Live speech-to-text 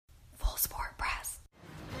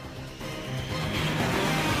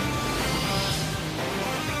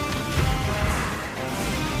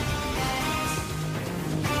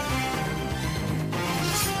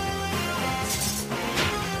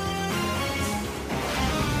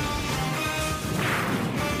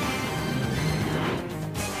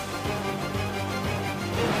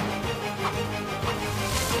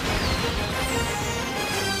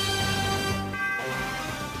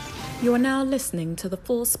You are now listening to the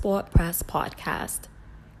Full Sport Press podcast,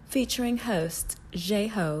 featuring hosts Jay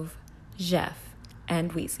Hove, Jeff,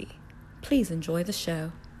 and Weezy. Please enjoy the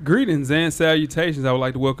show. Greetings and salutations. I would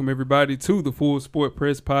like to welcome everybody to the Full Sport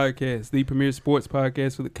Press podcast, the premier sports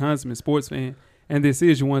podcast for the consummate sports fan. And this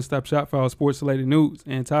is your one-stop shop for all sports-related news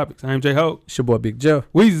and topics. I'm Jay Hope. It's your boy Big Jeff.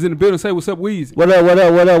 Weezy's in the building. Say what's up, Weezy. What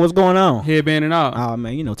up? What's going on? Headband and all. Oh,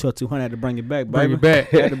 man, you know, till 200 had to bring it back, baby. Bring it back.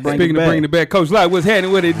 Had to bring Speaking it of back. bringing it back, Coach Lott, what's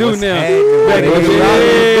happening? What they do now?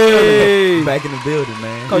 Back in the building,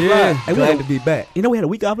 man. Coach Lott, Hey, glad to be back. You know, we had a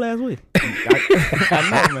week off last week.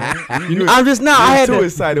 I know, man. I'm just now. I had too to.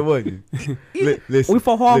 excited, wasn't you? Listen, We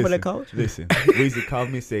fought hard for that, Coach. Listen, Weezy called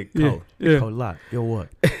me and said, Coach, Coach Lott, yo, what?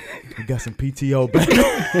 We got some PTO back.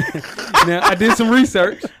 Now, I did some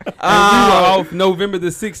research. And we were off November the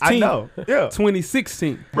 16th, I know. Yeah.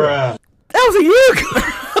 2016. That was a year ago.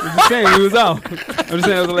 I'm just saying we was off. I'm just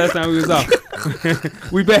saying that was the last time we was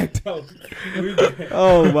off. We back, though. We back.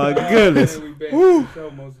 Oh, my goodness. We back.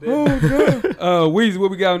 Weezy,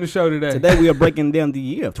 what we got on the show today? Today we are breaking down the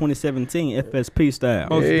year of 2017 FSP style.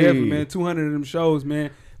 Most definitely, man. 200 of them shows, man.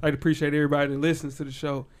 I'd like to appreciate everybody that listens to the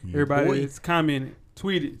show. Everybody that's commented,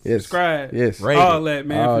 tweeted, subscribed, all that,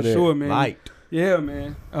 man, all for that. sure, man. Liked. Yeah,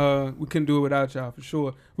 man. We couldn't do it without y'all, for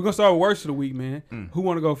sure. We're going to start with Worst of the Week, man. Who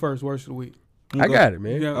want to go first, Worst of the Week? I got it,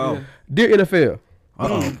 man. Yeah. Dear NFL,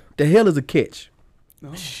 the hell is a catch?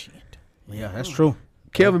 No. Shit. Yeah, that's true.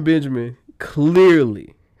 Kelvin Benjamin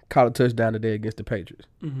clearly caught a touchdown today against the Patriots.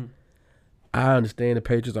 Mm-hmm. I understand the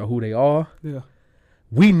Patriots are who they are. Yeah.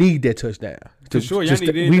 We need that touchdown. For sure. We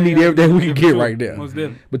anything need y'all everything we do, can for get sure. right now. Most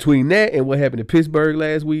definitely. Between that and what happened in Pittsburgh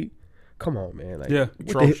last week, come on, man. Like, Yeah.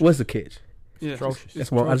 what's the catch? Yeah. Atrocious. I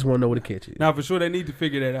just want to know what the catch is. Now, for sure, they need to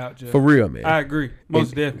figure that out, Jeff. For real, man. I agree.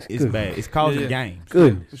 Most definitely. It's bad. It's causing Yeah. games.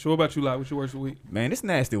 Good. For sure. What about you, Lott? What's your Worst of the Week? Man, it's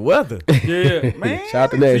nasty weather. Yeah. Man. Shout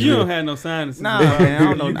out to So you Nashville. don't have no sinuses. Nah, man,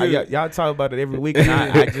 I don't know. You good. Y'all talk about it every week, and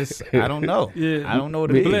I don't know. Yeah. I don't know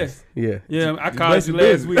what You it is. blessed. Yeah. Yeah, I called blessed you and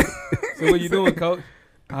last week. So what you doing, Coach?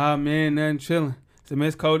 Ah, man, nothing chilling. It's man,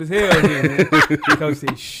 it's cold as hell here, man. Coach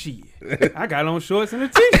said, shit. I got on shorts and a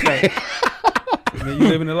T-shirt. Man, you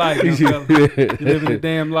living the life, young fella. You living the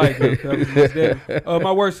damn life, young fella.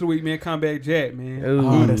 My Worst of the Week, man, Comeback Jack, man.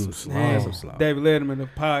 Ooh, that's some slaw. That's some slaw. David Letterman, the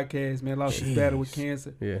podcast, man, lost his battle with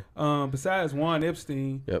cancer. Yeah. Besides Juan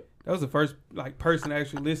Epstein, Yep. that was the first person I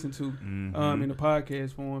actually listened to in the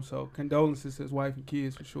podcast form. So condolences to his wife and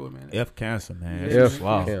kids for sure, man. F cancer, man. Yeah, That's F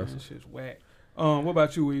slaw. cancer. That shit's whack. What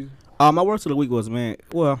about you, Weezy? My worst of the week was, man,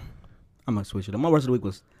 well, I'm going to switch it up. My worst of the week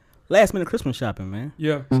was last minute Christmas shopping, man.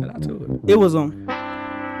 Yeah. Shout out to it. It was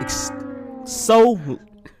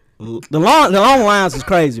the long lines was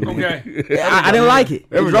crazy, man. Okay. I didn't like it.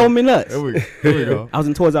 It drove me nuts. Here we go. I was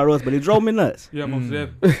in Toys R Us, but it drove me nuts. Yeah, most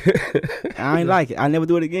definitely. I ain't like it. I never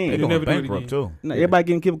do it They again. You going never do it bankrupt, again. too. No, everybody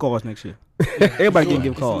getting gift cards next year. Everybody getting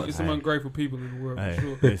gift It's cards. some ungrateful people in the world, Hey, for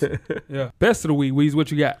sure. listen. Yeah. Best of the week, Weezy,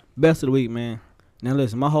 what you got? Best of the week, man. Now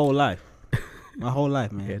listen, my whole life,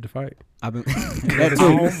 man. Had to fight. I've been that too.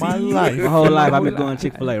 All my life. My whole life, I've been going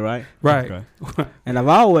Chick-fil-A, right? Right. Okay. And I've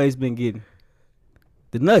always been getting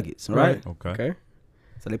the nuggets, right? Okay. Okay.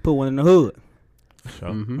 So they put one in the hood. Sure.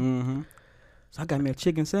 Mm-hmm. So I got me a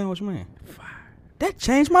chicken sandwich, man. That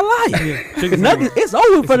changed my life. Yeah. The Chicken nuggets, it's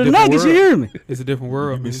over for a the different nuggets. You world. hear me? It's a different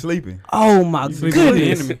world, You man. been sleeping. Oh my You sleeping with the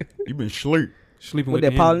goodness! enemy. You been sleep. Sleeping With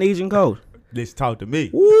with that the Polynesian code. Let's talk to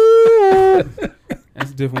me. Woo! enemy.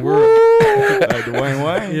 That's a different world. Dwayne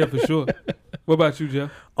Wayne. Yeah, for sure. What about you,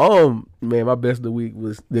 Jeff? Man, my best of the week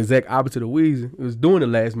was the exact opposite of Weezy. It was doing the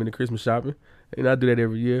last minute Christmas shopping. And I do that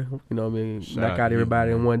every year. You know what I mean? Shout Knock out out to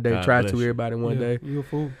everybody you, in one day. God Try bless to you. everybody in one day. You a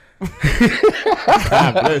fool.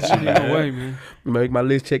 God bless you, No man. way, man. Make my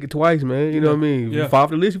list, check it twice, man. You know what I mean? If Yeah. you fall off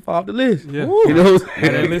the list, you fall off the list. Yeah. You know what I'm And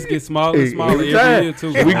saying? that list gets smaller and smaller Every every time. year,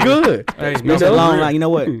 too. We good. Hey, You That's know? a long real. line. You know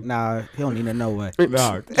what? Nah, he don't need that no way.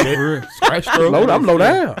 Nah, For real. scratch through. I'm low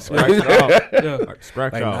down. Scratch it off. Yeah.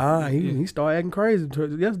 Scratch Like, off. nah, he started acting crazy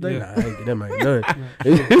yesterday. Yeah. Nah, I ain't get that man done.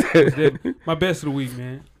 Most definitely. My best of the week,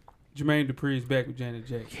 man. Jermaine Dupri is back with Janet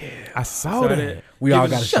Jackson. I saw that. We all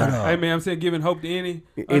Giving- got a shut Hey, man, I'm saying giving hope to any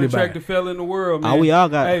Anybody. unattractive fella in the world, man. Oh, we all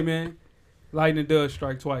got Hey, man. Lightning does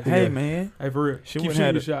strike twice. Hey, Yeah. man. Hey, for real. She Keep went shooting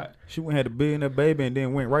had your a- shot. She went had a billionaire baby and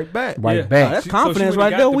then went right back. Right Yeah. back. That's So confidence she right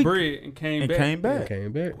got there. the We bread and came And back. came back.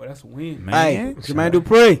 Came back. Boy, that's a win. Man. Hey, Jermaine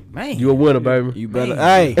Dupri. Man. You a winner, baby. You better.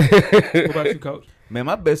 Man. Hey, What about you, Coach? Man,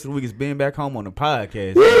 my best of the week is being back home on the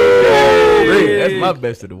podcast. Really, that's my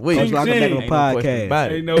best of the week. Coach Lock Ching, back on ching. the Ain't no question podcast.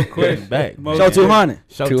 about it. Ain't no question. Back. Most Show 200.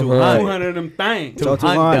 Show 200. 200. 200 of them things. Show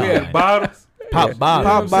 200. 200. We had bottles. Pop bottles.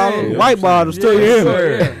 Pop bottles, Yeah. white bottles too.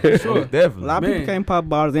 Yeah, Yeah. sure. A Definitely. lot of people Man. can't pop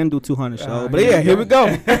bottles and do 200 shows. But yeah, yeah, here we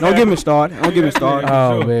go. Don't get me started.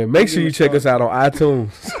 Oh Sure. man, make sure you check us out on iTunes,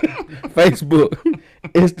 Facebook,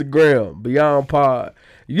 Instagram, Beyond Pod,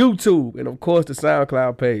 YouTube, and of course the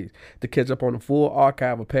SoundCloud page. To catch up on the full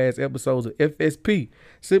archive of past episodes of FSP,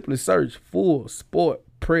 simply search Full Sport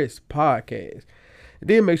Press Podcast. And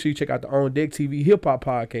then make sure you check out the On Deck TV Hip Hop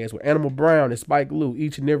Podcast with Animal Brown and Spike Lee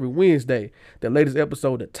each and every Wednesday. The latest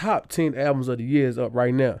episode, the top 10 albums of the year, is up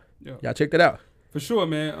right now. Yeah. Y'all check that out. For sure,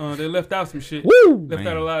 man. They left out some shit. Woo! Left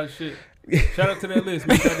out a lot of shit. Shout out to that list.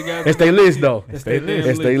 Man. Shout out to guys. That's they list though. That's They their list. damn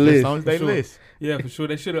That's they list. list. As long as they Sure. list. Yeah, for sure.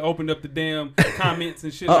 They should have opened up the damn comments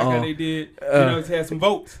and shit like how they did. To had some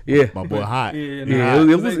votes. Yeah. My boy hot. Yeah, Yeah, it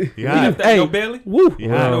was- they yeah. left out Hey. no belly. Woo.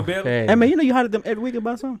 Yeah. No belly. Hey man, you know you hired them every week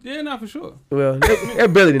about something? Yeah, not for sure. Well,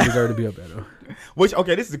 that Belly didn't deserve to be up there though. Which,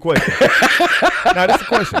 okay, this is the question. Now, this is the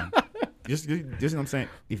question. Just what I'm saying.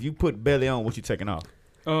 If you put belly on, what you taking off?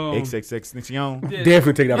 XXXTentacion. Yeah.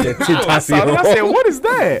 Definitely taking out that Tentacion. I said, what is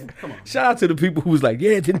that? Come on. Shout out to the people who was like,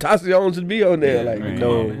 yeah, Tentacion should be on there. Like, man.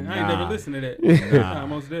 no. Man, I ain't Nah. never listened to that. Nah,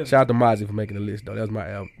 most definitely. Shout out to Mozzie for making the list though. That was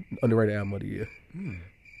my underrated album of the year.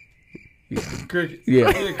 Crickets. Yeah,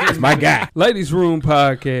 that's my guy. Ladies Room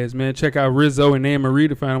Podcast, man. Check out Rizzo and Anne Marie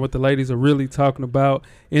to find out what the ladies are really talking about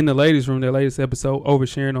in the Ladies Room. Their latest episode,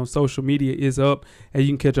 Oversharing on social media, is up. And you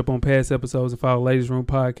can catch up on past episodes and follow Ladies Room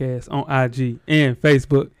Podcast on IG and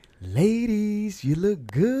Facebook. Ladies, you look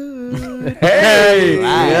good. Hey,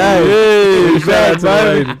 Hey, shout out to the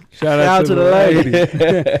ladies. Shout out to the ladies.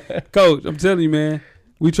 ladies. Coach, I'm telling you, man.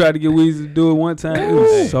 We tried to get Weezy to do it one time. It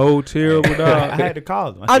was so terrible, I dog. had to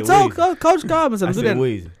call him. I said, told Weezy. Coach Cobbins I to do said, that.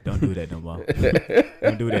 Weezy, don't do that no more.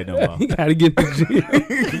 Don't do that no more. You gotta get the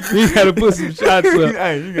gym. You gotta put some shots up.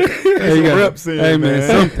 Hey, you got Hey, you some gotta- reps in, hey, man,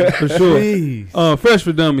 something for sure. Please. Fresh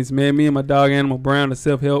for Dummies, man. Me and my dog Animal Brown, a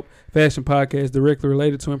self-help fashion podcast directly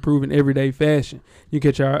related to improving everyday fashion. You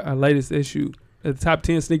can catch our latest issue, the top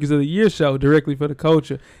 10 sneakers of the year show, directly for the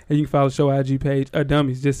culture. And you can follow the show IG page,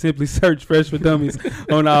 Dummies. Just simply search Fresh for Dummies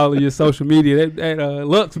on all of your social media. That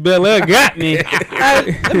Lux Bel Air got me.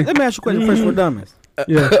 Hey, let me ask you a question. Fresh for dummies.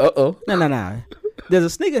 Yeah. Uh-oh. No.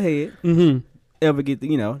 Does a sneakerhead Mm-hmm. ever get does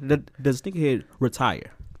a sneakerhead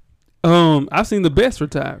retire? I've seen the best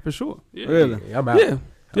retire for sure. Yeah. Really? Yeah, I'm out. Yeah.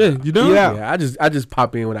 Yeah. You done? Yeah. Yeah, I just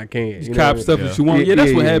pop in when I can. Just You know cop what I mean? stuff Yeah. that you want. Yeah, Yeah, that's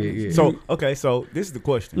yeah, what yeah, happens. yeah. So, okay, so this is the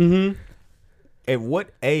question. Mm-hmm. At what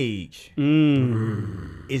age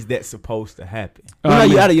is that supposed to happen? You know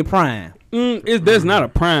you out of your prime. There's not a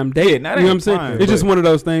prime date. Yeah, You not know what a I'm saying? prime, It's just but- one of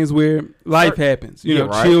those things where life happens. You Yeah, know,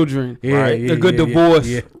 right. children, Yeah, Right. yeah, a good yeah, divorce.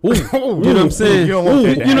 Yeah. You know what I'm saying? You don't want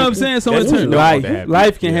that to You know what I'm happen. saying? So That's in what you turn, don't want life, to happen.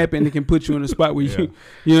 life can Yeah. happen. It can put you in a spot where Yeah.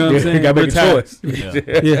 you know what I'm Yeah, saying? you gotta make Retire. a choice.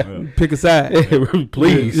 Yeah, pick a side.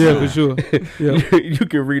 Please. Yeah, for sure. Yeah. You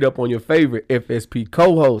can read up on your favorite FSP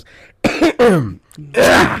co-host. Whoa,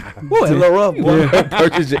 a little rough. Boy.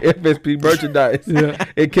 Purchase your FSP merchandise Yeah.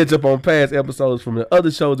 and catch up on past episodes from the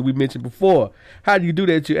other shows that we mentioned before. How do you do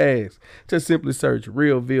that, you ask? Just simply search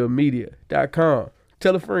realvillemedia.com.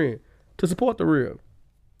 Tell a friend to support the real.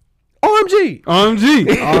 OMG! OMG.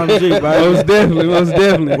 RMG, Most definitely. Most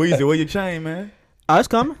definitely. Weezy, where your chain, man? Oh, it's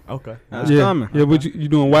coming. Okay. It's Yeah. coming. Yeah, but you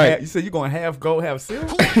doing white. You said you going half gold, half silver?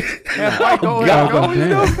 Half white gold, half God gold? You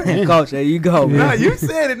damn. know? Coach, there you go. Nah, Man. you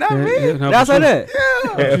said it, not me. Yeah, no, That's for like sure.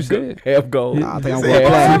 that. What you said. Half gold. Nah, I think I'm You going said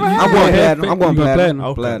platinum. half- I'm going half platinum. fake, I'm going you going platinum.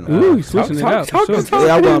 Okay. Platinum. Ooh, he's switching it out. For sure.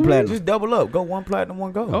 Yeah, I'm going platinum. Just double up. Go one platinum,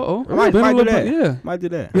 one gold. Uh-oh. I might Been a do little that. bit- Yeah. Might do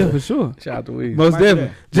that. Yeah, for sure. Shout out to Weez. Most Might do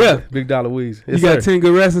definitely. Jeff, Big Dollar Weez. you got 10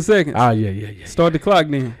 good resting seconds. Oh, yeah. Start the clock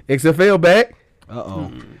then. XFL back. Uh-oh.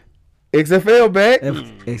 XFL back.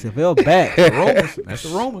 XFL back. Rumors. That's the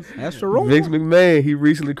rumors. That's the rumor. Vince McMahon, he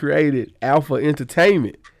recently created Alpha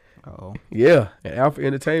Entertainment. Uh-oh. Yeah, and Alpha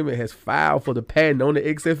Entertainment has filed for the patent on the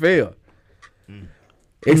XFL.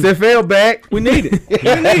 XFL back. We need it. He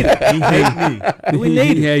hate me. We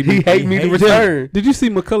need it. He hate me to return. Did you see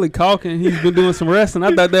Macaulay Culkin? He's been doing some wrestling.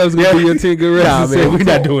 I thought that was gonna be your 10 good Nah, wrestling. man, we seconds.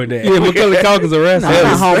 not doing that. Yeah, Macaulay Culkin's a wrestler. Nah,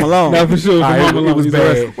 not Home Alone. No, for sure. From All right, Home it Alone, was he's a bad.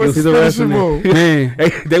 wrestler. What's He's the a wrestler. finishing move? Man.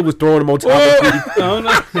 They was throwing him on top of I people. don't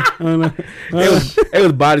know. I don't know. They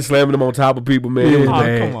was body slamming him on top of people, man. It was Yeah. Oh,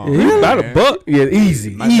 bad. come on. He's about a buck. Yeah,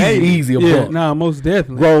 easy, My baby. easy a Yeah, buck. nah, most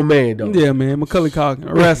definitely. Grown man though. Yeah, man, Macaulay Culkin,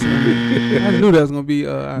 a wrestler. I knew that was gonna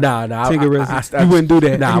be Nah. 10 good wrestling. I You wouldn't do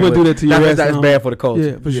that. Nah, You wouldn't do that to your That's wrestling. bad for the culture.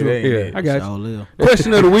 Yeah, for sure. they ain't Yeah. it. I got you. Sure live.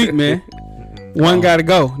 Question of the week, man. One gotta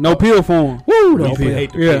go. No pill for him. Woo, People no pill.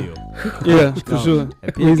 hate the Yeah. pill. Yeah, for sure.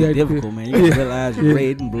 That pill get difficult, man. You gotta realize you're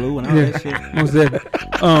red and blue and all that shit. Most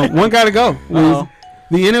definitely. One gotta go. Uh-oh.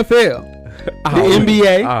 The NFL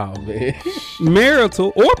NBA, Oh man.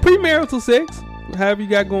 marital or premarital sex, however you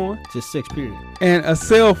got going, Just sex, period. and a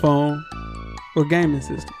cell phone or gaming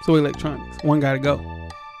system. So electronics. One got to go.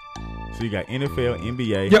 So you got NFL,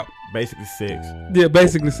 NBA, Yep. basically sex, Yeah,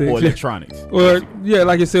 basically sex. or Yeah. electronics. Or yeah,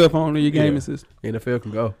 like your cell phone or your gaming system. NFL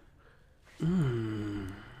can go.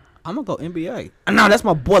 I'm gonna go NBA. No, that's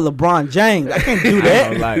my boy LeBron James. I can't do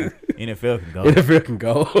that. Like NFL can go. NFL can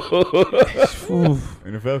go.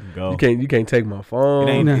 NFL can go. You can't take my phone.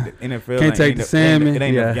 It ain't Nah. NFL. Can't take the salmon. It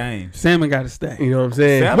ain't Yeah. enough games. Salmon got to stay. You know what I'm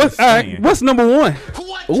saying? Salmon- What's, all right, what's number one?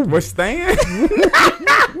 Ooh, we're staying.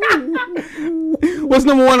 What's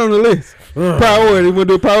number one on the list? Priority. We'll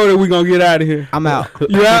do priority. We gonna get out of here. I'm out.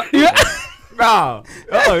 You out? Yeah. Nah.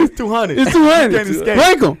 Oh, it's 200. It's 200. Can't escape.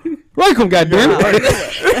 Rank 'em, goddamn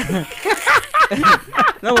it.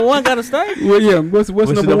 Number one gotta stay. Well, yeah. What's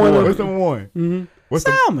number number one? one? What's number one? Mm-hmm. What's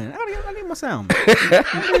the Salmon. I need my salmon.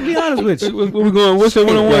 I'm gonna be honest with you. Where we going? What's your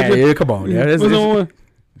one on one? Yeah, come on. Yeah, What's number one?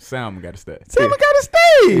 salmon? Got to stay. Salmon gotta stay.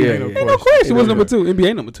 Yeah, Ain't yeah. no question. What's number two?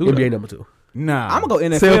 NBA number two. NBA number 2. Nah, I'm gonna go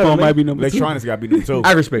NFL. Cell phone man. might be number two. electronics got to be number two.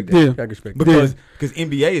 I respect that. Yeah. I respect that. because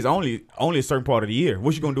NBA is only a certain part of the year.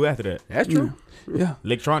 What you gonna do after that? That's true. Yeah.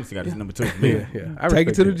 Electronics got to be number two. Yeah, yeah. I Take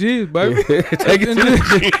it to the respect G's, baby. Take it to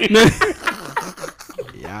the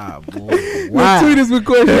Yeah, boy. Tweet us with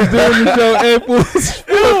questions during the show and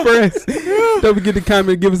Full Press. Don't forget to comment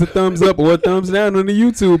and give us a thumbs up or a thumbs down on the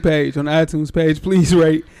YouTube page, on the iTunes page. Please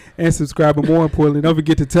rate and subscribe. But more importantly, don't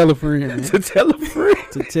forget to tell a friend. Man. to tell a friend.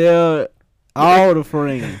 To tell all the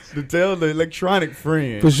friends. To tell the electronic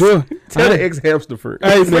friend. For sure. Tell the ex-hamster friend.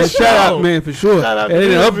 Hey, man, shout out, man, for sure. Shout out to They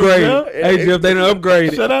didn't them, upgrade man. it. Hey, Jeff, they didn't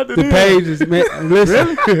upgrade it. Shout out to the them. pages, man.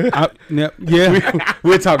 Listen. Yeah.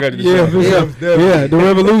 We'll talk after the Yeah, show. for sure. Yeah, the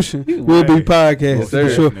revolution will be podcast, Yes, sir.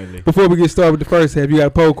 for sure. Definitely. Before we get started with the first half, you got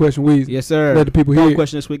a poll question, Weezy. Yes, sir. Let the people Poll hear it.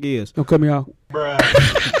 question this week is. Don't cut me off.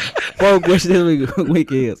 Poll question this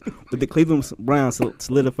week is: with the Cleveland Browns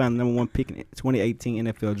solidifying the number one pick in 2018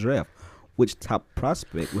 NFL draft, which top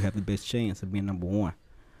prospect will have the best chance of being number one?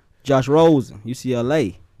 Josh Rosen,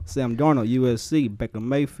 UCLA; Sam Darnold, USC; Baker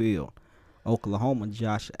Mayfield, Oklahoma;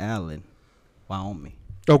 Josh Allen, Wyoming.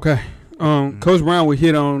 Okay. Coach Brown would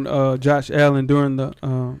hit on Josh Allen during the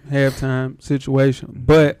halftime situation,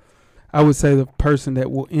 but I would say the person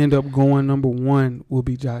that will end up going number one will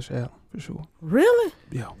be Josh Allen for sure. Really?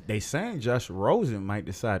 Yeah. They saying Josh Rosen might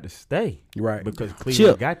decide to stay. Right. Because Cleveland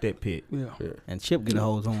Chip. got that pick. Yeah. And Chip get a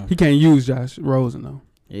hold on. He can't use Josh Rosen though.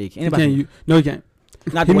 Yeah, He can't use. No, he can't.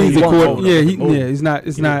 Not He the way needs he a wants. quarter. Yeah, move. it's not.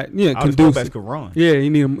 It's not. Yeah, All his quarterbacks conducive. could run. Yeah, he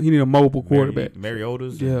need a mobile quarterback.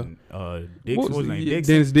 Mariota's. Yeah. And, What Dixon. What was his name?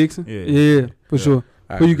 Dixon. Dennis Dixon. Yeah. Yeah, for Yeah. sure.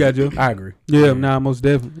 Who you got, Joe? I agree. Yeah, nah, most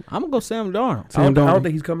definitely. I'm gonna go Sam Darnold. Sam I don't Darnold.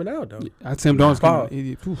 think he's coming out though. Sam Darnold's Paul. coming.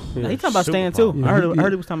 He talking about Super staying Bowl. too. Yeah, I heard he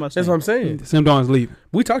he was talking about That's staying. what I'm saying. Sam Darnold's leaving.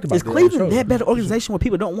 We talked about Is that on the Cleveland show. that better organization where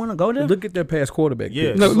people don't want to go there? Look at their past quarterback. Yeah.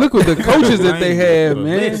 picks. No, look what the coaches that they have, The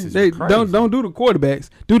man. list is They crazy. don't do the quarterbacks.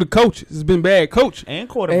 Do the coaches. It's been bad coaching. And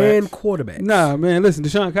quarterbacks. And quarterback. Nah, man. Listen,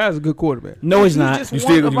 Deshaun Kaiser's a good quarterback. No, he's He not. just You one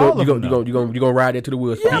still of you all go of them, though. you gonna ride it to the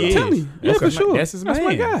wheels. Yeah, fall I'm He telling is. you. Yeah, That's for his sure. that's his my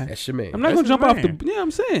man. guy. That's your man. I'm not That's gonna jump his off the. man. Yeah,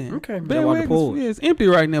 I'm saying. Okay. Bandwagon Pause. is empty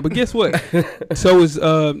right now. But guess what? So is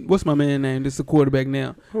what's my man name? This is the quarterback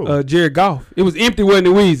now. Who? Jared Goff. It was empty, wasn't it,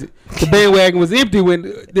 Weezy? The bandwagon was empty when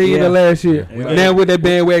the end of last year. Yeah. Now with that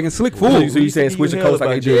bandwagon slick So full. you saying switch the hell coach like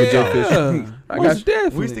they about did with Joe Jared Fisher? Yeah, I got most you. We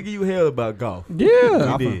definitely. used to give you hell about golf.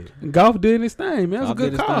 Yeah, We did. Golf did his thing, man. That was Golf a good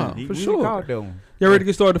did his call thing. for We sure. called that one. Y'all ready to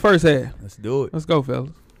get started the first half? Let's do it. Let's go, fellas.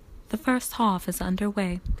 The first half is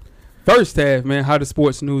underway. First half, man. How the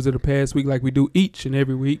sports news of the past week, like we do each and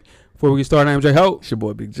every week. Before we get started, I'm Jay Hope. It's your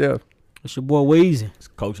boy Big Jeff. It's your boy Weezy. It's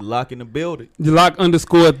Coach Lock in the building. You lock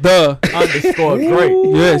underscore the. Underscore great.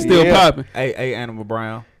 Yeah, it's still popping. Hey, Animal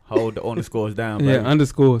Brown. Hold the underscores down, baby. Yeah,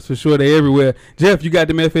 underscores for sure. They everywhere. Jeff, you got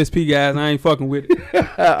them FSP guys. I ain't fucking with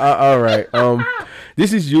it. All right.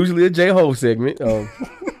 This is usually a J Ho segment. Hold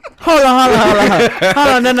on.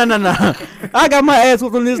 No. I got my ass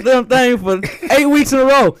whooped on this damn thing for 8 weeks in a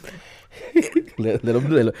row. Let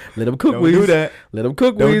them cook. Don't do that. Let them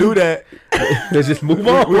cook. Don't Weezy. do that. Let's just move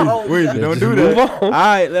on. Weezy, don't Let's do just move that. on. All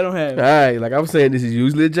right, let him have All it. right, like I'm saying, this is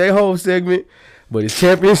usually a J Ho segment, but it's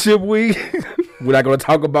championship week. We're not gonna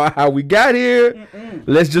talk about how we got here.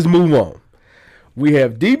 Let's just move on. We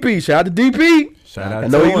have DP. Shout out to DP. Shout out I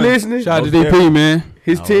know to he's him. listening. Shout out to Most DP, man.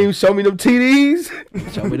 His team show me them TDs.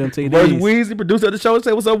 Show me them Versus TDs. Weezy, producer of the show,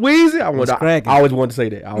 say what's up, Weezy. I always wanted to say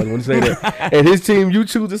that. And his team, you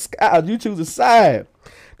choose a side.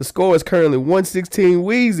 The score is currently 116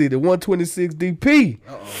 Weezy to 126 DP.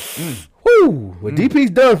 Woo! Well, DP's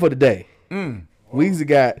done for the day. Weezy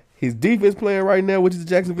got His defense playing right now, which is the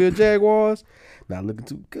Jacksonville Jaguars, not looking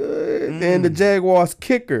too good. And the Jaguars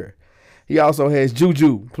kicker, he also has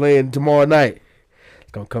Juju playing tomorrow night.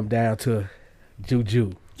 It's gonna come down to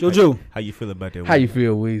Juju. How you feel about that? How you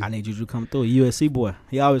feel, Weezy? I need Juju to come through. USC boy.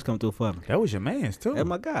 He always come through for me. That was your man's too. That's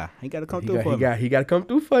my guy. He got to come through for me. He got to come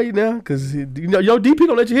through for you now, because your DP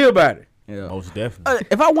gonna let you hear about it. Yeah. Most definitely.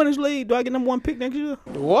 If I win this league, do I get number 1 pick next year?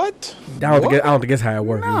 What? I don't think that's how it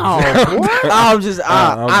works. No.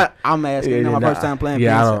 I'm asking. You know, my first time playing.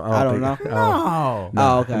 Yeah, I don't know. No.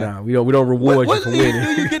 Oh, okay. No, we don't reward you for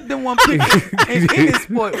winning. Do you get them 1 pick in any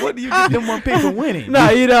sport? What do you get them 1 pick for winning? No,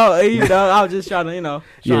 you know, I was just trying to,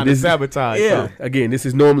 Trying to sabotage. Yeah. So. Again, this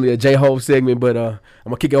is normally a J-Hove segment, but I'm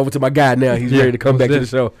gonna kick it over to my guy now. He's ready to come back to the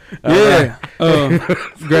show. Yeah.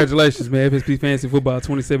 Congratulations, man. FSP Fantasy Football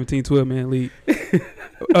 2017-12 man league.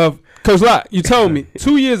 Coach Locke, you told me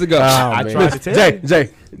 2 years ago. I tried to tell you.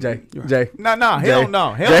 Jay. No, hell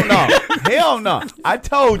no. I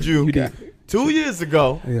told you 2 years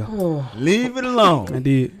ago. Yeah. Leave it alone. I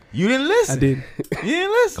did. You didn't listen. I did. You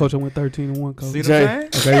didn't listen. Coach, I went 13-1, Coach. See what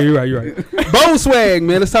I'm saying? Okay, you're right. Bowl swag,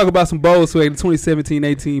 man. Let's talk about some bowl swag. The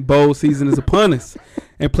 2017-18 bowl season is upon us.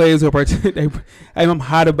 And players who are participating. I'm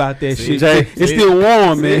hot about that shit. Jay, it's still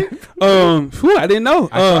warm, man. I didn't know.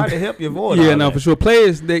 I tried to help you avoid Yeah, all no, that. for sure.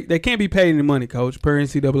 Players, they can't be paid any money, Coach, per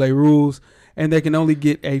NCAA rules. And they can only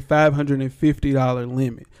get a $550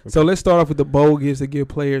 limit. Okay. So let's start off with the bowl gifts that give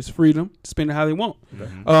players freedom to spend it how they want.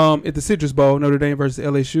 Mm-hmm. At the Citrus Bowl, Notre Dame versus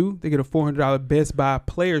LSU, they get a $400 Best Buy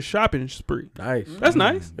player shopping spree. Nice. That's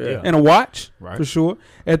nice. Yeah. And a watch, for sure.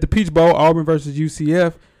 At the Peach Bowl, Auburn versus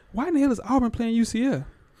UCF. Why in the hell is Auburn playing UCF?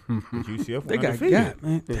 UCF they got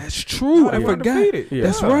man. That's true. I forgot. Yeah.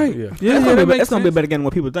 That's right. Yeah. That's gonna be a better game than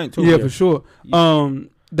what people think too. Yeah, for sure.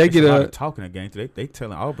 They get a lot of talking against they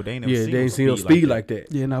telling Auburn they ain't never seen no speed like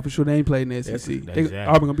that. Yeah, no, for sure they ain't playing the SEC. Exactly.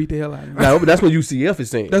 Auburn gonna beat the hell out of them. No, but that's what UCF is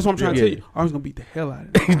saying. That's what I'm trying to tell you. Auburn's gonna beat the hell out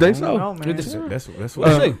of them. You think so? No, man. That's what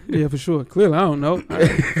I say. Yeah, for sure. Clearly, I don't know.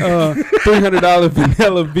 $300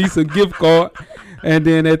 Vanilla Visa gift card, and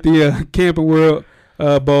then at the Camping World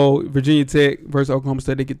Bowl, Virginia Tech versus Oklahoma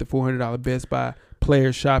State, they get the $400 Best Buy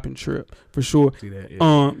player shopping trip for sure. See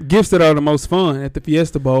that, gifts that are the most fun at the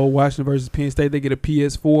Fiesta Bowl, Washington versus Penn State, they get a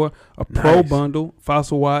PS4, a Pro Bundle,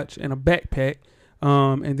 Fossil Watch, and a backpack.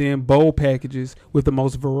 And then bowl packages with the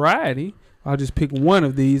most variety. I'll just pick one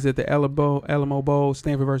of these at the Alamo Bowl,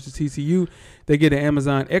 Stanford versus TCU. They get an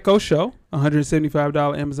Amazon Echo Show,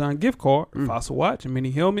 $175 Amazon gift card, Fossil Watch, a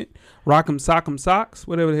mini helmet, Rock'em Sock'em Socks,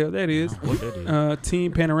 whatever the hell that is,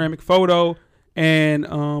 team panoramic photo, and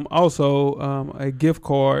also a gift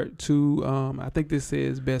card to I think this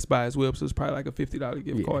says Best Buy as well, so it's probably like a $50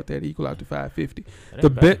 gift card that equal out to $550.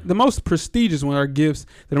 The most prestigious one are gifts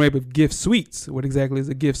that are made with gift suites. What exactly is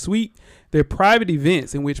a gift suite? They're private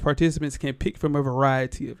events in which participants can pick from a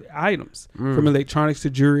variety of items, from electronics to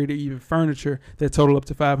jewelry to even furniture that total up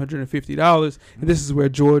to $550. And this is where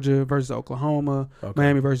Georgia versus Oklahoma,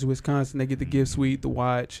 Miami versus Wisconsin, they get the gift suite, the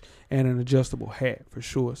watch, and an adjustable hat for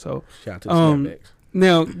sure. So shout out to the snapbacks.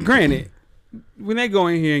 Now, granted, when they go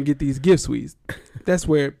in here and get these gift suites, that's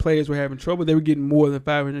where players were having trouble. They were getting more than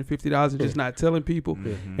 $550 and just not telling people.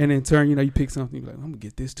 And in turn, you pick something, you're like, I'm going to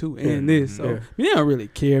get this too and this. So they don't really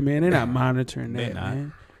care, man. They're not monitoring that,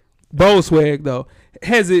 man. Bowl swag, though,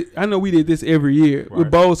 I know we did this every year.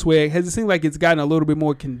 With bowl swag, has it seemed like it's gotten a little bit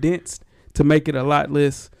more condensed to make it a lot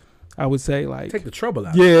less, I would say, like take the trouble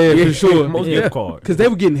out. Yeah, for sure. Most gift card, because they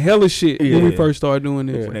were getting hella shit when we first started doing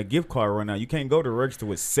this. When that gift card run out, you can't go to the register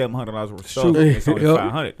with $700 worth of stuff. It's only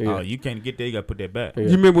 $500. Oh, you can't get there. You got to put that back. You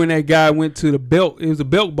remember when that guy went to the belt? It was a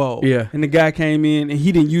belt bowl. Yeah. And the guy came in and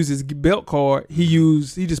he didn't use his belt card. He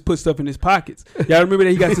just put stuff in his pockets. Y'all remember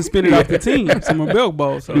that he got suspended off the team from a belt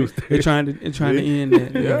bowl. So they're trying to end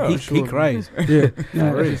that. Yeah, he crazy.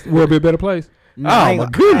 Yeah, world be a better place. No, oh my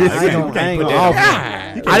goodness! I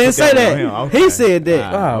didn't say that. He said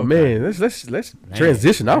that. Oh man, let's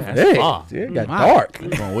transition off that. Yeah, it got dark.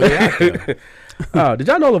 Did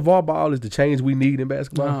y'all know LeVar Ball is the change we need in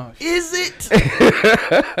basketball? Is it?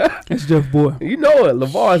 It's Jeff Boy. You know it.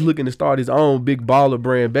 LeVar is looking to start his own big baller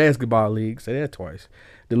brand basketball league. Say that twice.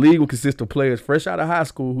 The league will consist of players fresh out of high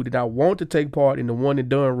school who did not want to take part in the one and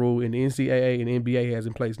done rule in the NCAA and NBA has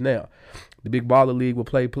in place now. The Big Baller League will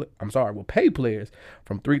pay players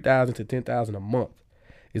from $3,000 to $10,000 a month.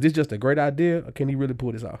 Is this just a great idea, or can he really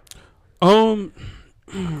pull this off?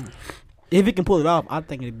 If he can pull it off, I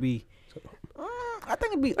think it'd be. Let's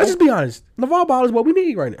just be honest. LeVar Ball is what we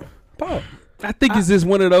need right now. Paul. I think he's just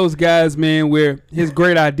one of those guys, man, where his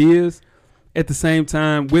great ideas, at the same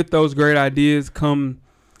time, with those great ideas come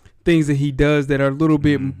things that he does that are a little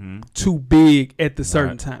bit too big at the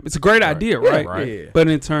certain time. It's a great idea, right? Yeah. But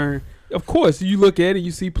in turn, of course, you look at it,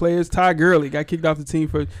 you see players. Ty Gurley got kicked off the team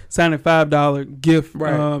for signing $5 gift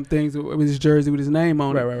things with his jersey with his name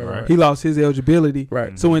on it. Right. He lost his eligibility.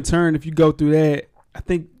 Right. So in turn, if you go through that, I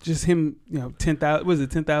think just him, 10,000. Was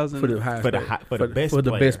it 10,000 for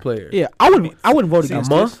the best player? Yeah, I wouldn't vote against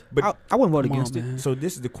this. But I wouldn't vote against it. So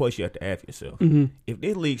this is the question you have to ask yourself: if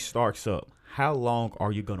this league starts up, how long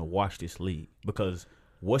are you going to watch this league? Because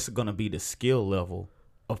what's going to be the skill level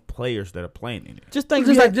of players that are playing in it? Just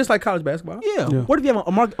like college basketball. Yeah. What if you have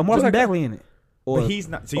a Marvin Bagley in it? But he's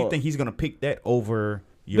not. So you think he's going to pick that over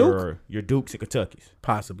your Dukes and Kentuckys?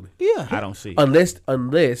 Possibly. Yeah. I don't see. Unless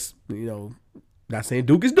not saying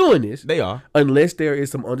Duke is doing this. They are. Unless there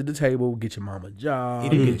is some under the table, get your mama a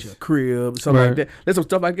job, get your crib, something like that. There's some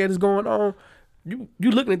stuff like that is going on. You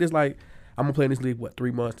looking at this like, I'm gonna play in this league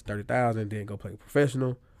 3 months, 30,000, then go play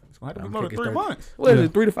professional. It's gonna have to be more than 3 months. Well, is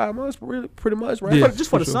it 3 to 5 months? Really, pretty much, right? Yeah. Just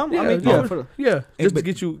for the summer. Just to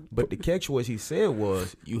get you. But the catch was he said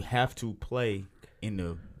was you have to play in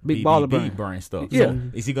the Big baller brand stuff. Yeah. So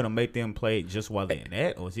is he gonna make them play just while they're in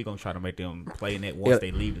that, or is he gonna try to make them play in that once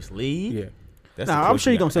they leave this league? Yeah. I'm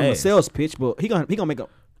sure he's gonna send him a sales pitch, but he gonna make a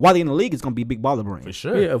while they're in the league, it's gonna be big baller brand for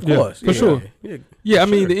sure. Yeah, of course, for sure. Yeah, I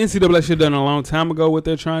mean the NCAA should have done a long time ago what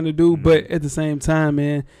they're trying to do, but at the same time,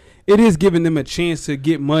 man, it is giving them a chance to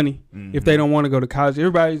get money if they don't want to go to college.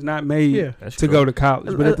 Everybody's not made to go to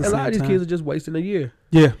college, but at the same time, a lot of these kids are just wasting a year.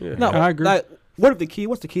 Yeah. No, I agree. Like, what's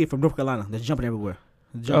the kid from North Carolina that's jumping everywhere?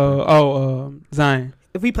 Zion.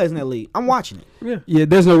 If he plays in that league, I'm watching it. Yeah.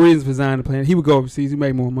 There's no reason for Zion to play. He would go overseas. He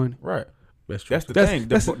make more money. Right. That's true. That's the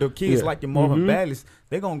thing. The kids like the Marvin Bagleys,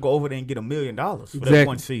 they're gonna go over there and get $1 million for that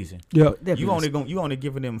one season. Yeah. You only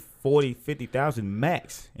giving them 40,000-50,000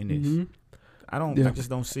 max in this. I just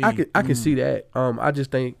don't see. I can see that. I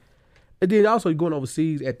just think. And then also going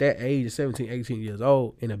overseas at that age of 17, 18 years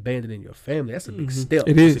old and abandoning your family, that's a big step.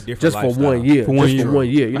 It is. Just for 1 year. For 1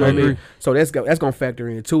 year. You know what I mean? So that's going to factor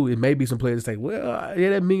in too. It may be some players that say, well, yeah,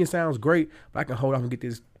 that $1 million sounds great, but I can hold off and get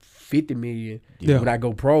this $50 million when I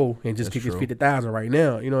go pro and just kick this 50,000 right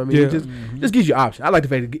now. You know what I mean? Yeah. It just gives you options. I like the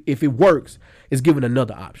fact that if it works, it's giving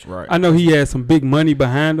another option. Right. I know he has some big money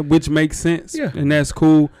behind him, which makes sense. Yeah. And that's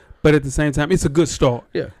cool. But at the same time, it's a good start.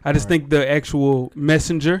 Yeah, I just think the actual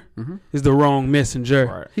messenger is the wrong messenger.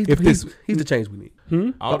 Right. He's the change we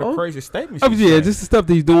need. All the crazy statements. Just the stuff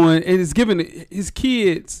that he's doing, and it's given his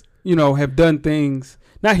kids, have done things.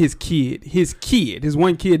 Not his kid, his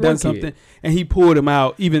one kid done something, and he pulled him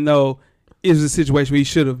out, even though it was a situation where he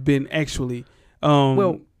should have been actually,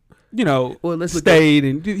 stayed,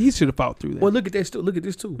 and he should have fought through that. Well, look at this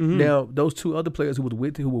too. Now, those 2 other players who were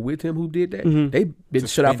with him who did that, they've been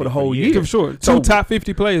shut out for the whole year. For sure. 2 top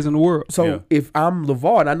 50 players in the world. So if I'm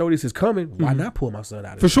LeVar and I know this is coming, why not pull my son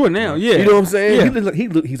out of it? For sure now, yeah. You know what I'm saying? Yeah.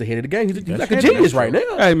 He's ahead of the game. He's like a genius right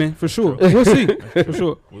now. Hey, man, for sure. We'll see. For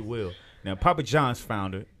sure. We will. Now, Papa John's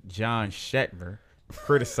founder, John Shatner,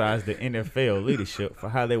 criticized the NFL leadership for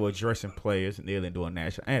how they were addressing players kneeling during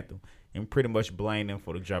national anthem and pretty much blamed them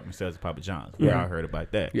for the dropping sales of Papa John's. We all heard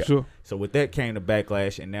about that. Yeah. Sure. So with that came the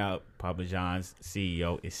backlash, and now Papa John's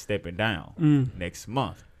CEO is stepping down next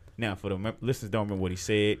month. Now, for the listeners don't remember what he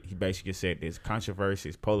said, he basically said this controversy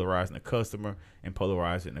is polarizing the customer and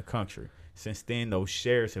polarizing the country. Since then, those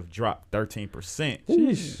shares have dropped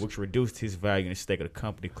 13%, which reduced his value in the stake of the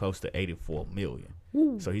company close to $84 million.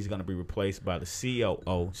 So he's going to be replaced by the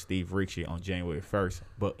COO, Steve Ricci, on January 1st,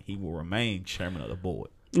 but he will remain chairman of the board.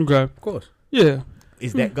 Okay. Of course. Yeah.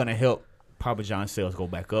 Is that going to help Papa John's sales go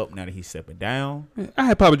back up now that he's stepping down? I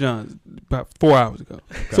had Papa John's about 4 hours ago.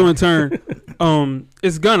 Okay. So in turn,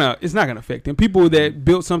 it's not gonna affect him. People that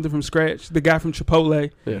built something from scratch, the guy from Chipotle,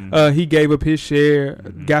 he gave up his share.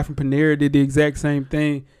 Guy from Panera did the exact same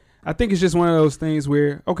thing. I think it's just one of those things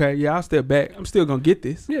where, okay, yeah, I'll step back. I'm still gonna get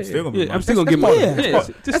this. I'm still gonna get money.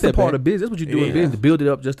 That's a part of business. That's what you do in business, to build it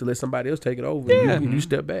up just to let somebody else take it over. Yeah. You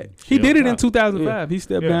step back. He did it in 2005. Yeah. He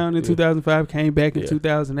stepped down in 2005, came back in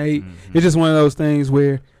 2008. It's just one of those things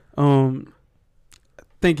where I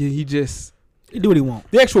think he do what he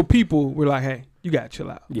want. The actual people were like, hey, you gotta chill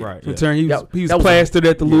out. Yeah. Right. In turn, he was plastered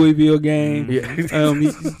at the Louisville game. Yeah. He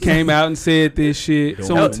came out and said this shit. That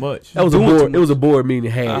was a board. It was a board meeting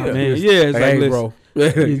he had. It's like, listen,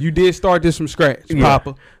 bro. You did start this from scratch,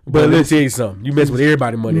 Papa. But let's tell you something. You mess with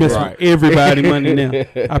everybody money. With everybody money now.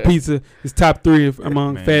 Our pizza is top 3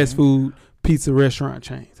 among fast food pizza restaurant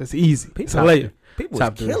chains. That's easy. It's a layup. People was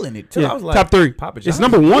killing it too. Yeah, I was like, top 3. Papa John's it's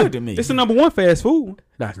number 1. To me. It's the number 1 fast food.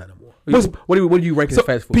 No, it's not number 1. What do you rank as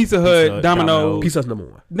fast food? Pizza Hut, Domino's. Pizza Hut's number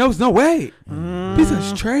one. No, it's no way. Pizza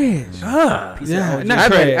Hut's trash. Pizza Not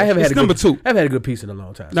trash. I haven't had it's number 2. I haven't had a good pizza in a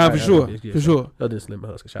long time. Nah, for sure. Other than Slim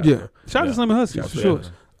and Husky. Shout Shout out to Slim and Husky, Shout for out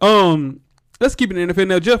sure. to Let's keep it in the NFL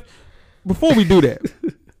now, Jeff. Before we do that,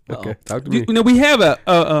 Okay, talk to me. you know, we have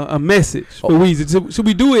a message for Weezy. Should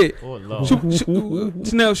we do it? Oh,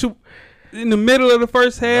 Lord. Should in the middle of the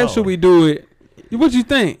first half? Lord. Should we do it? What you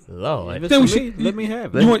think? Lord. If it's Then we for me, should- let me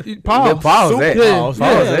have it. You want pause? Pause that. Yeah, Pause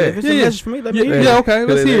yeah. that. If it's a Yeah. message for me, let me hear it. Yeah, okay.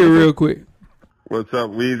 Let's hear it real quick. What's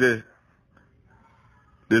up, Weezy?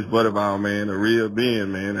 This Butterball, man, a real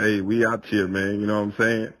being, man. Hey, we out here, man, you know what I'm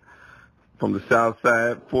saying? From the south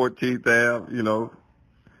side, 14th Ave, you know.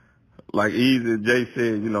 Like Easy Jay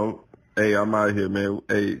said, you know, hey, I'm out here, man.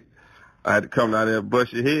 Hey, I had to come down there and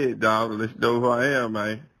bust your head, dog, and let you know who I am,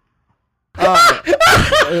 man.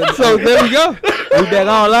 So there we go. We back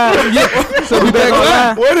on live. Yeah. So we back on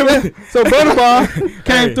live. Wait a minute. So Butterball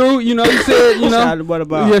came through. You know, he said, you know, Shout out to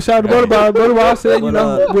Butterball. yeah, shout out to Butterball. Butterball said, you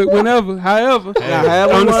know, whenever, however,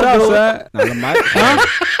 on the south side. Now the mic.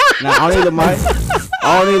 Now I don't need the mic.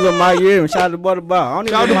 I don't need the mic. You hear me? Shout out to Butterball. I don't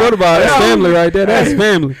need Shout out the to mic. Butterball. That's family right there. That's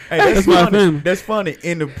family. Hey, That's my funny. family. That's funny.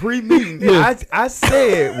 In the pre-meeting, Yeah. I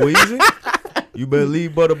said, Weezy, you better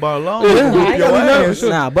leave Butterball alone. Yeah. Whoop your Yeah. ass.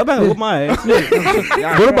 Nah, Butterball with my ass.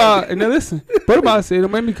 Butterball, and now listen, Butterball said,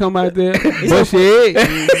 don't make me come out there, bust your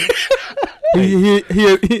head. He hit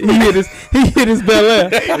his Bel Air.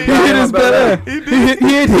 He hit his Bel Air. He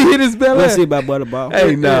hit his Bel Let's see Air. about Butterball.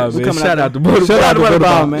 Hey, nah, We man. coming Shout out to there. Butterball. Shout out to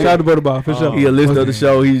Butterball, man. Shout out to Butterball, for sure. He a listener of the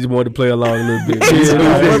show. He just wanted to play along a little bit. That's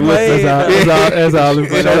all.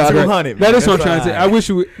 Shout out to 200, That is man. what I'm trying to say. I wish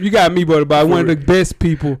you got me, Butterball. One of the best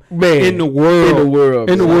people Man, in the world.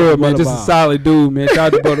 In the world, man. Just a Butterball. solid dude, man.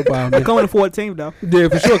 Shout out to Butterball, I'm man. coming to 14th, though. Yeah,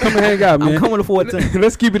 for sure. Come and hang out, man. I'm coming to 14th.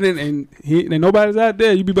 Let's keep it in, and nobody's out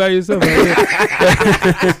there. You be by yourself.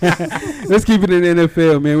 Let's keep it in the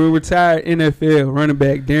NFL, man. We're retired NFL running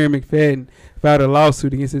back Darren McFadden filed a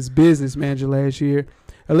lawsuit against his business manager last year,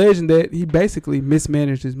 alleging that he basically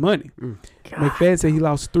mismanaged his money. McFadden said he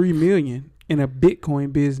lost $3 million in a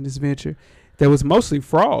Bitcoin business venture that was mostly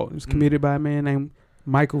fraud. It was committed by a man named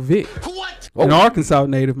Michael Vick. An Arkansas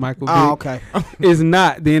native, Michael Vick. Oh, okay. Is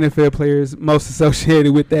not the NFL players most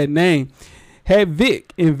associated with that name. Had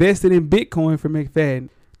Vick invested in Bitcoin for McFadden,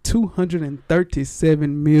 $237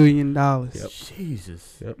 million.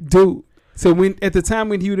 Jesus. Dude. So when at the time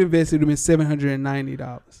when he would invest, it would have been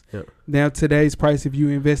 $790. Yep. Now today's price, if you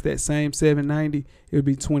invest that same $790, it would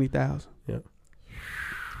be $20,000.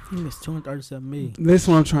 He missed 237 million. That's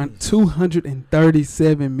what I'm trying.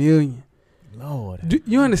 $237 million. Lord. Do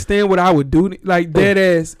you understand what I would do? Like dead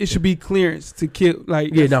ass, it should be clearance to kill.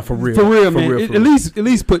 Like Yeah, not for real. for real, man. For At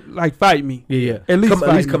least put like fight me. Yeah. At least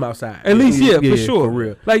fight me. come outside. At least, yeah, for sure. For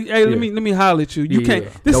real. Like, hey, let Yeah. me holler at you. You Yeah, can't. yeah.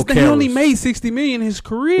 This No is the, he only cameras. made $60 million in his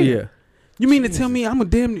career. Yeah. You mean to tell me I'm a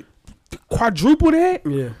damn quadruple that?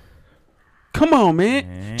 Yeah. Come on,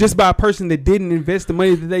 man. Just by a person that didn't invest the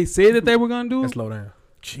money that they said that they were gonna do. Let's slow down.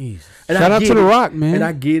 Jesus. And Shout I out get to The it. Rock, man. And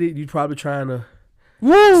I get it. You probably trying to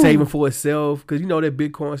Woo. save it for itself because you know that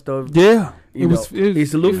Bitcoin stuff. Yeah, You know,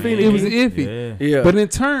 it's a little finicky. It was iffy. Yeah. Yeah. But in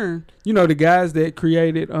turn, you know the guys that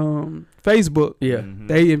created Facebook, yeah. Mhm.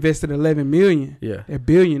 they invested $11 million. Yeah. They're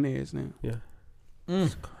billionaires now. Yeah.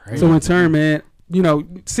 So in turn, man, you know,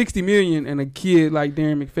 $60 million and a kid like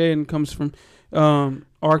Darren McFadden comes from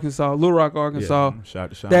Arkansas, Little Rock, Arkansas. Shout out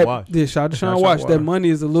to Sean That Watts. yeah, shout out to Shout out Sean to Watts. Sean That Watts. money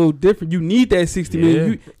is a little different. You need that $60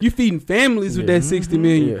 million. You feeding families with Yeah. that $60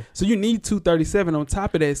 million. Yeah. So you need 237 on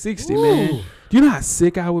top of that 60, man. You know how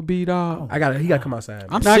sick I would be, dog. He gotta come outside.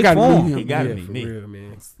 I'm Now I sick gotta for meet him. him. He gotta yeah, meet for me. real,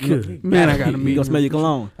 man. Good. Man, I gotta You meet gonna him. smell your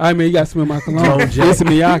cologne. All right, man, you gotta smell my cologne. Cologne, Jack. It's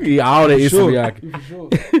Miyake. Yeah, all that is Sure.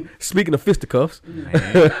 Miyake. Speaking of fisticuffs,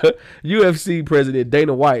 UFC President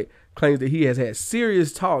Dana White claims that he has had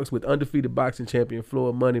serious talks with undefeated boxing champion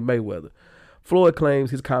Floyd Money Mayweather. Floyd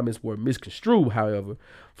claims his comments were misconstrued, however.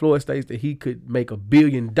 Floyd states that he could make $1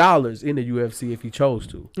 billion in the UFC if he chose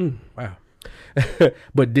to. Wow.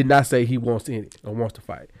 But did not say he wants in it or wants to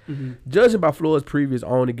fight. Judging by Floyd's previous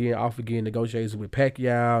on again, off again negotiations with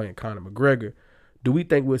Pacquiao and Conor McGregor, do we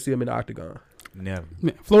think we'll see him in the octagon? Never.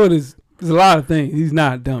 Man, Floyd is a lot of things. He's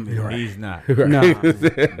not a dummy. He's not. Nah.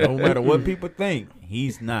 No matter what people think,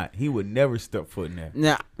 he's not. He would never step foot in there.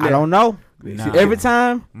 Now I don't know. Nah. Every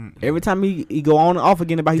time he go on and off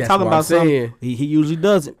again about he That's talking what I'm about something, saying. he usually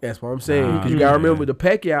does it. That's what I'm saying. Nah, Because you got to remember man. the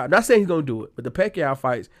Pacquiao, not saying he's going to do it, but the Pacquiao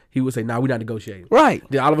fights, he would say, nah, we're not negotiating. Right.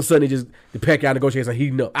 Then all of a sudden, the Pacquiao negotiations are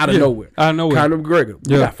heating up out of nowhere. Out of nowhere. Conor McGregor,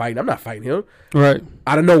 Yeah. we're not fighting. I'm not fighting him. Right.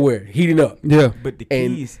 Out of nowhere, heating up. Yeah. But the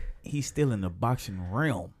And- key is he's still in the boxing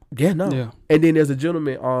realm. Yeah, no. Yeah. And then there's a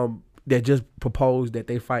gentleman, that just proposed that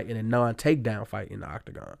they fight in a non-takedown fight in the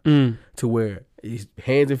octagon, to where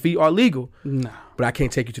hands and feet are legal, but I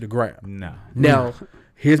can't take you to the ground. Now,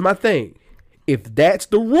 here's my thing: if that's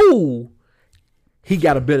the rule, he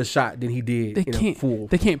got a better shot than he did a full.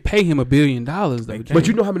 They can't pay him $1 billion though. But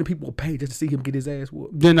you know how many people will pay just to see him get his ass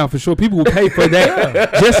whooped? Yeah, no, for sure. People will pay for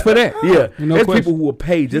that, just for that. Yeah, no there's question. people who will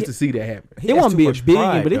pay just to see that happen. It won't be $1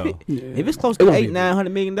 billion, but if it's close to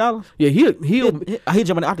 $800-900 million, yeah, he'll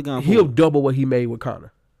jump in the octagon. He'll double what he made with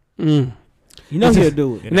Conor. You know he'll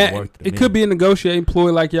do it. Now, it could be a negotiating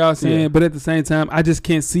ploy, like y'all saying, but at the same time, I just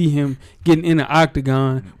can't see him getting in the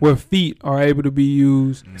octagon where feet are able to be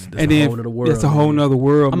used. That's a whole nother world. That's a whole nother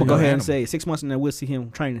world. I'm gonna go ahead and say 6 months, and then we'll see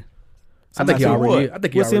him training. I think he already is. I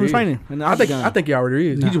think he we'll see him already is. training in the octagon. I think he already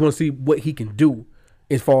is. He just want to see what he can do.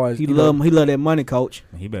 As far as he love that money, coach.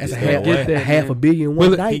 He better that's stay away. half $1 billion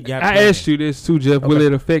one night. I asked you this too, Jeff. Will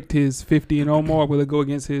it affect his 50 and more? Will it go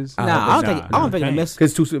against his? I don't think it messes.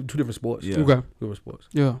 It's two different sports. Yeah. Okay. Different sports.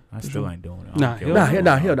 Yeah. I still ain't doing it.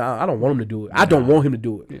 Hell no. I don't want him to do it. I don't want him to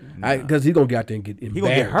do it. Because he's gonna get out there and get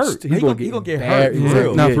embarrassed. He gonna get hurt. He gonna get hurt.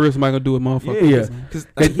 Exactly. Not for real. Somebody gonna do it, motherfucker. Yeah. Because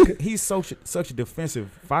he's such a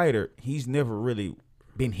defensive fighter. He's never really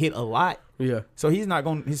been hit a lot. Yeah. So he's not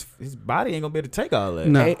going. His body ain't gonna be able to take all that.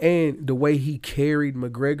 No. And the way he carried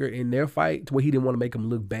McGregor in their fight, to where he didn't want to make him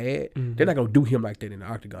look bad, they're not gonna do him like that in the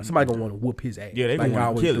octagon. Somebody gonna want to whoop his ass. Yeah, they like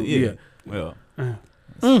gonna kill it. Yeah. Well,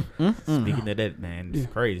 speaking of that, man, this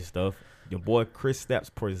crazy stuff. Your boy Chris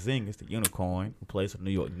Porzingis, the unicorn who plays for the New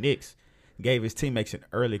York Knicks, gave his teammates an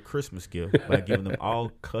early Christmas gift by giving them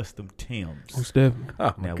all custom Timbs. Most definitely.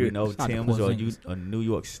 Now we know Timbs are a New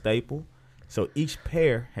York staple. So each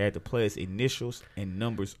pair had the player's initials and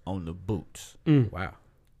numbers on the boots. Wow.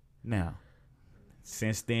 Now,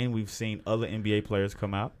 since then, we've seen other NBA players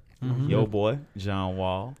come out. Your boy, John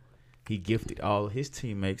Wall, he gifted all of his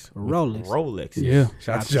teammates Rolexes. Yeah.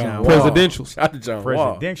 Shout out to John Presidential. Shout out to John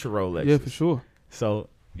Wall. Presidential Rolexes. Yeah, for sure. So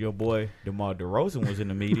your boy, DeMar DeRozan, was in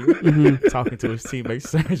the media talking to his teammate,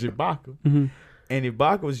 Serge Ibaka. And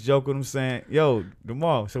Ibaka was joking him saying, yo,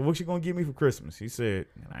 DeMar, so what you going to give me for Christmas? He said,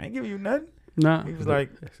 I ain't giving you nothing. Nah. He was like,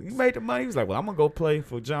 you made the money. He was like, well, I'm going to go play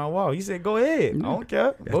for John Wall. He said, go ahead. I don't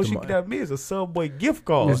care. Most you can have me is a Subway gift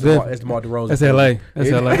card. That's DeMar DeRozan. That's L.A. That's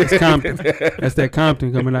L.A. That's Compton. That's that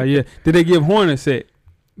Compton coming out. Yeah. Did they give Hornacek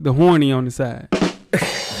the horny on the side?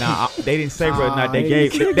 Nah, they didn't say whether or not they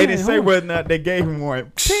gave. They didn't say whether or not they gave him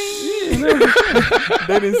one.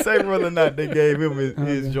 They didn't say whether or not they gave him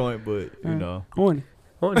his joint, but you know, Horny.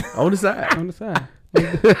 On the side. On the side.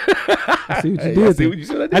 I see what you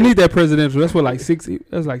did. I need that presidential. That's what, like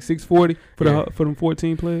that's like $640 for them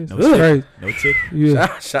 14 players. No That's crazy. No ticket.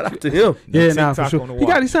 Yeah. Shout out to him. Yeah, nah, for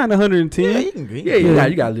sure. He signed 110. Yeah, you can get.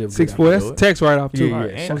 You got to live. 640. That's a tax write off too. Yeah.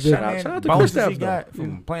 And Shout out to bonuses Chris he got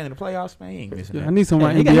from playing in the playoffs, man. He ain't missing Yeah, I that. need some of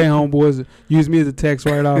my NBA homeboys to use me as a tax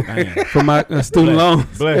write off for my student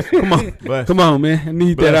loans. Bless. Come on, man. I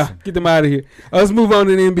need that out. Get them out of here. Let's move on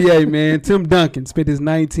to the NBA, man. Tim Duncan spent his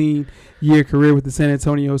 19-year career with the San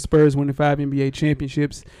Antonio Spurs, winning 5 NBA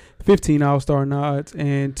championships, 15 All-Star nods,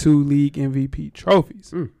 and 2 league MVP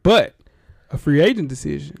trophies. But a free agent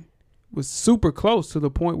decision was super close to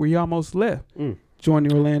the point where he almost left,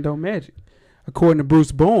 joining Orlando Magic. According to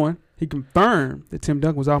Bruce Bowen, he confirmed that Tim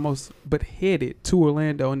Duncan was almost but headed to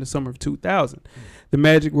Orlando in the summer of 2000. The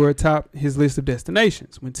Magic were atop his list of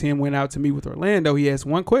destinations. When Tim went out to meet with Orlando, he asked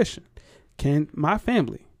one question: can my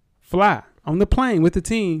family fly on the plane with the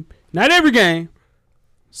team? Not every game,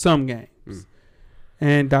 some games.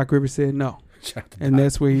 And Doc Rivers said no. And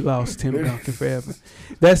that's where he lost Tim Duncan forever.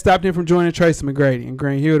 That stopped him from joining Tracy McGrady and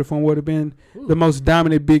Grant Hill to form what would have been the most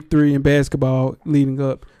dominant big three in basketball leading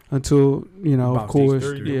up until, of course,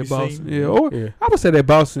 Boston. I would say that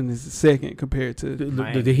Boston is the second compared to the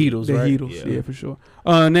Heatles, the right? Heatles, yeah, for sure.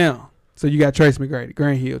 Now, so you got Tracy McGrady,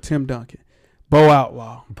 Grant Hill, Tim Duncan, Bo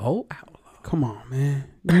Outlaw. Come on, man.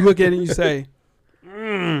 You look at it and you say,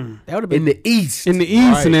 that would have been in the East. In the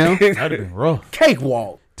East now. That'd have been rough.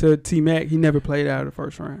 Cakewalk. To T-Mac, he never played out of the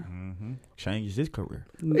first round. Changes his career.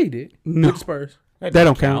 He did. No. With the Spurs. That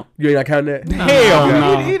don't count. You ain't not counting that? Hell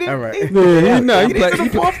no. All right. Yeah, he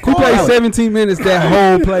played 17 minutes that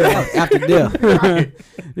whole playoff after death.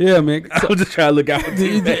 Yeah, man. I was just trying to look out.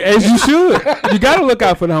 As you should. You got to look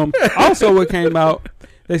out for the home. Also, what came out,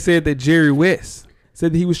 they said that Jerry West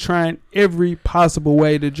said that he was trying every possible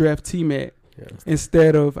way to draft T-Mac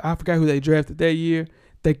instead of, I forgot who they drafted that year.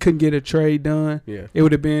 They couldn't get a trade done. Yeah. It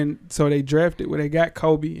would have been, so they drafted, they got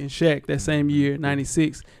Kobe and Shaq that same year,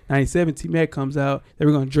 96. 97, T-Mac comes out. They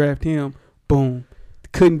were going to draft him. Boom.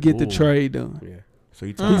 Couldn't get the trade done. Yeah. So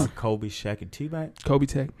you talking about Kobe, Shaq, and T-Mac? Kobe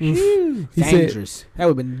Tech. He dangerous. That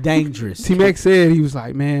would have been dangerous. T-Mac said, he was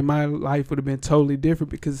like, man, my life would have been totally different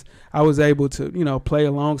because I was able to, play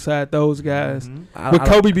alongside those guys. Would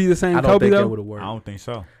Kobe be the same I don't Kobe, think though? that would have worked. I don't think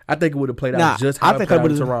so. I think it would have played out just how it played out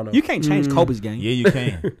in Toronto. You can't change Kobe's game. Yeah, you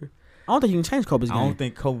can. I don't think you can change Kobe's game. I don't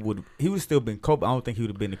think Kobe would. He would still been Kobe. I don't think he would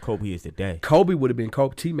have been the Kobe he is today. Kobe would have been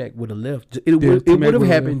Kobe. T-Mac would have left. It would have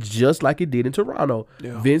happened just like it did in Toronto.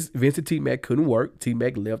 Yeah. Vince and T-Mac couldn't work.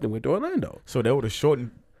 T-Mac left and went to Orlando. So that would have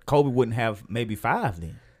shortened. Kobe wouldn't have maybe 5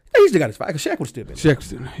 then. He still got his 5 because Shaq would have still been there. Shaq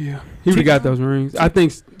still, yeah. He would have got those rings. I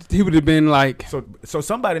think he would have been like. So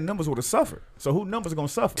somebody's numbers would have suffered. So who numbers are gonna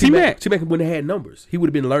suffer? T-Mac wouldn't have had numbers. He would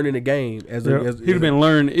have been learning the game as he'd have been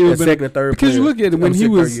learning. It as would been second and third. because player. you look at it when he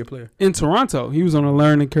was third-year player. in Toronto, he was on a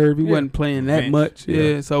learning curve. He wasn't playing that Bench. much.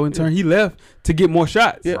 Yeah. So in turn, he left to get more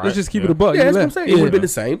shots. Yeah. Let's just keep Yeah. it a buck. Yeah, He that's what I'm left. saying. It would have been the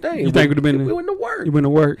same thing. You think it would have been? It wouldn't have worked. He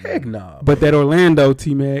wouldn't have worked. Heck nah. But that Orlando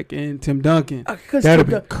T-Mac and Tim Duncan, Because that'd have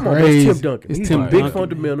been come on, that's crazy. Tim Duncan. It's He's Tim a big Duncan.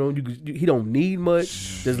 fundamental. He don't need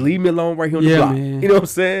much. Just leave me alone right here on the Yeah, block. man. You know what I'm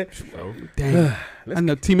saying? Damn. I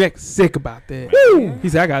know T-Mac sick about that. He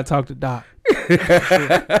said, I got to talk to Doc.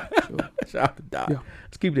 Shout out to Doc. Yeah.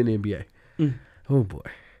 Let's keep it in the NBA. Oh boy.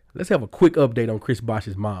 Let's have a quick update on Chris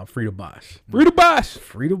Bosh's mom, Frida Bosh. Frida Bosh.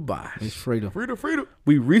 Frida Bosh. It's freedom. Frida.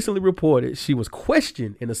 We recently reported she was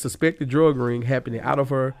questioned in a suspected drug ring happening out of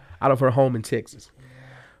her home in Texas.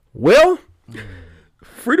 Well,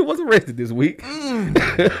 Frida was arrested this week.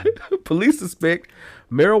 Police suspect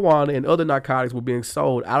marijuana and other narcotics were being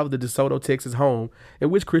sold out of the DeSoto, Texas home in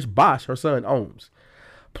which Chris Bosh, her son, owns.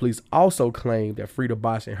 Police also claimed that Frida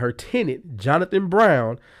Bosh and her tenant, Jonathan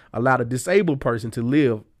Brown, allowed a disabled person to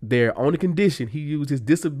live there on the condition he used his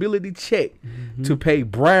disability check to pay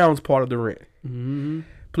Brown's part of the rent.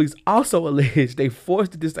 Police also alleged they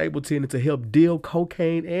forced the disabled tenant to help deal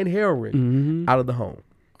cocaine and heroin out of the home.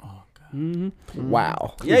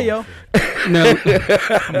 Wow. Yeah, yo. No,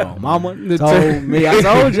 Come on, mama told me. I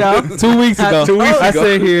told y'all. 2 weeks ago, 2 weeks I ago.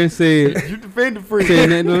 sat here and said, You defended Frida.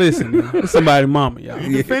 said, listen, man, this is somebody's mama, y'all.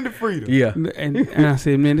 You defended Frida. Yeah. And I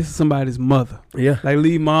said, man, this is somebody's mother. Yeah. Like,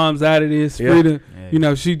 leave moms out of this. Yeah. Frida,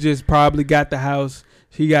 Yeah. she just probably got the house.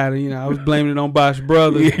 She got it, I was blaming it on Bosh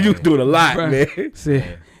brothers. Yeah, you was doing a lot, Right. man.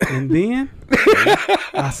 Said, and then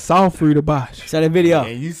I saw Frida Bosh. Saw that video.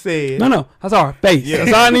 And you said No, I saw her face. Yeah.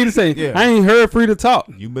 That's all I need to say. Yeah. I ain't heard Frida talk.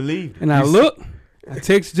 you believed it. And I look, I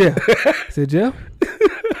text Jeff. I said, Jeff,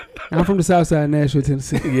 I'm from the south side of Nashville,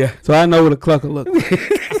 Tennessee. Yeah. So I know what a clucker look like.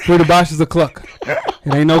 Frida Bosh is a clucker.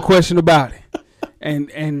 It ain't no question about it.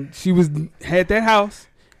 And she had that house,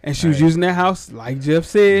 and she was using that house, like Jeff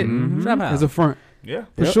said, as a front. Yeah.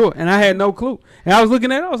 For sure. And I had no clue. And I was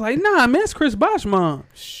looking at it, I was like, nah, man, it's Chris Bosh mom.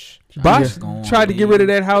 Bosh tried to get rid of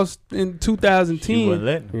that house in 2010. She wouldn't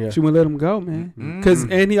let him. Yeah. She wouldn't let him go, man.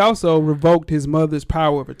 And he also revoked his mother's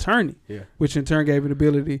power of attorney, which in turn gave him the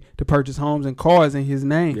ability to purchase homes and cars in his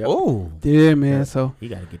name. Yep. Oh. Yeah, man. So He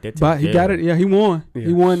got to get that. but he got it. Yeah, he won. Yeah.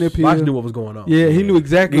 He won the appeal. Bosh knew what was going on. Yeah, he knew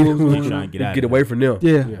exactly what was He going trying on. to get out. Get away from them.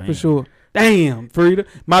 Yeah, for sure. Damn, Frida.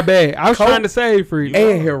 My bad. I was trying to save Frida.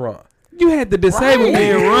 And heroin. You had the disabled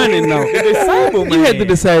man running, though. Disabled You had the man.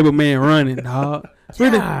 disabled man running, dog.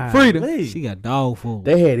 Frida. She got dog food.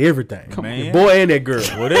 They had everything. Man. The boy and that girl.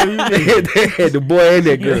 Whatever you they need. had the boy and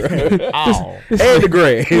that girl. Oh. And the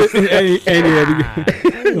grass.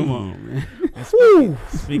 Come on, man.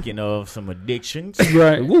 Speaking of some addictions,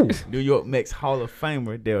 Right. New York Mets Hall of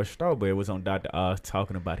Famer Darryl Strawberry was on Dr. Oz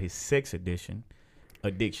talking about his sex addiction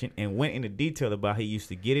and went into detail about how he used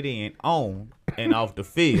to get it in on and off the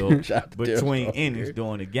field Shout out to between Darryl innings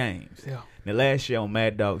during the games. Yeah. Now, last year on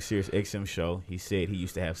Mad Dog Sirius XM show, he said he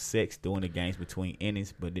used to have sex during the games between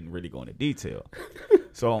innings, but didn't really go into detail.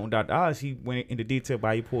 So on Dr. Oz, he went into detail about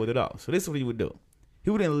how he pulled it off. So this is what he would do. He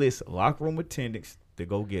would enlist locker room attendants to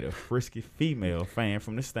go get a frisky female fan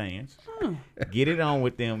from the stands, get it on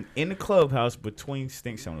with them in the clubhouse between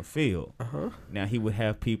stinks on the field. Now, he would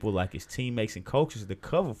have people like his teammates and coaches to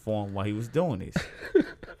cover for him while he was doing this.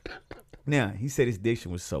 Now, he said his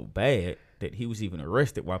addiction was so bad that he was even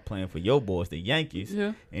arrested while playing for Yo Boys, the Yankees,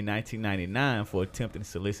 in 1999 for attempting to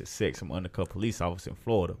solicit sex from undercover police officers in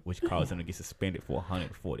Florida, which caused him to get suspended for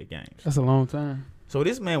 140 games. That's a long time. So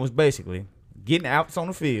this man was basically getting outs on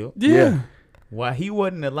the field. Yeah. While he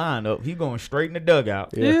wasn't in the lineup, he going straight in the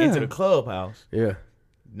dugout Yeah. into the clubhouse, Yeah.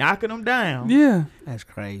 knocking them down. Yeah. That's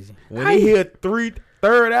crazy. When he hit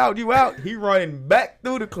third out, you out. He running back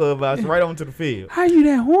through the clubhouse right onto the field. How you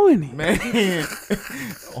that horny? Man,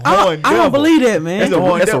 I don't believe that, man.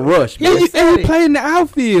 That's a rush, Yeah, man. you play in the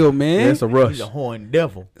outfield, man. That's a rush. He's a horn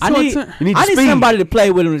devil. I need You need speed. somebody to play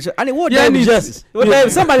with him. I need what Yeah, I David need- Justice. yeah.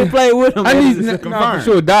 Somebody play with him. I man. need Just no, confirm. for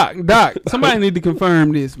sure, Doc. Somebody need to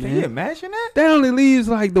confirm this, Can you man. imagine that? That only leaves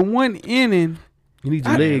like the one inning. You need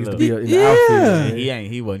your legs to be in the Yeah. outfield. Man,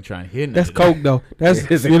 he wasn't trying to hit nothing. That's coke though. That's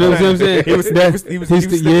It's a you know what coke. I'm saying. He was That's he was he's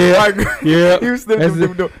the- yeah. Yeah. He was That's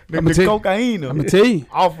the I'ma tell- cocaine. I'm gonna tell you,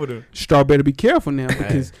 off of the. Straw better be careful now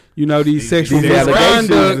because you know these sexual these allegations-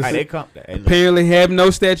 misconduct Hey, they come. Hey, look, apparently have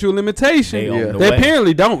no statute of limitation. They Yeah. on the They way.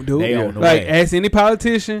 apparently don't, dude. They on the Like way. ask any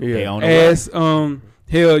politician. Yeah. They on the way. Ask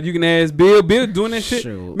hell, you can ask Bill. Bill doing that shit.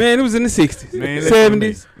 Sure. Man, it was in the 60s, Man, listen to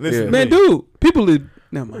 70s. me. Listen Yeah. to Man, me. dude, people live.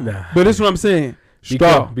 Never mind. Nah. But that's what I'm saying.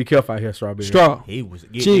 Straw, Be careful out here, Strawberry. straw. He was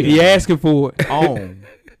He asking for it. on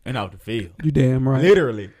and out the field. You damn right.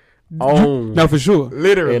 Literally. On. No, for sure.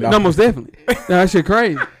 Literally. And No, most definitely. That shit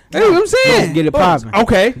crazy. That's what I'm saying. Get it popping.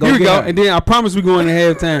 Okay, Go here we get go. her. And then I promise we going to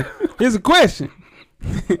halftime. Here's a question.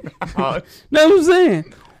 That's what I'm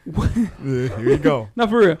saying. Here you go. No,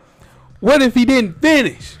 for real. What if he didn't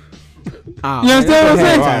finish? Oh, You understand what I'm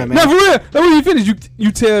saying? Right, No, for real. Then when you finish,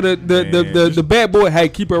 you tell the bad boy, hey,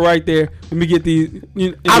 keep it right there. Let me get these.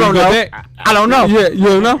 I don't know. I don't know. Yeah, you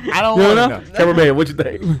don't know. I don't You want don't to know. Cameraman, what you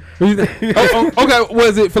think? What you think? Okay,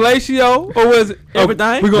 was it fellatio or was it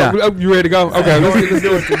Everything? We going, you ready to go? Okay, let's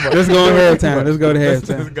go to halftime. Let's go to Let's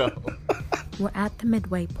halftime. go. We're at the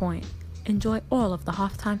midway point. Enjoy all of the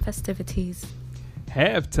halftime festivities.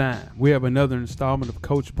 Halftime. We have another installment of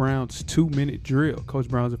Coach Brown's 2-minute drill. Coach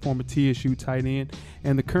Brown's a former TSU tight end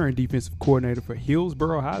and the current defensive coordinator for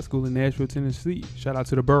Hillsborough High School in Nashville, Tennessee. Shout out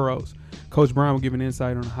to the Burrows. Coach Brown will give an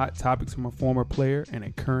insight on hot topics from a former player and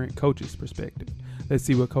a current coach's perspective. Let's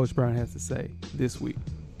see what Coach Brown has to say this week.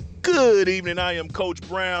 Good evening. I am Coach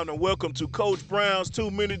Brown, and welcome to Coach Brown's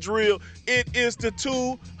 2-minute drill. It is the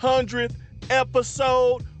 200th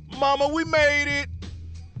episode. Mama, we made it.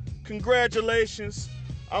 Congratulations.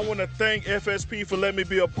 I want to thank FSP for letting me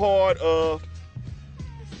be a part of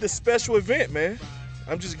this special event, man.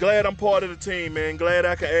 I'm just glad I'm part of the team, man. Glad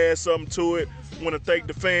I can add something to it. Want to thank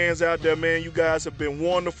the fans out there, man. You guys have been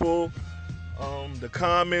wonderful. The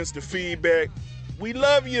comments, the feedback. We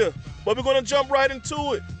love you. But we're going to jump right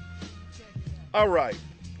into it. All right.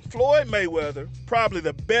 Floyd Mayweather, probably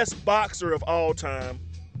the best boxer of all time,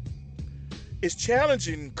 is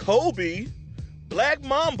challenging Kobe Black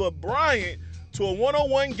Mamba Bryant to a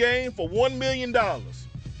one-on-one game for $1 million. Now,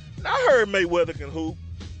 I heard Mayweather can hoop.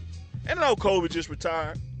 And I know Kobe just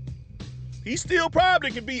retired. He still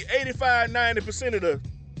probably can beat 85-90% of the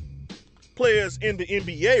players in the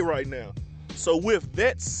NBA right now. So with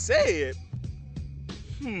that said,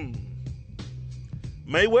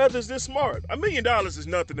 Mayweather's this smart. $1 million is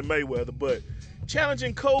nothing to Mayweather, but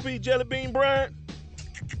challenging Kobe Jellybean Bryant,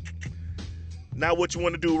 not what you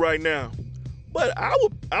want to do right now. But I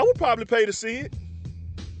would probably pay to see it.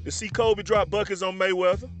 To see Kobe drop buckets on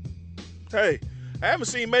Mayweather. Hey, I haven't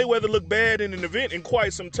seen Mayweather look bad in an event in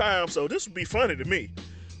quite some time, so this would be funny to me.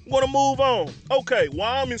 I'm going to move on. Okay,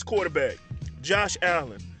 Wyoming's quarterback, Josh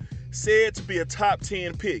Allen, said to be a top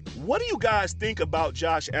 10 pick. What do you guys think about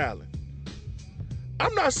Josh Allen?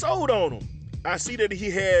 I'm not sold on him. I see that he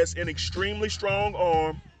has an extremely strong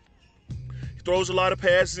arm. He throws a lot of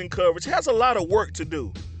passes in coverage. Has a lot of work to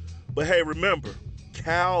do. But hey, remember,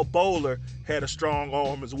 Kyle Bowler had a strong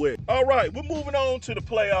arm as well. All right, we're moving on to the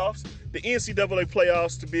playoffs, the NCAA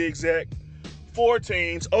playoffs to be exact. 4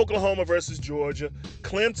 teams, Oklahoma versus Georgia,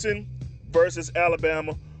 Clemson versus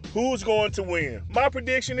Alabama. Who's going to win? My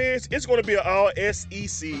prediction is it's going to be an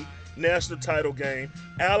all-SEC national title game,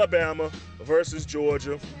 Alabama versus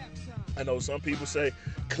Georgia. I know some people say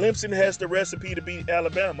Clemson has the recipe to beat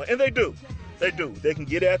Alabama, and they do. They do. They can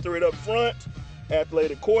get after it up front,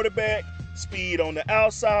 athletic quarterback, speed on the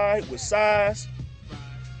outside with size.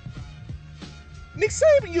 Nick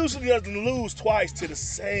Saban usually doesn't lose twice to the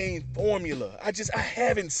same formula. I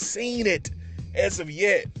haven't seen it as of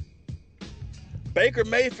yet. Baker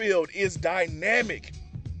Mayfield is dynamic.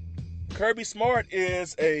 Kirby Smart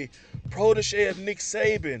is a protege of Nick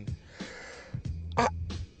Saban.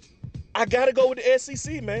 I gotta go with the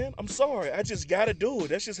SEC, man. I'm sorry. I just gotta do it.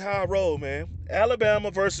 That's just how I roll, man.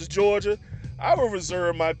 Alabama versus Georgia. I will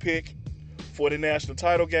reserve my pick for the national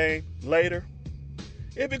title game later.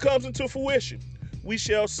 If it comes into fruition, we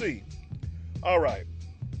shall see. All right.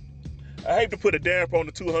 I hate to put a damper on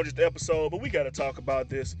the 200th episode, but we got to talk about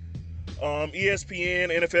this. ESPN,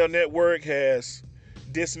 NFL Network has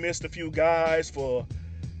dismissed a few guys for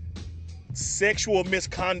sexual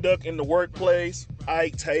misconduct in the workplace.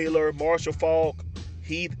 Ike Taylor, Marshall Falk,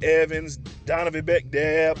 Heath Evans, Donovan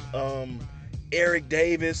Beck-Dab, Eric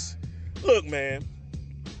Davis. Look, man,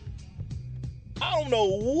 I don't know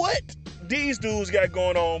what these dudes got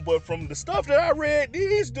going on, but from the stuff that I read,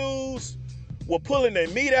 these dudes were pulling their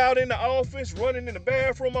meat out in the office, running in the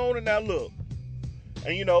bathroom on it. Now look,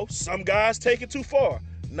 and you know, some guys take it too far.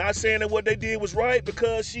 Not saying that what they did was right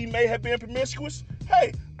because she may have been promiscuous.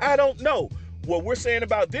 Hey, I don't know. What we're saying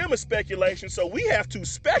about them is speculation, so we have to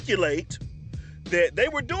speculate that they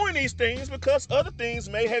were doing these things because other things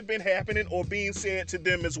may have been happening or being said to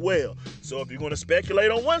them as well. So if you're going to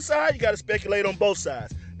speculate on one side, you got to speculate on both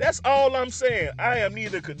sides. That's all I'm saying. I am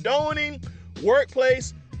neither condoning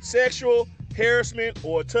workplace sexual harassment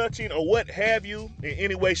or touching or what have you in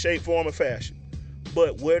any way, shape, form, or fashion.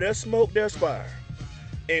 But where there's smoke, there's fire.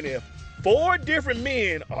 And if 4 different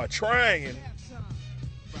men are trying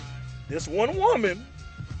this one woman,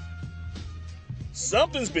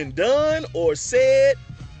 something's been done or said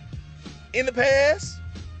in the past,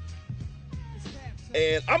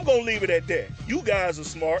 and I'm gonna leave it at that. You guys are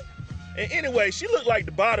smart. And anyway, she looked like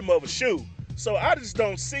the bottom of a shoe. So I just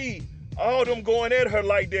don't see all them going at her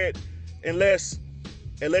like that unless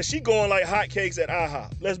she going like hotcakes at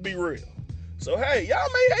IHOP. Let's be real. So hey, y'all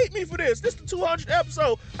may hate me for this. This is the 200th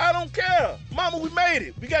episode. I don't care. Mama, we made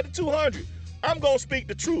it. We got the 200. I'm gonna speak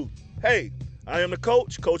the truth. Hey, I am the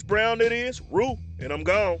coach, Coach Brown that is, Rue, and I'm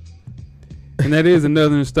gone. And that is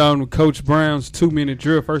another installment of Coach Brown's 2-minute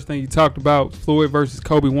drill. First thing you talked about, Floyd versus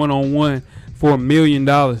Kobe 1-on-1 for $1 million.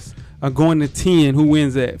 Going to 10. Who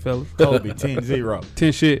wins that, fellas? Kobe, 10-0.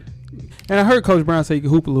 10 shit. And I heard Coach Brown say he can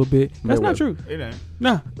hoop a little bit. That's not true. It ain't.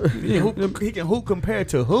 Nah. He can hoop compared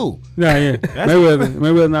to who? Nah, yeah.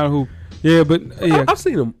 Mayweather not a hoop. Yeah, but yeah. I've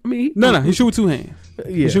seen him. I mean, he shoot with 2 hands. Yeah.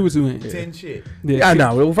 He shoot with 2 hands. 10 shit. Yeah, I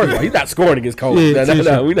know. Well, first of all, he's not scoring against Kobe. Yeah,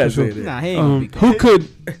 no, we're not for saying sure. that. Nah, he ain't gonna be Who could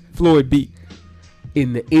Floyd beat?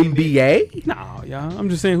 In the NBA? No, y'all. I'm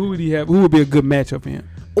just saying, who would he have? Who would be a good matchup for him?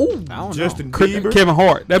 Oh, Justin Bieber. Kevin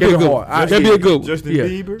Hart. That'd be a good one. That'd be a good one. Justin Yeah.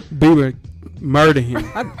 Bieber. Murder him.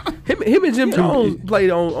 him and Jim Jones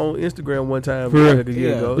played on Instagram one time like a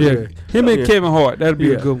year ago. Yeah. Him and Kevin Hart. That'd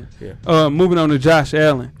be a good one. Yeah. Moving on to Josh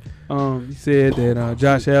Allen. He said that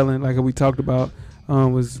Josh Allen, like we talked about,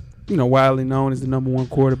 was widely known as the number 1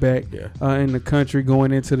 quarterback in the country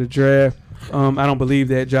going into the draft. I don't believe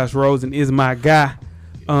that Josh Rosen is my guy.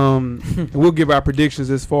 We'll give our predictions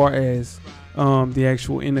as far as the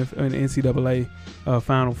actual NCAA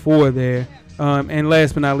Final Four there. And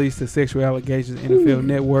last but not least, the sexual allegations NFL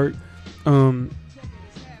Network.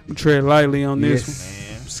 Tread lightly on this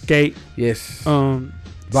one. Skate. Yes.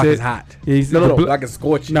 Block is hot. Yeah, no, block is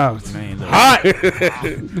scorching. No, Man, look. hot. You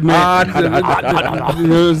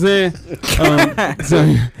know what I'm saying?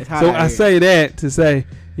 So I say that to say,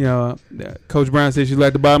 Coach Brown said she's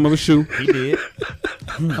like the bottom of a shoe. He did.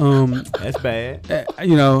 That's bad.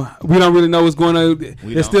 We don't really know what's going on.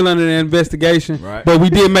 It's still under the investigation. Right. But we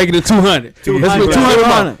did make it a 200.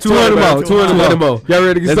 200 more. Y'all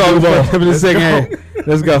ready to get started in the second half?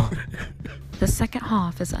 Let's go. The second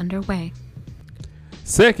half is underway.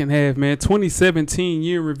 Second half, man. 2017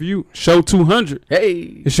 year review. Show 200.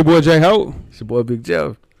 Hey. It's your boy J Ho. It's your boy Big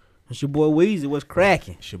Jeff. It's your boy Weezy. What's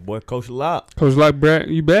cracking? It's your boy Coach Locke. Coach Locke,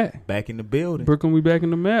 you back. Back in the building. Brooklyn, we back in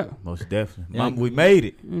the map. Most definitely. Yeah. Mama, we made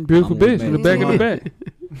it. Beautiful Mama, bitch in the back of the back.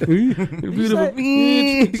 Beautiful.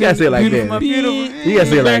 You gotta say it like that. You gotta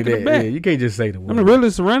say it like that. Yeah, you can't just say the word. I'm the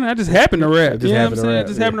realest around. I just happen to rap. You know what I'm saying?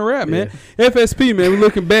 Just happen to rap, man. FSP, man. We're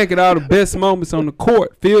looking back at all the best moments on the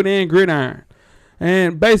court, field, and gridiron.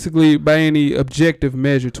 And basically, by any objective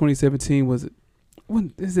measure, 2017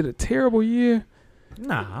 is it a terrible year?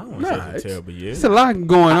 Nah, I don't say it's a terrible year. It's a lot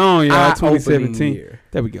going on, y'all. 2017. Year.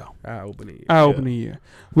 There we go. Eye-opening year.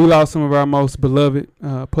 We lost some of our most beloved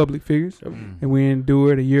public figures, and we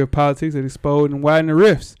endured a year of politics that exposed and widened the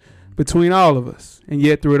rifts between all of us. And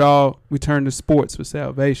yet, through it all, we turned to sports for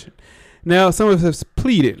salvation. Now, some of us have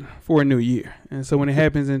pleaded for a new year, and so when it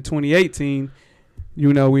happens in 2018,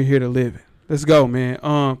 we're here to live it. Let's go, man.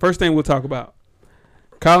 First thing we'll talk about,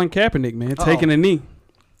 Colin Kaepernick, man, taking a knee.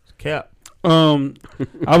 Cap.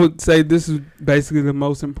 I would say this is basically the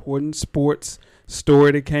most important sports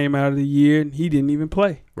story that came out of the year, and he didn't even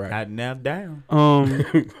play. Right. Got nailed down.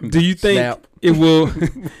 Do you think it will?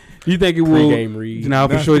 You think it will? Pre-game read.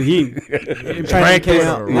 For sure he practice.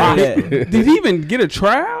 Did he even get a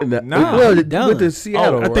trial? No. Well, with the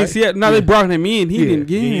Seattle, I think Seattle. No, they brought him in. He didn't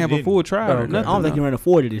have a full trial. Okay. Or nothing. I don't think he ran a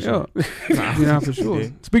 40 this year. For sure.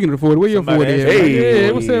 Speaking of the 40, where your 40 at?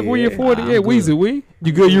 Hey, what's up? Where your 40 at? Weezy,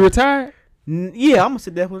 you good? You retired? Yeah, I'm gonna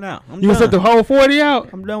sit definitely now. You gonna set the whole 40 out?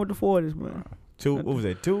 I'm done with the 40s, man. 2. What was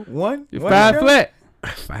that? 2, 1, 5 flat.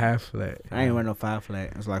 5 flat. I ain't running no 5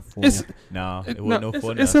 flat. It's like 4. No, it wasn't no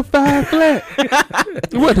 4. It's a 5 flat.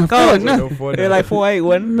 It wasn't a 4 nothing. They're like 4-8,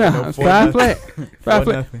 wasn't it? No, it's 5 flat. 5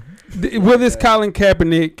 flat. Will this Colin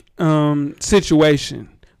Kaepernick situation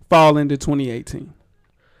fall into 2018?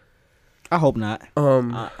 I hope not.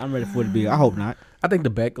 I'm ready for it to be. I hope not. I think the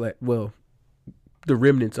backlash, the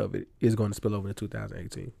remnants of it is going to spill over to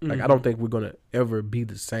 2018. Like, I don't think we're going to ever be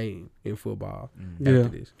the same in football after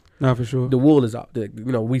this. No, for sure. The wool is out there.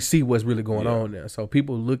 We see what's really going on now. So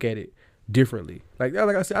people look at it differently. Like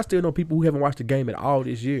I said, I still know people who haven't watched the game at all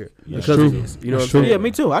this year because of this. You know what I'm saying? Yeah,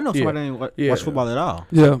 me too. I know somebody that ain't watch football at all.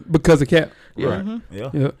 Yeah, because of Cap. Yeah. Right.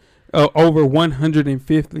 Yeah. Over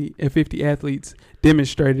 150 athletes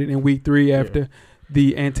demonstrated in week 3 after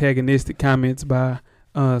the antagonistic comments by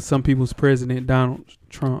some people's president, Donald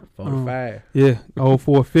Trump. 45.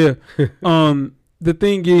 4/5. The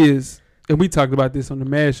thing is, and we talked about this on the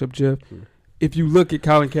mashup, Jeff, if you look at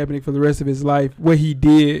Colin Kaepernick for the rest of his life, what he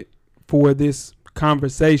did for this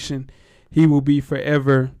conversation, he will be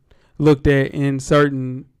forever looked at in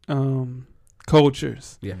certain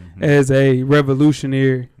cultures as a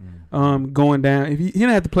revolutionary going down. If he didn't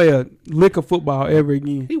have to play a lick of football ever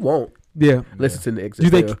again. He won't. Yeah. Listen to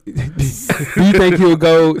the Do you think he'll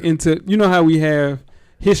go into, how we have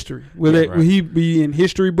history? Will he be in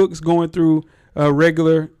history books going through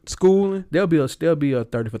regular schooling? There'll be a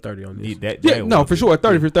 30 for 30 on this. For sure,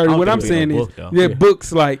 30 for 30. What I'm saying is,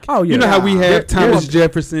 books like, how we have Thomas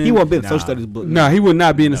Jefferson. He won't be in the social studies book. No, he would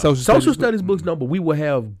not be in the social studies books. No, but we will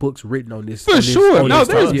have books written on this. For sure. No,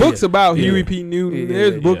 there's books about Huey P. Newton.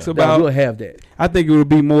 There's books about. We'll have that. I think it would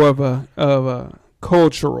be more of a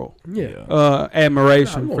cultural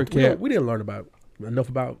admiration for Cap. We didn't learn enough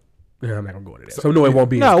about. I'm not gonna go into that. So no, it won't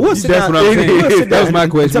be. No, we'll sit down. That's what I'm saying. That was my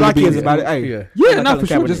question. Tell our kids about it. Hey, for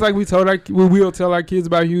sure. Just like we'll tell our kids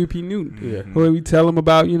about Huey P. Newton. Or we tell them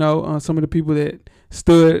about some of the people that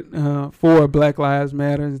stood for Black Lives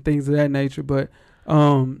Matter and things of that nature. But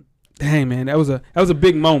dang man, that was a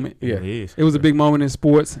big moment. Yeah, it was a big moment in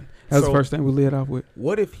sports. That was the first thing we led off with.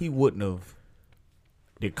 What if he wouldn't have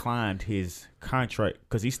declined his contract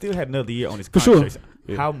because he still had another year on his contract?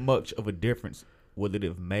 Sure. How much of a difference would it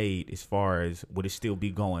have made as far as would it still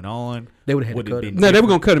be going on? They would have had to cut him. No, they were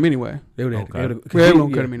gonna cut him anyway. They would have they were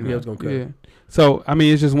gonna cut him anyway. They was gonna cut him. So I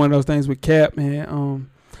mean, it's just one of those things with Cap, man.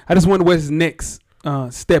 I just wonder what his next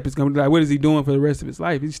step is gonna be like. What is he doing for the rest of his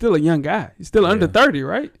life? He's still a young guy. He's still under 30,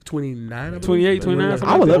 right? 29, 28, 29.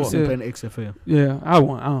 I would love to see him play in the XFL. Yeah, I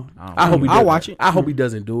hope he I'll watch it. I hope he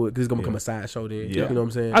doesn't do it because it's gonna become a sideshow then. You know what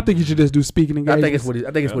I'm saying? I think he should just do speaking engagements.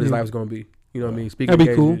 I think it's what his life is gonna be. You know what I mean? Speaking That'd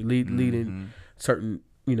be engagements, cool. leading certain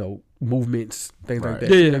movements, things like that.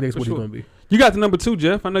 Yeah, I think that's what he's gonna be. You got the number 2,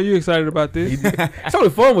 Jeff. I know you're excited about this. It's only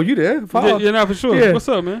fun when you there. Yeah, for sure. Yeah. What's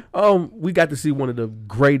up, man? We got to see one of the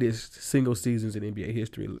greatest single seasons in NBA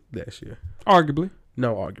history last year. Arguably.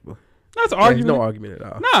 No argument. That's argument. There's no argument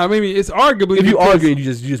at all. No, I mean it's arguably. If you argue, you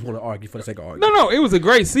just want to argue for the sake of arguing. No, it was a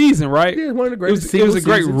great season, right? Yeah, one of the greatest. It was a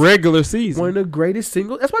great regular season. One of the greatest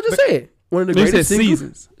single. That's what I just said. One of the greatest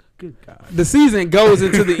seasons. Good God. The season goes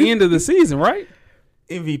into the end of the season, right?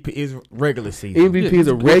 MVP is regular season. MVP is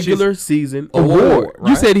a regular season award. Right?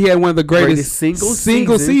 You said he had one of the greatest single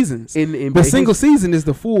seasons in the NBA. But single season is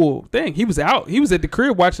the full thing. He was out. He was at the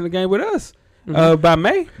crib watching the game with us by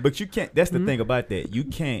May. But you can't. That's the thing about that. You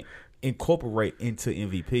can't incorporate into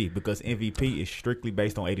MVP because MVP is strictly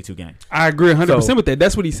based on 82 games. I agree 100% with that.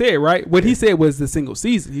 That's what he said, right? What he said was the single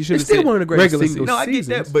season. He should have said one of the greatest regular single season. No, I get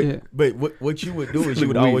that, but what you would do is you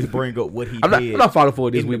would always bring up what he did. I'm not falling for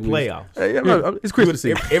it this in week. The playoffs. It's Christmas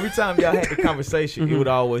season. Every time y'all had the conversation, it would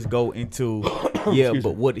always go into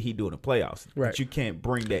but what did he do in the playoffs? Right. But you can't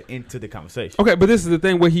bring that into the conversation. Okay, but this is the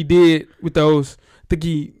thing. What he did with those, I think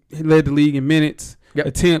he led the league in minutes,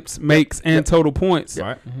 attempts, makes, and total points.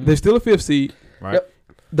 Right. They're still a 5th seed. Right. Yep.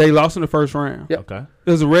 They lost in the first round. Yep. Okay.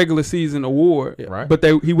 It was a regular season award, right? But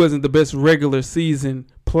he wasn't the best regular season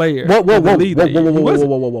player.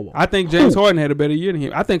 Whoa. I think James Harden had a better year than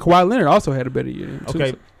him. I think Kawhi Leonard also had a better year than him.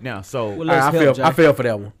 Okay. Too, now, so I fell for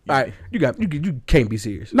that one. All right, you can't be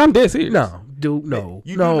serious. No, I'm dead serious. No, dude, no.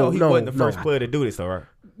 You know he wasn't the first player to do this, though, right?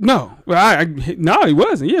 No, no, he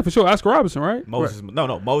wasn't. Yeah, for sure. Oscar Robertson, right? Moses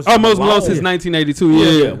Malone since 1982.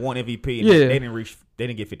 Yeah, won MVP. And they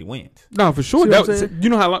didn't get 50 wins. No, for sure. You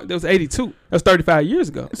know how long? That was 82. That was 35 years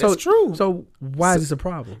ago. That's true. So why is this a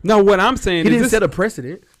problem? No, what I'm saying is he didn't set a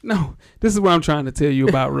precedent. No, this is what I'm trying to tell you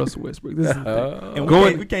about Russell Westbrook. This is the thing.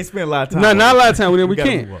 And we can't spend a lot of time. No, not a lot of time with him. We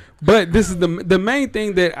can't. But this is the main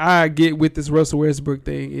thing that I get with this Russell Westbrook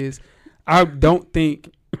thing is I don't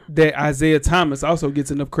think that Isaiah Thomas also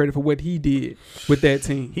gets enough credit for what he did with that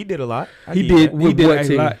team. He did a lot. He did what a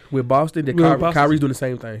team? lot. With Boston. Kyrie's doing the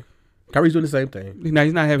same thing. Kyrie's doing the same thing. No,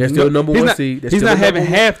 he's not having. They're still number one seed. He's not having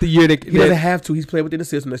half the year that he doesn't have to. He's playing within the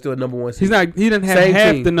system. They're still a number one seed. He didn't have Same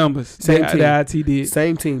half team. the numbers Same that team. IT did.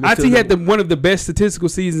 Same team. IT had one of the best statistical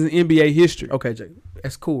seasons in NBA history. Okay, Jay.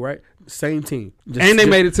 That's cool, right? Same team. And they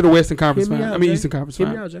made it to the Western Conference Hear me final. out, I mean, Jay. Eastern Conference Hear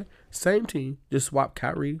me final. out, Jay. Same team. Just swap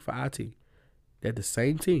Kyrie for IT. They're the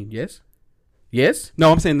same team. Yes. Yes.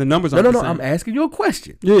 No, I'm saying the numbers No, aren't no, the no. same. I'm asking you a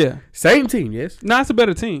question. Yeah. Same team. Yes. No, it's a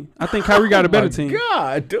better team. I think Kyrie got a better team.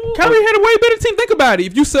 God, dude. Kyrie had a way better team. Think about it.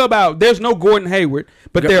 If you sub out, there's no Gordon Hayward,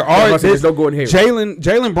 but there's no Gordon Hayward.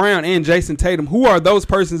 Jaylen Brown and Jason Tatum. Who are those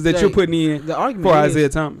persons that Jay, you're putting in the argument for is- Isaiah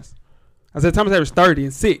Thomas? Isaiah Thomas averaged 30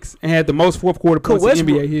 and 6 and had the most fourth quarter points in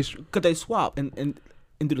NBA history. Could they swap and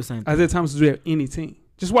do the same thing? Isaiah Thomas would have any team.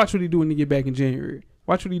 Just watch what he do when he get back in January.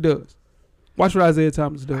 Watch what he does. Watch what Isaiah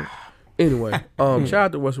Thomas does. Anyway, shout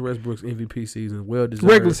out to Russell Westbrook's MVP season. Well deserved.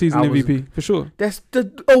 Regular season MVP for sure. That's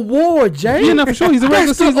the award, Jay. Yeah, no, for sure. He's a regular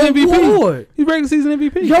That's the season MVP. award. He's regular season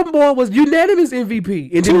MVP. Young boy was unanimous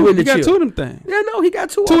MVP and didn't win the He got chip. two of them things. Yeah, no, he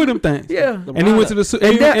got two Two of them things. Yeah. And he went to the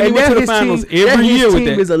And now he went to the his finals team, every his year with team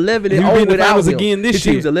that. is 11 And and he'll 0 be in the without finals him. again this His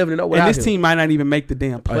year. team's 11 and 0 without And this him. team might not even make the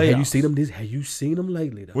damn playoffs. Have you seen them? Have you seen them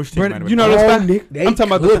lately? Though? Which team? Bro, you know those five? Nick, I'm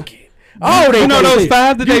talking about the. cooking. Oh, You know those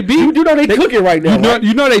five that they beat? You know they cooking right now. right?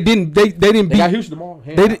 You know they didn't. They didn't They got beat. Houston tomorrow.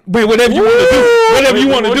 They did, wait, whatever you want to do. Whatever you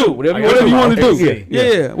want to do. Whatever you want to do. Yeah.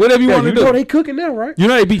 Yeah, whatever you want to You know do. they cooking now, right? You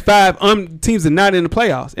know they beat five teams that are not in the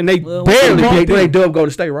playoffs, and they Well, barely beat They them. dub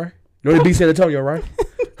Golden State, right? You know they beat San Antonio, right?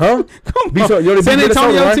 Huh? Come Beat on. you know they San beat Minnesota,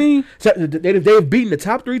 Antonio right? team. So they've beaten the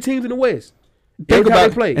top 3 teams in the West. Think Every time about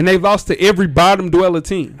they play. and they've lost to every bottom dweller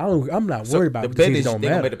team. I'm not worried about the it. bet The is teams they don't gonna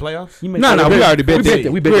matter. make the playoffs. No, we already bet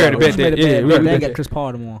that. We We already bet bet that. Yeah, we already They bet ain't that. got Chris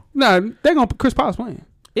Paul tomorrow. No, they're gonna. Chris Paul's playing.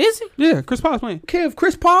 Is he? Yeah, Chris Paul's playing. care if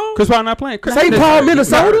Chris Paul. Chris Paul not playing. St. Paul,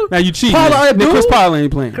 Minnesota. Now you cheating. Paula Abdul? Chris Paul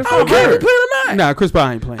ain't playing. I don't care if he's playing or not. Nah, Chris Paul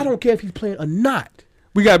ain't playing. I don't care if he's playing or not.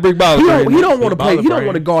 We got big ballers. He playing. don't want to play. He don't Baller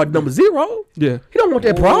want to guard number 0. Yeah. He don't want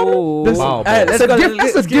that problem. This- Ball That's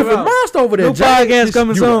boy. a different monster over there. New Jay. podcast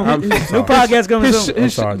coming soon. I'm New sorry. podcast coming soon. I'm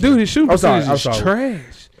sorry, dude, his shooting I'm sorry, percentage I'm is sorry.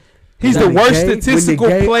 trash. He's the When worst game- when the statistical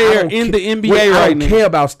game- I player don't in ca- the NBA I right don't now. care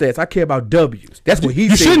about stats. I care about W's. That's what he You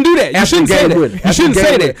said. shouldn't do that. You After shouldn't the say game that. win. You After shouldn't the say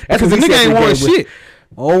game that win. That's because the what he nigga said ain't after won the game win. shit.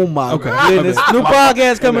 Oh my Okay. goodness. New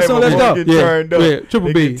podcast coming soon. Let's go. Yeah,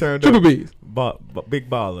 triple B's. Triple B's. Big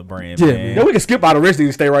baller brand, Yeah, man. Then we can skip out the rest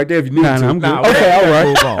and stay right there if you need Nah, to. I'm good. Nah, Okay, all right.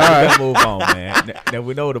 Move on. All right. Let's move on, man. Now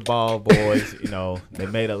we know the ball boys. You know they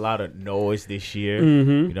made a lot of noise this year.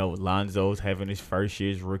 Mm-hmm. You know Lonzo's having his first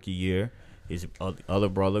year's rookie year. His other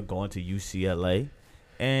brother going to UCLA,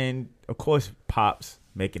 and of course Pops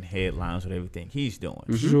making headlines with everything he's doing.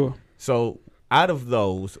 Sure. So out of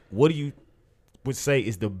those, what do you would say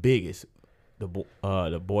is the biggest? The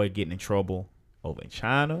boy getting in trouble over in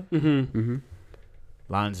China. Mm-hmm.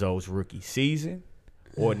 Lonzo's rookie season,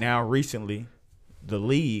 or now recently, the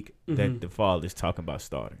league that the father is talking about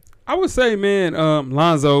starting. I would say, man,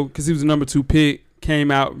 Lonzo, because he was the number 2 pick,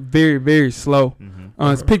 came out very, very slow.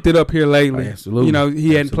 He's picked it up here lately. Absolutely. You know,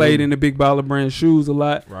 he hadn't played in the big baller brand shoes a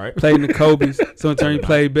lot. Right. Played in the Kobe's, so in turn he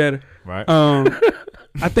played better. Right.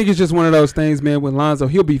 I think it's just one of those things, man. With Lonzo,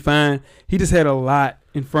 he'll be fine. He just had a lot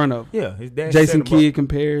in front of him. Yeah, his dad Jason set him Kidd up.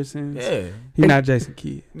 comparisons. Yeah, He's not Jason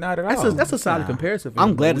Kidd. not at all. That's a solid comparison. For I'm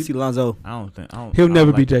him. glad to see Lonzo. I don't think He'll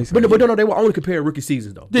never be like that. Jason. But Kidd. no, they were only comparing rookie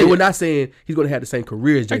seasons though. Yeah. They were not saying he's going to have the same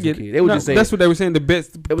career as I Jason get Kidd. it. They were No, just saying that's what they were saying.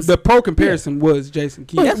 The pro comparison was Jason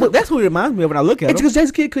Kidd. That's who he reminds me of when I look at it's him. because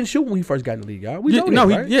Jason Kidd couldn't shoot when he first got in the league, y'all. We Yeah, know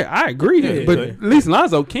that, right? I agree. Yeah, but yeah. at least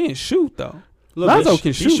Lonzo can shoot though. Look, Lonzo he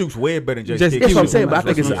can He shoot. shoots way better than Jason Jason Kidd. That's what I'm Kidd saying, was but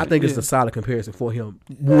I think my- I think it's yeah. a solid comparison for him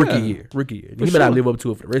rookie year. He may not live up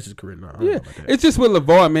to it for the rest of his career. No, I don't know Yeah, about that. it's just with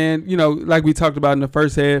LeVar, man. You know, like we talked about in the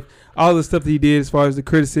first half, all the stuff that he did as far as the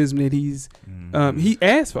criticism that he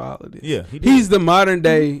asked for all of this. Yeah, he did. he's the modern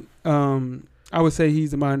day. I would say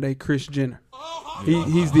he's the modern day Chris Jenner.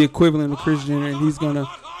 He's the equivalent of Chris Jenner, and he's gonna,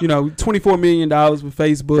 $24 million with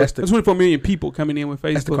Facebook. That's the- There's 24 million people coming in with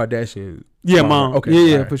Facebook. That's the Kardashian. Yeah, mom. Okay,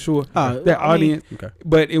 Yeah, alright. for sure. Uh, That I mean- audience. Okay.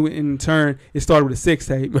 But in turn, it started with a sex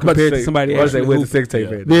tape I'm about compared to say, somebody I was actually saying, where's the hooping. sex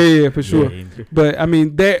tape Yeah. at? Yeah, for sure. Yeah, But I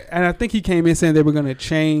mean, and I think he came in saying they were going to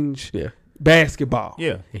change Yeah. basketball.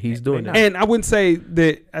 yeah. He's doing that. And I wouldn't say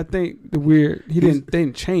that. I think they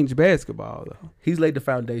didn't change basketball though. He's laid the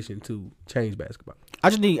foundation to change basketball. I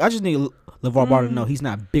just need LeVar Ball to know he's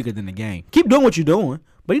not bigger than the game. Keep doing what you're doing,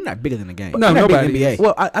 but he's not bigger than the game. No, He's not bigger nobody than NBA. is.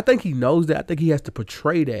 Well, I think he knows that. I think he has to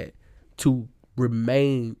portray that to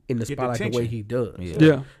remain in the Get spotlight the way attention. he does. Yeah.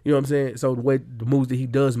 Yeah. You know what I'm saying? So the way the moves that he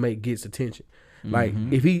does make gets attention. Like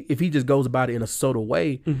if he just goes about it in a subtle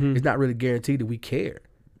way, it's not really guaranteed that we care.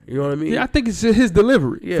 You know what I mean? Yeah, I think it's just his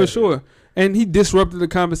delivery Yeah. for sure. And he disrupted the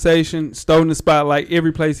conversation, stolen the spotlight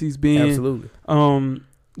every place he's been. Absolutely.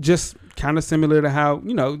 Just kind of similar to how,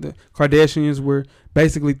 the Kardashians were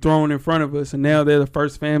basically thrown in front of us, and now they're the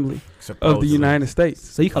first family of the Supposedly. United States.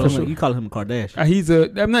 So you call For him sure. you call him a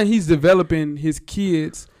Kardashian. He's developing his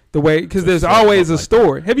kids the way, because there's set always up a like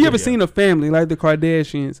story. Have you ever Yeah. seen a family like the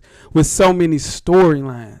Kardashians with so many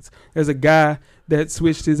storylines? There's a guy that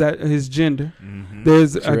switched his gender. Mm-hmm.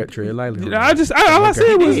 There's Tread lightly. all I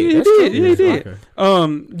said was he That's did. true. He did.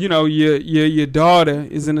 Okay. Your daughter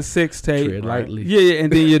is in a sex tape. Tread lightly. Yeah,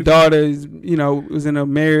 and then your daughter is, was in a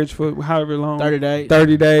marriage for however long, 30 days.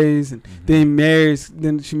 30 days, and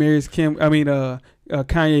then she marries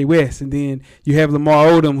Kanye West, and then you have Lamar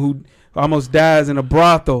Odom, who almost dies in a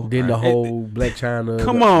brothel. Then the whole Black China.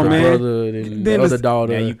 Come on, the man. brother, and Then the other it's-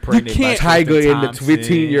 daughter. Now you pregnant can't- by Tiger Tristan and the Thompson.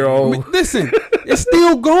 15-year-old. Listen, it's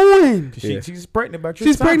still going. She's pregnant by Tristan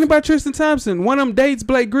She's pregnant Thompson. by Tristan Thompson. One of them dates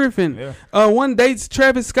Blake Griffin. Yeah. One dates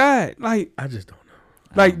Travis Scott. Like, I just don't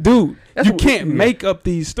know. dude, That's you what- can't yeah. make up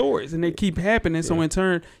these stories, and they keep happening. So Yeah. in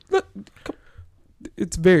turn, look,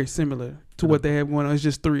 it's very similar to what they have going on. It's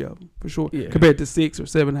just 3 of them for sure, Yeah. compared to 6 or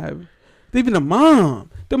 7. However, even the mom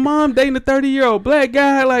dating a 30-year-old black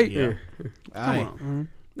guy. Like, Yeah. come on, man.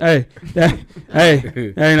 Hey,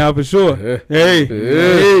 no, for sure. Hey,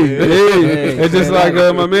 it's just like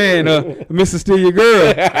my man, Mr. Steal Your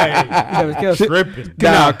Girl. Tripping.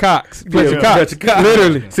 Nah, Cox. Fletcher Yeah, Cox. Fletcher Cox.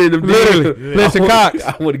 Literally. Send them Literally. Fletcher Cox.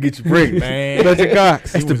 I want to get you pregnant. Man. Fletcher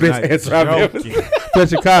Cox. That's the best answer I've ever seen.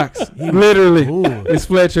 Fletcher Cox. Literally. It's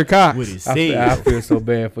Fletcher Cox. With his I seeds. feel so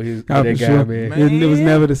bad for Oh, that for guy, sure. man. It was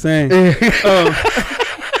never the same.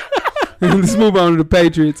 Let's move on to the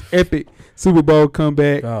Patriots. Epic Super Bowl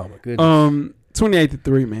comeback. Oh my goodness.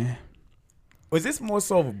 28-3, man. Was this more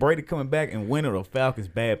so of Brady coming back and winning or Falcons'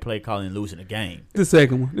 bad play calling and losing the game? The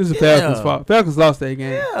second one. This is Yeah. Falcons' fault. Falcons lost that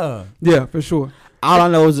game. Yeah. Yeah, for sure. All I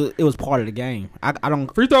know is it was part of the game. I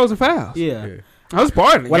don't. Free throws and fouls. Yeah. Yeah. I was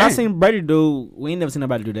part of the What game. I seen Brady do, we ain't never seen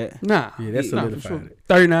nobody do that. Nah. Yeah, that's Nah, for solidified sure. it.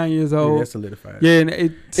 39 years Yeah, old. that's solidified. Yeah, and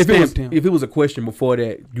it stamped him. If it was a question before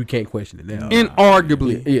that, you can't question it now.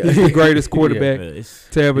 Inarguably, Yeah. he's the greatest quarterback Yeah, it's-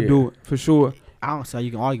 to ever Yeah. do it, for sure. I don't see how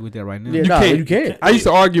you can argue with that right now. Yeah, You nah, can't. you can't. I used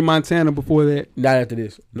to argue Montana before that. Not after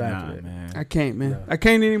this. Not Nah, after that. man. I can't, man. No. I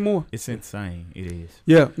can't anymore. It's insane. It is.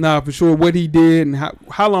 Yeah, nah, for sure. What he did and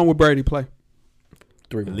how long would Brady play?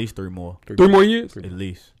 3 At least 3 more. 3 more years? At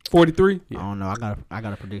least. 43? I don't know. I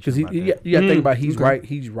got a prediction. Because about you that. got to think about Okay.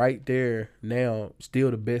 he's right there now,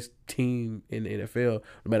 still the best team in the NFL,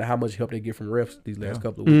 no matter how much help they get from refs these last Yeah.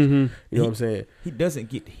 couple of weeks. Mm-hmm. You know what I'm saying? He doesn't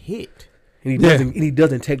get hit. And Yeah. he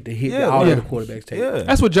doesn't take the hit that Yeah, all yeah. other quarterbacks take. Yeah.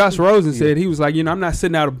 That's what Josh Rosen said. He was like, I'm not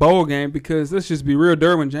sitting out a bowl game because let's just be real.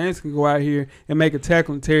 Derwin James can go out here and make a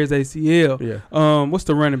tackle and tear his ACL. Yeah. What's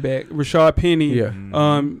the running back? Rashad Penny. Yeah.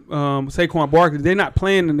 Saquon Barkley. They're not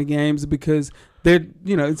playing in the games because they're,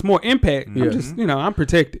 it's more impact. Yeah. I'm just, I'm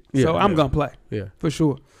protected. Yeah. So I'm Yeah. going to play Yeah. for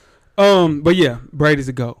sure. But yeah, Brady's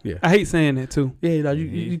a GOAT. Yeah. I hate saying that too. Yeah, no,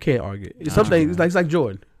 you can't argue it. It's something. It's like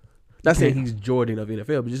Jordan. Not saying he's Jordan of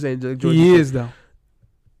NFL, but just saying Jordan. He is though.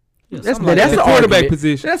 Yeah, That's something like that's the the quarterback argument.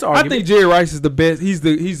 position. That's the I argument. think Jerry Rice is the best. He's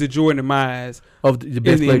the Jordan in my eyes. of the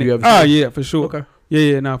best In player the- you ever Oh seen. yeah, for sure. Okay.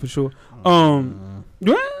 Yeah, no, for sure.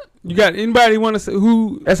 What? You got anybody want to say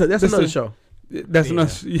who? That's That's another a- show. That's Yeah.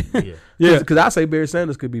 enough. Yeah. Yeah. Because I say Barry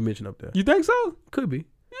Sanders could be mentioned up there. You think so? Could be.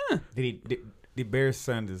 Did Barry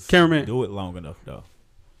Sanders Cameraman. do it long enough though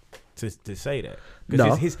to say that?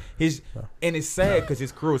 No. His and it's sad because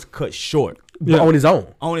his career was cut short Yeah. On his own.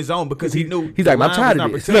 on his own because he knew he's like, the I'm line tired was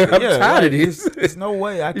of not this. protected. I'm Yeah, tired of like, this. There's no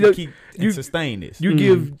way I can know, keep you- and sustain this.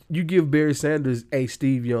 You give Barry Sanders a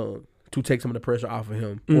Steve Young to take some of the pressure off of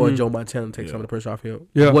him, or Mhm. Joe Montana to take Yeah. some of the pressure off him.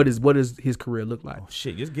 Yeah. What does his career look like? Oh,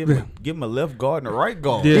 shit, just give him a left guard and a right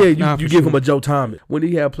guard. Yeah. Yeah, nah, you for give sure. him a Joe Thomas. When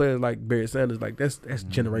he have players like Barry Sanders, like that's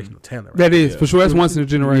generational talent. Right? That is Yeah. for sure. That's once in a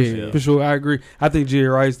generation. Yeah. For sure, I agree. I think Jerry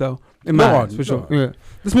Rice though. In No my eyes, argument, for sure. no. Yeah.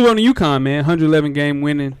 Let's move on to UConn, man. 111 game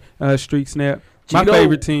winning streak snap. My Cheeto.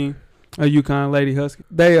 favorite team, UConn Lady Husky.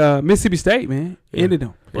 They Mississippi State, man, Yeah. ended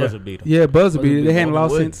them. Buzzer beater. Yeah, buzzer Buzzer beater. They beater. hadn't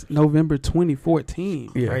lost Wood. since November 2014.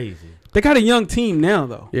 Yeah. Crazy. They got a young team now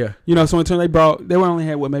though. Yeah. So in turn they only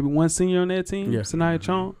had maybe one senior on that team, Yeah. Sanaya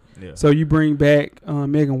Chong. Yeah. So you bring back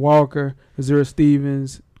Megan Walker, Azura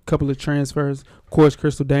Stevens, a couple of transfers, of course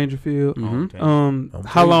Crystal Dangerfield. Mhm.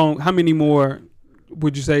 Okay. How many more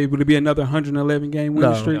would you say? Would it be another 111 game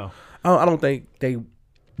winning No. streak? No. I don't think they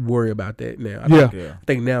worry about that now. Yeah. I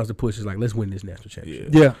think now's the push is like, let's win this national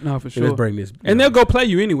championship. Yeah, no, for And sure. let's bring this. And they'll go play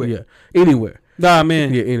you anyway. Yeah, anywhere. Nah,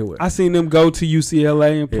 man. Yeah, anywhere. I seen them go to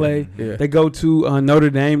UCLA and play. Yeah. They go to Notre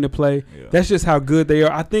Dame to play. Yeah. That's just how good they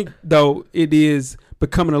are. I think, though, it is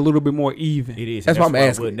becoming a little bit more even. It is. That's and why I'm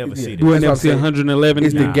asking. We'll never see We'll this. That's what never I'm see saying. 111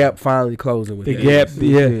 Is again. the gap finally closing with The that? gap,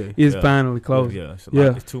 Yeah. is Yeah. finally closing. Yeah, it's Yeah.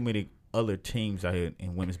 there's too many other teams out here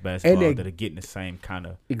in women's basketball they- that are getting the same kind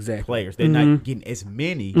of Exactly. players. They're Mhm. not getting as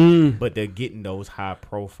many, Mm. but they're getting those high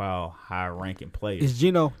profile, high ranking players. Is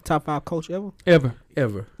Gino top 5 coach ever? Ever.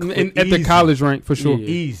 Ever. At the Easy. college rank, for sure. Yeah.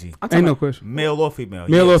 Easy. Ain't no question. Male or female.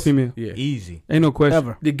 Male or yes. female. Yeah. Easy. Ain't no question.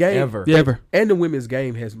 Ever. The game Ever. Yeah, ever. and the women's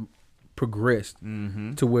game has progressed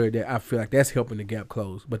Mm-hmm. to where that I feel like that's helping the gap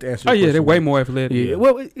close. But to answer Oh, your yeah, they're question, way more athletic. Yeah.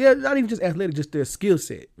 Well, yeah, not even just athletic, just their skill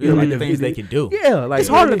set. Yeah, Like Mhm. the things they can do. Yeah, like It's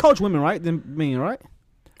harder to coach women, right? Than men, right?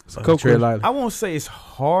 Go Tread question. lightly. I won't say it's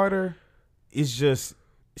harder. It's just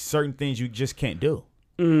certain things you just can't do.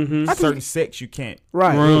 Mm-hmm. Certain sex you can't.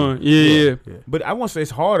 Right. Run. Yeah. But I won't say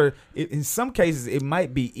it's harder. In some cases, it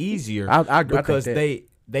might be easier I because think that.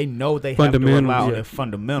 they know they have to Fundamentals, rely on yeah. their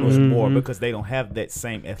fundamentals Mhm. more because they don't have that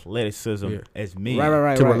same athleticism Yeah. as men.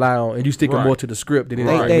 Right. to rely on, and you sticking Right. more to the script than They,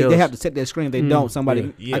 anything they, else. they have to set that screen. If they don't,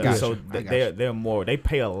 somebody. Yeah, I got so you. I got they're more. They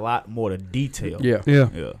pay a lot more to detail. Yeah. Yeah.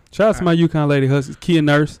 Yeah. Shout out to my UConn Lady Huskies, Kia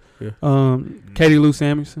Nurse, Yeah. Katie Lou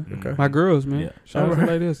Samuelson, Okay. my girls, man. Yeah. Shout out to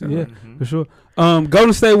Lady Huskies, yeah, Mhm. for sure.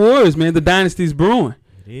 Golden State Warriors, man, the dynasty's brewing.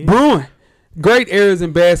 Yeah. Brewing. Great eras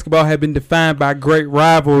in basketball have been defined by great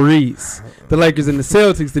rivalries. The Lakers and the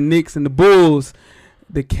Celtics, the Knicks and the Bulls,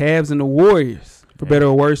 the Cavs and the Warriors. For better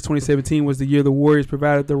or worse, 2017 was the year the Warriors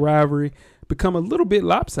provided the rivalry become a little bit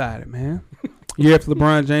lopsided, man. Year after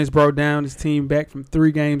LeBron James brought down his team back from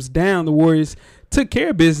 3 games down, the Warriors took care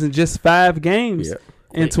of business in just 5 games Yeah.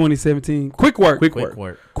 in 2017. Quick work. Quick Quick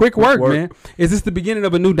work. Work, work. man. Is this the beginning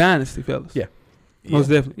of a new dynasty, fellas? Yeah. Most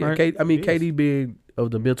definitely. Yeah, Right? I mean, It KD being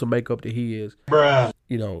of the mental makeup that he is,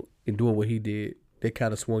 you know, in doing what he did, they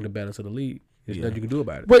kind of swung the balance of the league. There's Yeah. nothing you can do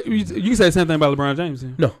about it. But you can say the same thing about LeBron James,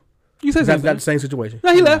 then. No. You can say the Not, same not the thing. same situation.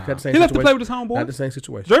 No, he left. Not the same He left to situation. play with his homeboy. Not the same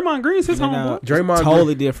situation. Draymond Green's his you. homeboy. Draymond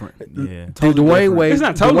Totally different. Yeah. Dwayne different. Wade. It's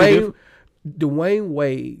not totally different. Dwayne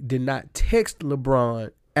Wade did not text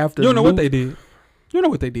LeBron after. You don't know what lo- they did. You know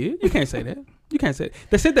what they did. You can't say that. You can't say it.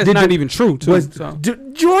 They said that's Did not the- even true, too. Was So.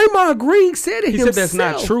 Draymond Green said it He himself. said that's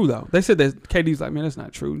not true, though. They said that KD's like, man, that's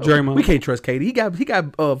not true. Draymond. We can't trust KD. He got fake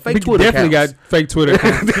We Twitter definitely accounts. got fake Twitter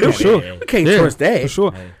accounts. For sure. We can't Yeah, trust that. For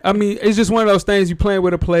sure. I mean, it's just one of those things you playing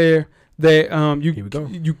with a player that Here we go.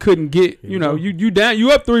 you couldn't get. Here You we know, go. you down,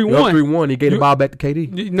 you up 3-1. You up 3-1. He gave the You- ball back to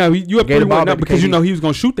KD. No, you up Gave the ball 3-1 back to because you KD. know he was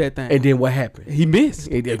gonna shoot that thing. And then what happened? He missed.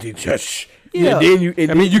 And then just Yeah. And then you.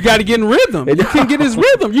 And I mean, you got to get in rhythm. You can't get his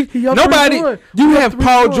rhythm. He up Nobody. 3-1. You He up have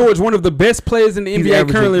Paul 3-1. George, one of the best players in the NBA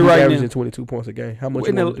currently right averaging now. 22 points a game. How much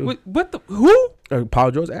In you the- want to do? what the who?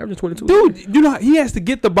 Paul George averaging 22. Dude, you know he has to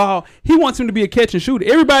get the ball. He wants him to be a catch and shooter.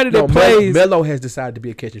 Everybody that No, plays, Melo has decided to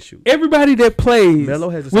be a catch and shoot. everybody that plays Melo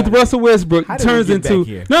has with decided. Russell Westbrook How did we turns get into. back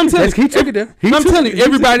here? No, I'm telling He took it there. I'm telling you,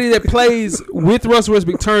 everybody that plays with Russell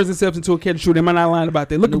Westbrook turns themselves into a catch and shooter. Am I not lying about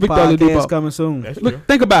that? Look New at Victor podcast Oladipo. coming soon. That's true. Look,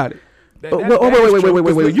 think about it. That- Oh, that- wait, that wait, is wait, true, wait, wait,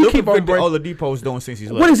 'cause wait. look You what keep on Victor break- Oladipo's doing since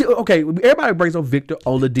he's left. What is it? Okay, everybody brings up Victor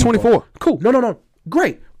Oladipo. 24. Cool. No.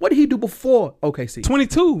 Great. What did he do before OKC?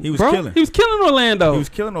 22. He was bro. killing. He was killing Orlando. He was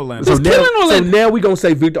killing Orlando. So killing Orlando. So now we're going to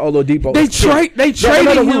say Victor Oladipo. They is killing.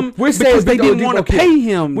 traded No, him we're saying because they Victor didn't want to Oladipo pay killing.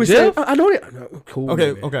 him. We're saying, Jeff. I know that. No, cool.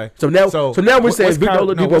 Okay, man. okay. So now we're what- saying what's Victor Kyle-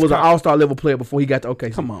 no, Oladipo what's was an Kyle- all-star level player before he got to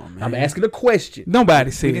OKC. Come on, man. I'm asking a question. Nobody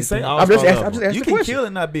We said didn't say that. all-star just level. asking You the can question. kill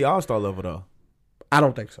and not be all-star level, though. I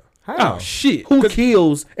don't think so. Oh shit. Who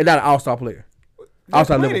kills and not an all-star player?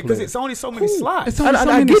 All-star level Because player. it's only so many slots. It's only so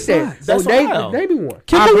I many get slots. that. So That's wild. name me one.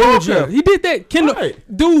 Kendall I agree with Walker. you. He did that. Kendall, Right.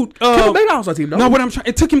 dude. Kendall made all-star team. No, what I'm trying.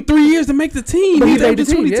 It took him 3 years to make the team. But he He's made the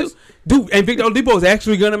averaging team, 22. yes. Dude, and Victor Oladipo is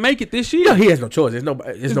actually gonna make it this year. No, he has no choice. There's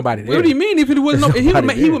nobody there. What do you mean? If it was no, There's he would,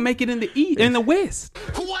 nobody he there. would make it in the East, in the West.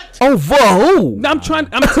 Oh, for who? I'm telling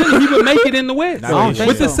you, he would make it in the West Not this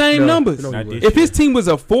with year. the same No, numbers. no, Not he this If year. his team was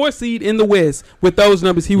a 4 seed in the West with those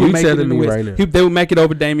numbers, he would You make it telling in the me West. right now. They would make it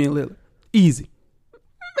over Damian Lillard, easy.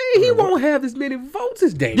 Man, he won't have as many votes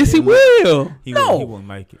as Damian. Yes, he will. He No. won't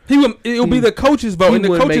make it. It'll be the coaches' vote, and the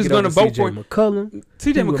wouldn't coach make is it going to over vote for CJ it. McCollum.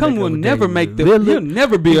 CJ He wouldn't McCollum make it will over never Damian make the. Lillard. He'll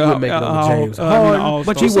never be He a. wouldn't make it over James Harden.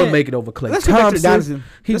 But He you wouldn't said- make it over Klay let's go back to the Thompson. dynasty.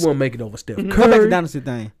 He Let's- wouldn't make it over Steph Go back to the Curry. dynasty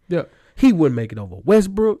thing. Yeah, He wouldn't make it over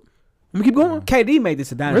Westbrook. Let me keep going. KD made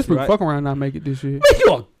this a dynasty, Westbrook right? fuck around and not make it this year. Man,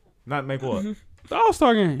 you are- Not make what? The All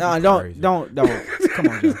Star game. No, Crazy. don't. Come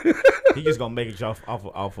on, Joe. He just gonna make it off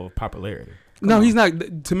of popularity. No, he's not.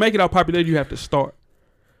 To make it out popular, you have to start.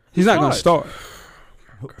 He's not going to start.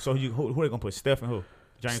 So who they gonna put? Steph and who?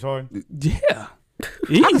 James Harden? Yeah.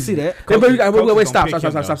 I can see that. Wait, stop. gonna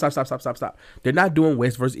pick him, Stop. They're not doing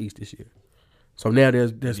West versus East this year. So now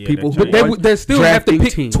there's people that who But they still have to drafting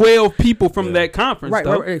pick teams. 12 people from that conference. Right,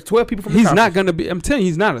 though. right. 12 people from the He's conference. not gonna be. I'm telling you,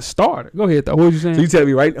 he's not a starter. Go ahead, though. What was you saying? So you tell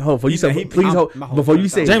me right? Hold on, please hold. Before you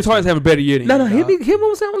say James Harden's having a better year than no, him. him. dog. Him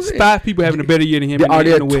on sound. It's 5 people having a better year than him. Are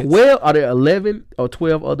there in the West. 12? Are there 11 or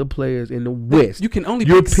 12 other players in the West? You can only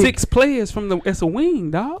You're pick 6 players from the. It's a wing,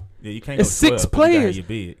 dog. Yeah, you can't go It's 6 12, 'cause you gotta players. have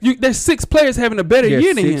your bid. There's 6 players having a better There's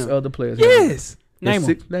year than 6 him. other players. Yes. Name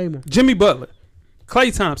them. Name them. Jimmy Butler,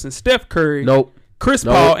 Klay Thompson, Steph Curry, Nope. Chris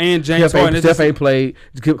Nope. Paul, and James Harden. Steph ain't played.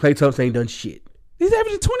 Klay Thompson ain't done shit. He's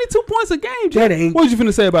averaging 22 points a game. That Jay. ain't- What was you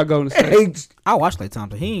finna say about Golden State? Ain't I watch Klay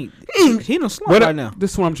Thompson. He in a slump right now.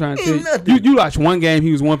 This is what I'm trying to Ain't tell nothing. you. You watched one game,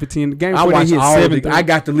 he was 115. The game I before that, watch he hit all 7. the. I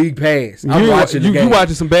got the league pass. I'm you, watching the you game.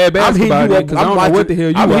 watching some bad I'm hitting basketball you up. because I don't know what the hell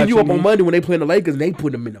you I'm watching. hitting you up on man. Monday when they playing the Lakers and they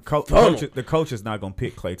put them in the funnel. The coach is not gonna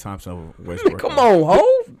pick Klay Thompson over Westbrook. Come on,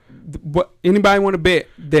 Hov. But anybody want to bet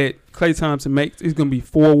that Klay Thompson makes is going to be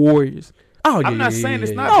 4 Warriors? Oh, I'm not saying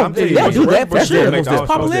it's not. No, I'm telling they'll you, do that for Westbrook sure. will make That's all-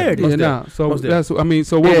 popularity. Yeah, Most nah. So Most that's I mean.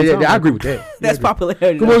 So what? Yeah, I agree with that. That's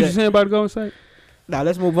popularity. What was you saying about Golden State? Now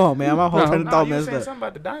let's move on, man. My whole No, train of Nah, thought you messed saying up. something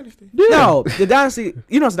about the dynasty? No, the dynasty.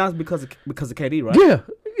 You know it's dynasty because of KD, right?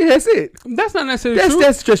 Yeah, that's it. That's not necessarily true.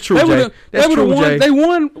 That's just true, They Jay. would've- That's they would've true, won. Jay. They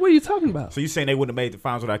won. What are you talking about? So you saying they wouldn't have made the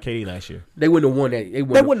finals without KD last year? They wouldn't have won that. They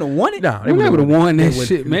wouldn't have won it. Nah, They would have won that They shit,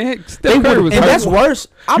 wouldn't. man. Steph Curry was And hurt. that's worse.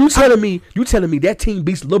 You telling me that team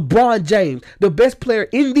beats LeBron James, the best player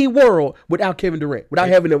in the world, without Kevin Durant, without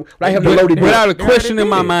having a loaded Without a bench. question in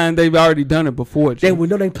my did. mind, they've already done it before. Jay. They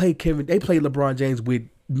played LeBron James with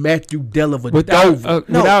Matthew Dellavedova. without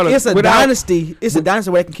No, it's a without- dynasty. It's a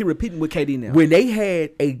dynasty where they can keep repeating with KD now. When they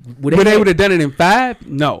had a Would they would have done it in 5?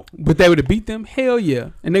 No, but they would have beat them. Hell yeah,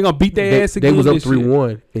 and they're gonna beat their ass they again. was up this year.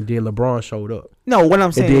 3-1, and then LeBron showed up. No, what I'm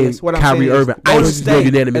And saying then is what I'm Kyrie saying is Irving Golden always State,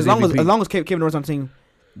 unanimous as long MVP. as Kevin Durant's on the team,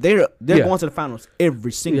 they're Yeah. going to the finals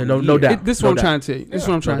every single Yeah, no year. doubt. This is No what I'm doubt. trying to tell you. This is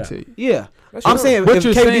what I'm trying no to tell you. Yeah, That's I'm true. saying What if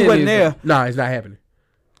you're KD saying wasn't is there, Nah, it's not happening.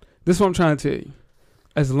 This is what I'm trying to tell you.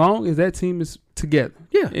 As long as that team is together,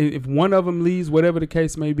 Yeah. If one of them leaves, whatever the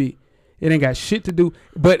case may be, it ain't got shit to do.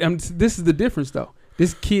 But this is the difference, though.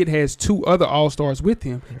 This kid has 2 other All-Stars with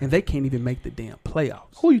him, and they can't even make the damn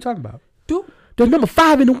playoffs. Who are you talking about? Dude, They're number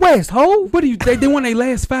 5 in the West, ho. what do you? They won their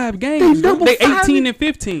last 5 games. They number They 5 18 and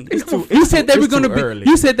 15. It's too- You said they it's were gonna too be. early.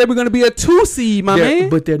 You said they were gonna be a 2 seed, my man.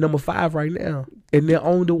 But they're number 5 right now, and they're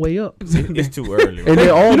on the way up. It's too early. And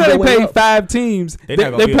they're on You know the they way played up. 5 teams. They They,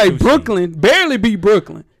 not gonna be a played 2 seed. Brooklyn, barely beat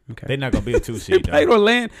Brooklyn. They're not gonna be a 2 They seed. played though.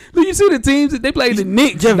 Orlando. Look, you see the teams that they played the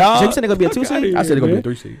Knicks. Jim dog. said they're gonna be a 2 seed. I said they're going to be a man.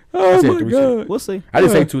 3 seed. Oh I said my 3 God. seed. We'll see. I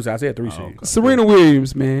didn't say 2 seed. I said 3 seed. okay. Serena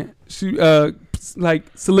Williams, man, she like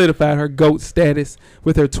solidified her GOAT status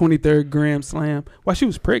with her 23rd Grand Slam while she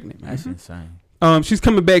was pregnant, man. That's insane. She's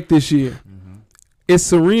coming back this year. Is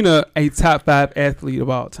Serena a top 5 athlete of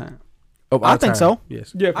all time? Of I all think time. so.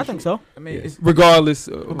 Yes. Yeah, I think so. I mean, it's regardless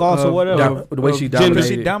of whatever. The way she gender. dominated. because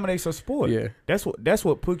she dominates her sport. Yeah. That's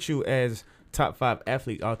what puts you as top 5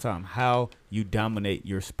 athlete all time. How you dominate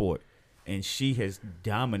your sport, and she has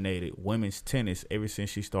dominated women's tennis ever since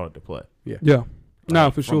she started to play. Yeah. No,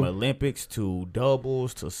 Like, for from sure. Olympics to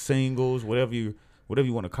doubles to singles, whatever you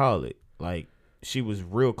want to call it. Like she was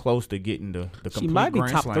real close to getting the She complete might be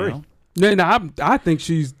Grand top Slam. 3. I think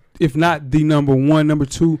she's, if not the number 1, number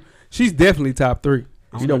 2, she's definitely top 3.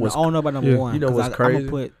 I don't know about number Yeah. 1. You know what's 'cause crazy? I'm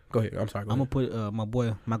gonna Go ahead. I'm sorry. Go put my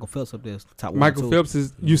boy Michael Phelps up there as top 1. Michael Phelps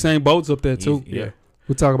is Usain Bolt's up there too. Yeah.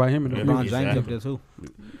 We'll talk about him in a Yeah, minute. LeBron James up exactly. there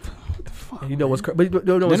too. You know what's crazy? But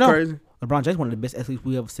you know what's No. crazy? LeBron James one of the best athletes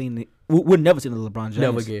we ever seen. We'll never seen a LeBron James.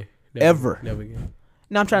 Never again. Ever. Never again.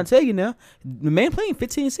 Now I'm trying to tell you now, the man playing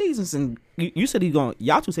 15 seasons, and you said he's going.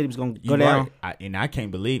 Y'all two said he was going to go You down. right. I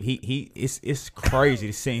can't believe it's crazy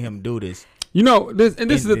to see him do this. You know, this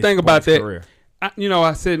in is the his thing about sports that. career.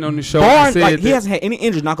 I said on the show, I Barnes, said like he that- hasn't had any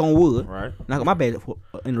injuries. Knock on wood. Right. My bad for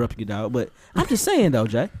interrupting you, dog. But I'm just saying though,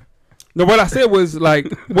 Jay. No, what I said was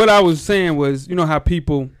like what I was saying was, you know how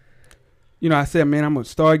people, I said, man, I'm gonna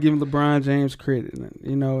start giving LeBron James credit,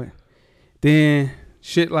 then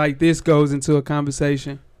shit like this goes into a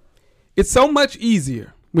conversation. It's so much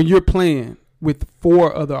easier when you're playing with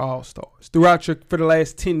 4 other All-Stars for the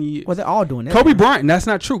last 10 years. Well, they're all doing that. Kobe Bryant, that's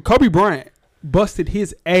not true. Kobe Bryant busted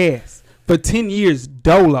his ass for 10 years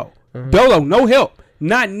dolo. Dolo, no help.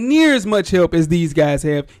 Not near as much help as these guys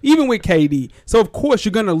have, even with KD. So, of course,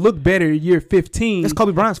 you're going to look better year 15. That's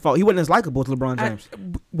Kobe Bryant's fault. He wasn't as likable as LeBron James.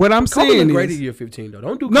 What I'm Kobe saying looked great is... at year 15 though.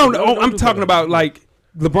 Don't do No, Kobe. Don't I'm do talking Kobe. about like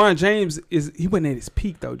LeBron James he wasn't at his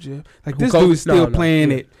peak though, Jeff. Like Who, this Kobe? dude is still No, playing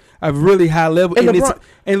yeah. at a really high level. And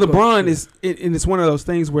And LeBron is, and it's one of those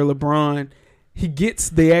things where LeBron, he gets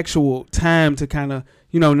the actual time to kind of,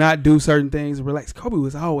 not do certain things and relax. Kobe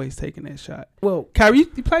was always taking that shot. Well, Kyrie,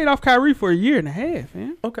 he played off Kyrie for a year and a half,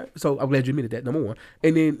 man. okay, so I'm glad you admitted that, number one.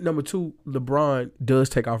 And then number two, LeBron does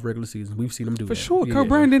take off regular season. We've seen him do For that. sure. Yeah, Kobe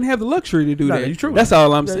Bryant didn't have the luxury to do No, that. you're true. That's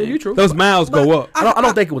all I'm No, saying. you're true. Those miles go up. I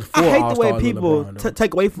don't think it was four I hate the All-Stars way with people LeBron, though.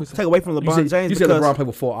 take away from LeBron James. You said because LeBron played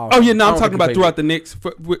with 4 All-Stars. Oh, yeah, no, I I'm don't talking think about he throughout played the Knicks,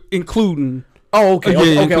 okay. Oh, okay,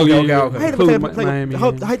 Yeah, okay. yeah. I hate Include the Miami,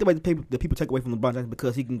 I hate the way the people take away from LeBron James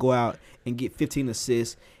because he can go out and get 15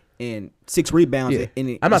 assists and 6 rebounds Yeah.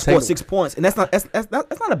 and I'm not score taking- 6 points, and that's not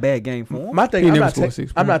a bad game for him. My thing, He I'm never not, scored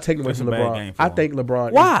 6 I'm not points. taking away It's from a bad LeBron. game for I him. think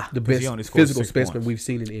LeBron Why? is the 'Cause best he only scored physical 6 specimen points. we've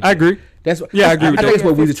seen in the NBA. I agree. That's what, Yeah, I agree with I think that. that's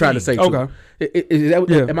what we were trying to say. Too. Okay. I don't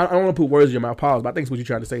Yeah. want to put words in your mouth, pause, but I think what you're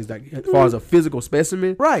trying to say is that as far as a physical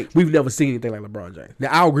specimen, Right. we've never seen anything like LeBron James. Now,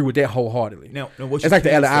 I agree with that wholeheartedly. Now what It's like the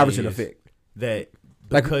can Allen say Iverson is effect. That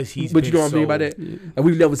Like, because he's but you been know what I mean by so- that? And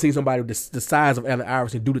we've never seen somebody with the size of Allen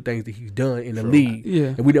Iverson do the things that he's done in the league. Yeah.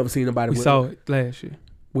 And we never seen nobody We with, saw it last year.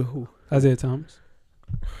 with who? Isaiah Thomas.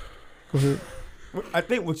 Go ahead. I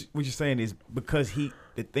think what you're saying is because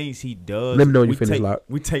the things he does. Let me know when you we finish, take, Locke.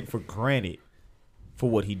 we take for granted for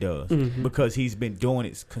what he does because he's been doing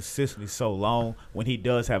it consistently so long. When he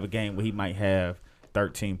does have a game where he might have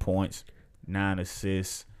 13 points, 9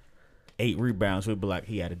 assists, 8 rebounds, we'd be like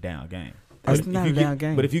he had a down game. That's But not if you a down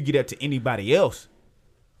game. But if you get that to anybody else,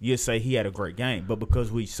 you'd say he had a great game. But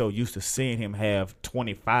because we so used to seeing him have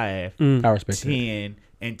 25, I respect that. 10,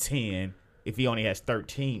 and 10, if he only has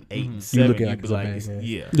 13, 8, and You 7, look at it you'd like be it's a like, bad it's- game.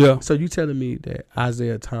 yeah. Yeah. So you telling me that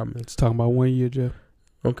Isaiah Thomas? Just talking about 1 year, Jeff.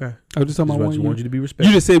 Okay. I was just talking about I 1 just year. wanted you to be You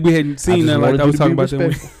respectful. just said we hadn't seen just nothing like wanted that. I you was to talking be about that.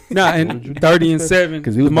 respectful. Nah, and 30 and 7.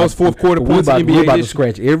 Because The most fourth quarter points in we NBA about to history.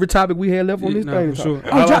 scratch every topic we had left on this No, thing. for sure. Oh,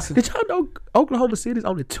 All I y'all- said- did y'all know Oklahoma City's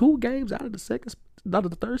only 2 games out of the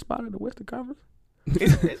third spot in the Western Conference?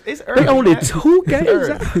 It's early. They only man. 2 games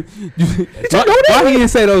early. out. Why he didn't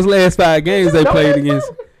say those last 5 games they played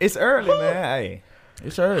against? It's early, man. Hey,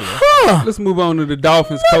 it's early. Let's move on to the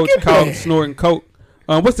Dolphins coach called snorting coke.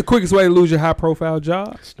 What's the quickest way to lose your high-profile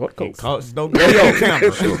job? What coach? Don't go on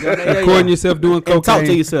camera. Recording yourself doing cocaine. And talk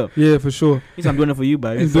to yourself. Yeah, for sure. He's I'm doing it for you,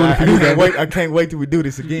 baby. He's doing it for you, baby. I can't wait till we do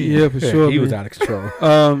this again. Yeah, for sure. He was man. out of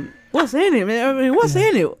control. What's in it, man? I mean, what's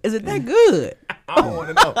in it? Is it that good? I don't want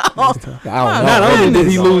to know. I don't know. Not only did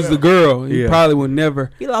he lose the girl, he Yeah. probably will never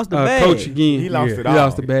He lost the bag. coach again. He lost it He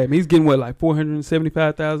lost all. the bag. He's getting what, like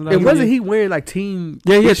 $475,000? And wasn't he wearing like team?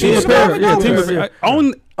 Yeah, team apparel. Yeah, team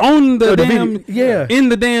apparel. On the the damn video. Yeah. in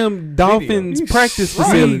the damn Dolphins practice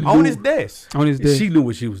facility on his desk. on his desk. She knew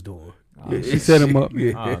what she was doing. She set him up.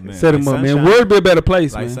 Yeah. Oh, man. Set him Like up, man. sunshine. World be a better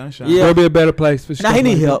place, Like man. sunshine. Yeah. World be a better place for sure. Now he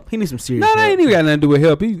need like that. help. He needs some serious No, help. that ain't even got nothing to do with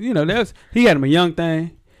help. He had him a young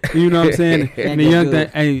thing. You know what I'm saying? And the Ain't young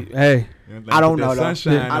that thing, hey. I don't know, Put though. that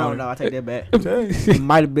sunshine I on don't it. know. I take that back. It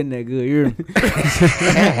might have been that good. You hear me?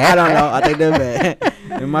 I don't know. I take that back.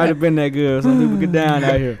 It might have been that good. Some people get down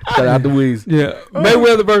out here. Shout out to Weez. Yeah,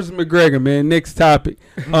 Mayweather versus McGregor, man. Next topic.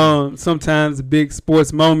 Sometimes the big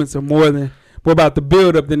sports moments are more about the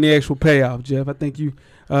build up than the actual payoff. Jeff, I think you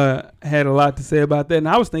had a lot to say about that, and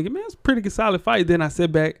I was thinking, man, it's a pretty good, solid fight. Then I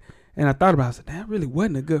sat back and I thought about it. I said, that really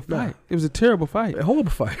wasn't a good fight. It was a terrible fight. A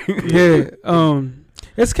horrible fight. Yeah,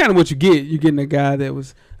 it's kind of what you get. You're getting a guy that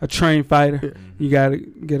was a trained fighter. You got to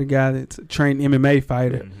get a guy that's a trained MMA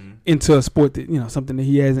fighter into a sport that, something that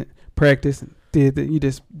he hasn't practiced and did that. You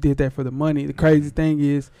just did that for the money. The crazy thing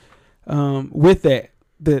is, with that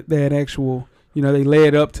actual, they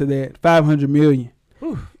led up to that $500 million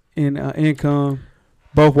in income.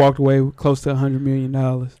 Both walked away with close to $100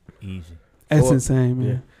 million. Easy. That's insane,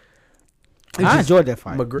 man. I enjoyed that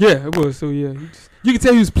fight. Yeah, it was. So yeah, you can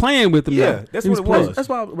tell he was playing with them. Yeah, though. that's He what it playing. was. That's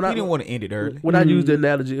why when He I didn't want to end it early. when I used the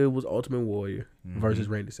analogy, it was Ultimate Warrior versus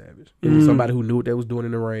Randy Savage. It was somebody who knew what they was doing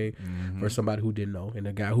in the ring versus somebody who didn't know, and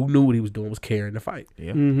the guy who knew what he was doing was carrying the fight.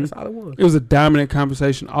 Yeah. That's all it was. It was a dominant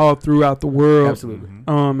conversation all throughout the world. Absolutely.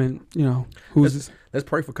 And who's this? Let's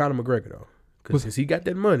pray for Conor McGregor though, because since he got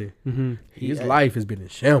that money, Mm-hmm. his life has been in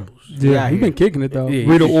shambles. Yeah, he been kicking it though. Yeah,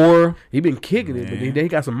 Rita Ora, He been kicking it, but then he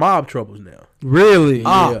got some mob troubles now. really?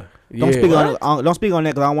 Don't speak on don't speak on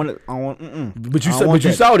that because I want. But you I saw, want but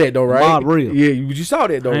you that. saw that though, right? Mob real. Yeah, but you saw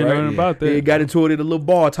that though, I ain't right? learning about that. Yeah, he got into it at a little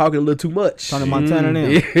bar, talking a little too much. Tony Montana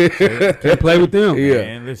now. Can't play with them. Yeah.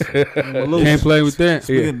 Man, listen. Can't play with that.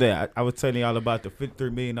 Speaking of that, I was telling y'all about the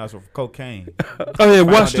 $53 million worth of cocaine Oh yeah,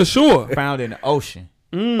 watch the shore. found in the ocean.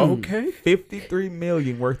 Okay. $53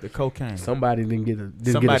 million worth of cocaine. Somebody didn't get a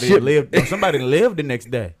Somebody ship. lived the next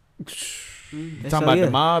day. Talking about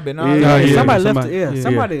the mob and all Yeah. that. Yeah. Somebody left Somebody- it.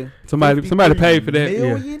 Yeah, Somebody paid for that.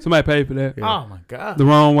 million? Yeah. Somebody paid for that. Oh my God. The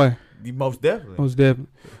wrong way. You most definitely. Most definitely.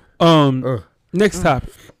 Next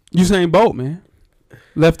topic. Usain Bolt, man.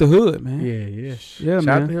 Left the hood, man. Yeah. Yeah, Shout man.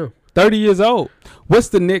 out to him. 30 years old. What's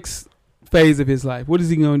the next phase of his life? What is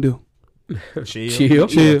he gonna do? Chill.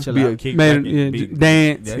 Chill. Be a kick Man, back yeah, and be-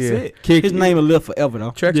 dance. That's Yeah. it. Kick. His name will live forever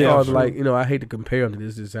though. Track Yeah, stars sure. like, I hate to compare them to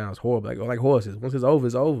this. It sounds horrible. Like horses. Once it's over,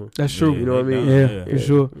 it's over. That's true. You know what I mean? Yeah, for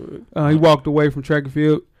sure. He walked away from track and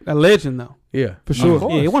field. A legend, though. Yeah. For sure.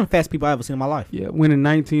 Yeah, he one of the fastest people I ever seen in my life. Yeah, winning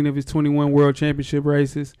 19 of his 21 world championship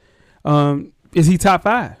races. Is he top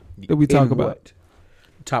 5 that we talk In about? what?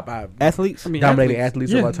 Top 5 Athletes dominating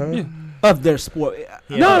athletes of our time. Yeah. of their sport.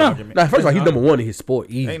 No. Nah, first of all, he's number one in his sport.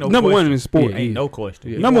 Easy. Ain't no Number one question. in his sport. Ain't no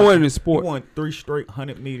question. Yeah. Number one in his He sport. won 3 straight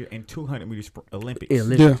 100-meter and 200-meter Olympics. In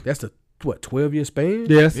Olympics. That's a 12-year span?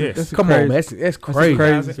 Yeah, that's, Yes. that's Come crazy. on, man. That's crazy.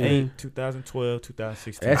 crazy. 2008, 2012,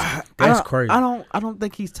 2016. That's crazy. I don't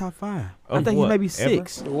think he's top 5. I Of think what? he may be Ever?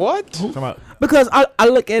 6. Talking about Because I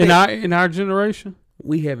look at In our generation,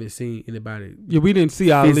 We haven't seen anybody yeah, we didn't see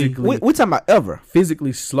Ali. physically we talking about ever.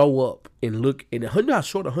 physically slow up and look and how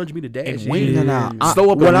short a 100-meter dash And is. win. Slow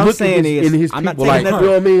up What and I'm look saying in his I'm not people taking like, nothing. you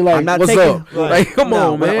know what I mean? Like, I'm not what's taking, up? Like, come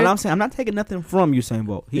on, man. What I'm saying, I'm not taking nothing from Usain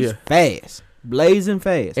Bolt. He's Yeah. fast, blazing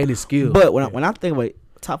fast, And his skill. But when I think about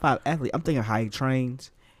top 5 athlete, I'm thinking how he trains.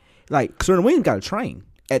 Like Serena Williams got to train.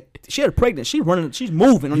 She had a pregnant. She's running. She's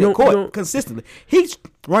moving on the court consistently. He's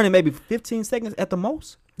running maybe 15 seconds at the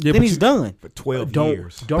most. Yeah, then but he's done. for 12 don't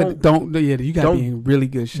years. But you got to be in really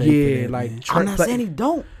good shape. Yeah, for that, like man. I'm not saying he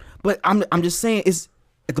don't, but I'm just saying it's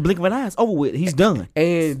at the blink of an eye. It's over with. He's done.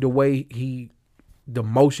 and the way the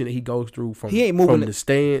motion that he goes through from He ain't moving from it. the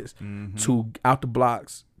stands to out the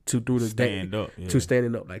blocks to through the Stand up, yeah. to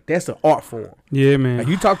standing up. Like that's an art form. Yeah, man. Like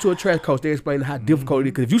you talk to a track coach, they explain how difficult it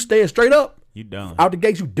is. Because if you stand straight up You done. out the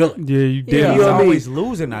gates, you done. yeah, you did. You know He's what I mean? always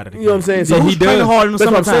losing out of the You know what I'm saying? Yeah, So he Who's training does. hard in the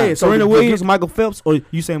That's what I'm summertime? saying. So Serena the- Williams, Michael Phelps, or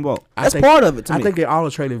Usain Bolt? I That's think- part of it to I me. think they all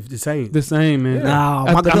are training the same. The same, man. Nah,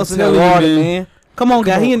 I- Michael I'm Phelps in that telling you, water, man. man. Come on,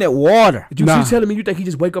 guy. He in that water. You Nah. telling me you think he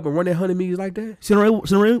just wake up and run that 100 meters like that?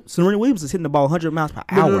 Serena Williams is hitting the ball 100 miles per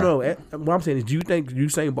hour. No. What I'm saying is, do you think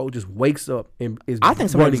Usain Bolt just wakes up and is? I think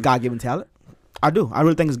somebody's running? God-given talent. I do. I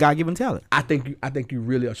really think it's God-given talent. I think you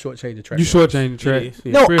really are shortchanging track. You shortchanging the track. It is.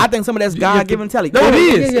 Yeah. No, Real. I think some of that's You have to- God-given talent. No, it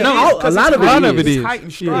is. Yeah, No, a lot of it is. His height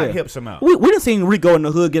and stride Yeah. helps him out. We done seen Rico in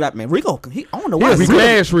the hood get out, man. Rico, he I don't know why. He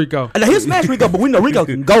smashed Rico. He'll smash Rico, but we know Rico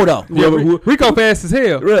can go though. Yeah, but Rico fast as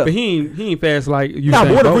hell. Yeah. But he ain't fast like you. Nah,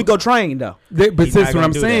 but what if Rico trained though? But He's that's not what I'm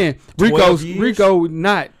gonna do saying. that. 12 years? Rico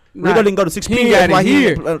not. Rico didn't go to 6 He ain't p.m. got it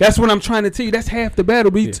here. He, That's what I'm trying to tell you. That's half the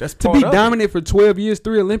battle. That's To part be of it. dominant for 12 years,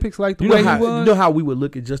 3 Olympics like the You way know, he how, was. you know how we would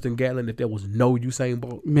look at Justin Gatlin if there was no Usain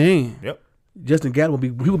Bolt? Man, Yep. Justin Gatlin would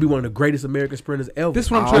be one of the greatest American sprinters ever. this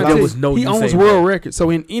is what I'm All trying to there tell was you. no He Usain owns Bolt. world records. So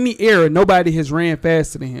in any era, nobody has ran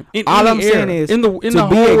faster than him. In all any I'm era. saying is in the to whole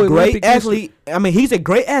be a great Olympic athlete. I mean, he's a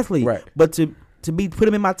great athlete, Right. But to put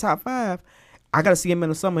him in my top 5, I gotta see him in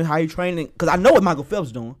the summer how he training because I know what Michael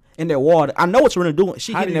Phelps doing in that water. I know what Serena doing.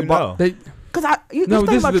 She How hitting do that you ball. know? They, Because No,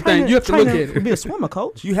 this is the thing. You have to look at it. To be a swimmer,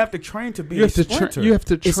 coach. You have to train to be you a have to sprinter. you have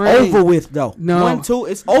to It's train. over with though. No. 1, 2,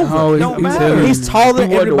 it's over. No, Don't he's matter. telling He's you. taller He than won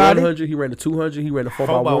the everybody. 100. He ran the 200. He ran the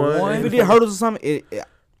 4x1. 4x1. If he did hurdles or something,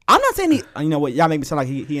 I'm not saying he. You know what? Y'all make me sound like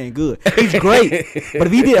he ain't good. He's great, but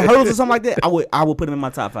if he did hurdles or something like that, I would put him in my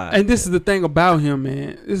top 5. And this is the thing about him,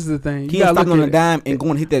 man. This is the thing. He You ain't gotta stopping on look a at dime and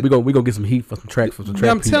going to hit that. We gonna get some heat for some tracks for some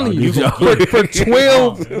track. I'm people. telling I'll you, get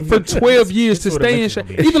for 12 years to stay in shape,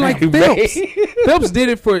 even like Phelps. Phelps did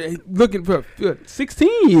it for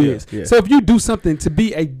 16 years. Yeah. So if you do something to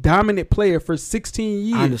be a dominant player for 16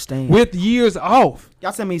 years, I understand. with years off,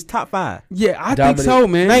 Y'all tell me he's top 5. yeah, I Dominant. think so,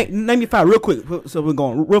 man. Name me 5 real quick. So we're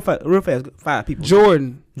going real fast. 5 people.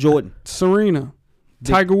 Jordan, Serena,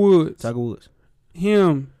 Tiger Woods, Tiger Woods.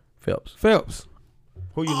 him, Phelps.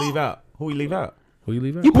 Who you leave out? Who you leave out? Who you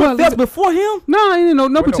leave out? You Well, put Phelps before him? No, ain't no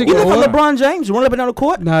You particular look for order. LeBron James run up and down the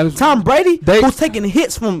court. Nah, it's- Tom Brady, they- who's taking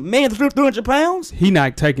hits from man 300 pounds. He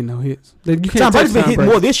not taking no hits. You can't Tom Brady's been touch hitting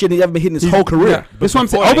more this year than he's ever been hitting his whole career. Yeah. That's what I'm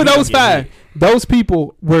saying. before Over that, he those don't get 5, those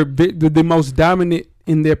people were the most dominant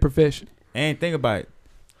in their profession. And think about it.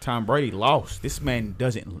 Tom Brady lost. This man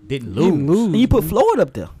didn't He didn't lose. And you put Floyd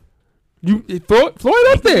up there. Floyd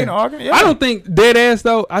up there. Ain't no argument, yeah. I don't think dead ass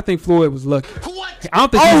though. I think Floyd was lucky. I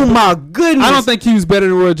don't think. Oh my goodness! I don't think he was better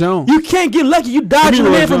than Roy Jones. You can't get lucky. You dodging Roy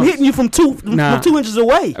a man from Jones. hitting you from 2 inches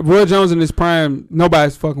away. Roy Jones in his prime,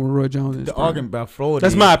 nobody's fucking with Roy Jones in his The prime. argument about Florida.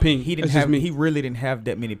 That's my opinion. He didn't That's just have. me. He really didn't have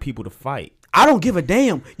that many people to fight. I don't give a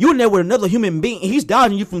damn. You in there with another human being, and he's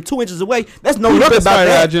dodging you from 2 inches away. That's no Who's the luck best about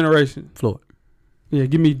fighter of our that. generation? Floyd. Yeah,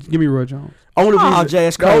 give me Roy Jones. Only reason, Jay,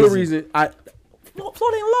 that's the only crazy. reason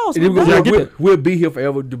Florida ain't lost. and man. we'll be here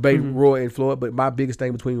forever debating Roy and Floyd, but my biggest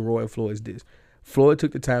thing between Roy and Floyd is this. Floyd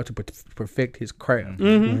took the time to perfect his craft.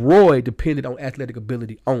 Roy depended on athletic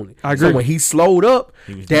ability only. I agree. So when he slowed up,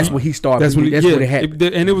 that's when he started. That's when it happened.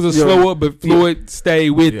 And it was a slow up, but Floyd stayed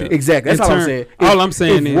with it. Exactly. That's all I'm saying. All I'm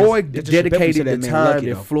saying is Roy That's dedicated the disrespectful to that man, time Lucky,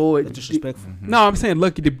 that though. Floyd. That's disrespectful. No, I'm saying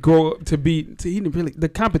Lucky to grow up to be. He didn't really the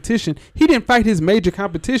competition. He didn't fight his major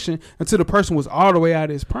competition until the person was all the way out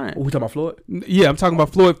of his prime. We talking about Floyd? Yeah, I'm talking about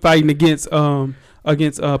Floyd fighting against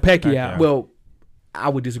Pacquiao. Well, I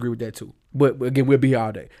would disagree with that too. But again, we'll be here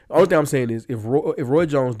all day. The only thing I'm saying is if Roy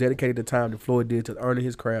Jones dedicated the time that Floyd did to earning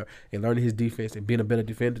his craft and learning his defense and being a better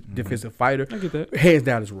defensive fighter, I get that. hands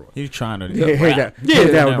down is Roy. He was trying to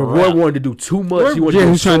Hands down. But Roy wanted to do too much. He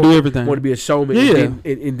was trying to do everything. Wanted to be a showman and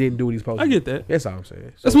didn't do what he's supposed to. I get that. That's all I'm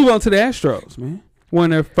saying. Let's move on to the Astros, man.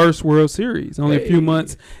 Won their first World Series only a few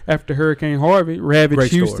months after Hurricane Harvey ravaged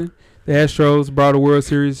Great Houston. story. The Astros brought a World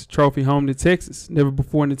Series trophy home to Texas. Never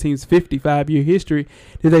before in the team's 55-year history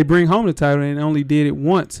did they bring home the title, and only did it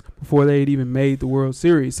once before they had even made the World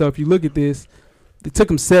Series. So if you look at this, it took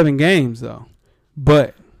them 7 games, though.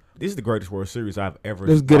 But this is the greatest World Series I've ever. it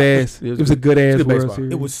was good ass. It was a good ass good World baseball.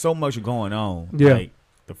 Series. It was so much going on. Yeah. Like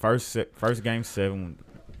the first game 7,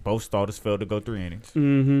 both starters failed to go 3 innings.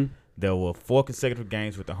 Mm-hmm. There were 4 consecutive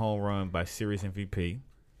games with the home run by series MVP.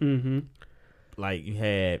 Mm-hmm. Like you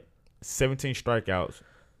had 17 strikeouts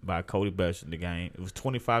by Cody Bellinger in the game. It was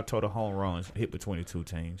 25 total home runs hit between the two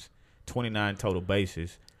teams, 29 total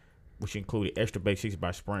bases, which included extra base hits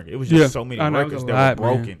by Springer. It was just so many records that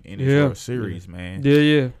were broken in this World Series, man. Yeah.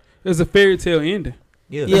 It was a fairy tale ending.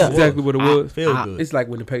 Yeah, That's exactly what it was. Feel good. It's like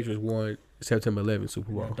when the Patriots won September 11th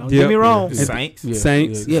Super Bowl. Don't get me wrong. The Saints.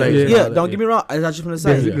 Saints. Yeah, don't get me wrong. As I just want to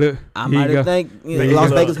say, Look, I here might you have go. think There you Las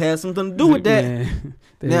go. Vegas had something to do with that. Man,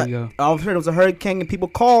 there Now, you go. all of a sudden, it was a hurricane and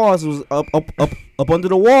people's cars was up under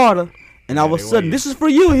the water, and all of a they sudden, were. this is for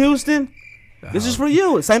you, Houston. This is for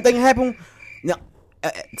you. Same thing happened. Now,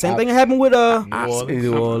 same thing happened with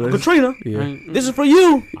New Orleans. Katrina. Yeah. This is for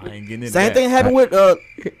you. I ain't getting into Same that. thing happened with Look,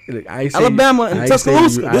 I ain't saying Alabama I and ain't saying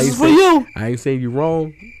Tuscaloosa. I This ain't is for saying- you. I ain't saying you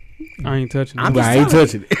wrong, I ain't touching it. I'm but just I ain't telling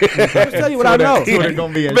touching it. I'm just telling you what I know. They're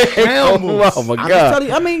gonna be in Man, shambles. oh my I'm just God. telling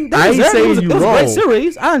you. I mean, I ain't it saying was a you great wrong.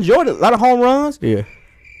 series. I enjoyed it. A lot of home runs. Yeah.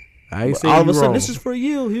 I ain't But saying all of you a sudden, wrong. this is for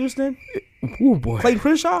you, Houston. Oh boy. Clayton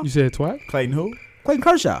Kershaw. You said twice? Clayton who? Clayton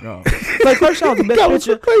Kershaw. No. Clayton Kershaw was the best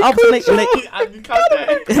pitcher. All of a sudden,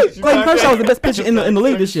 Clayton Kershaw was the best pitcher in the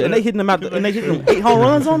league this year, and they hitting him out. And they hitting 8 home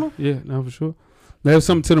runs on him. Yeah, no, for sure. There's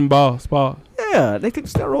something to them balls. Yeah, they took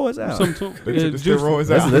steroids out. Something to 'em. They Yeah, took the juicy.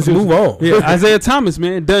 steroids out. Let's move on. Yeah, Isaiah Thomas,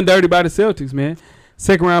 man, done dirty by the Celtics, man.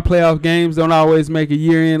 Second round playoff games don't always make a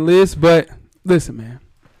year-end list, but listen, man,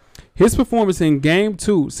 his performance in Game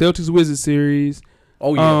 2, Celtics Wizards series,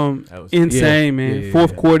 Oh yeah. That was- insane, man. Yeah,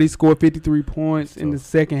 Fourth yeah. quarter, he scored 53 points in the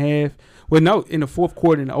second half. Well, no, in the fourth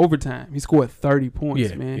quarter, in the overtime, he scored 30 points,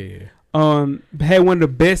 Yeah, man. yeah. Had one of the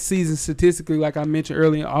best seasons statistically, like I mentioned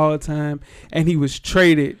earlier, all the time, and he was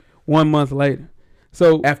traded 1 month later.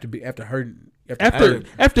 So After hurting.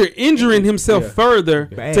 after injuring himself Yeah. further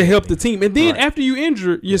Bad. to help the team, and then Right. after you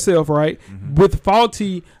injure yourself, right, with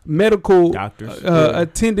faulty medical Doctors.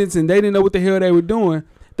 attendants, and they didn't know what the hell they were doing,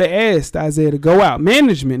 they asked Isaiah to go out.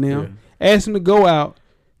 Management now asked him to go out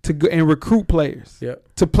to go and recruit players Yep.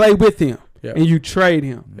 to play with him, Yep. and you trade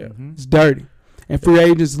him. Yep. It's dirty. And free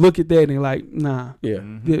agents look at that and they're like, nah. Yeah.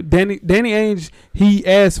 Yeah, Danny Ainge, he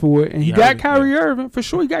asked for it, and he Yeah, got yeah. Kyrie Irving for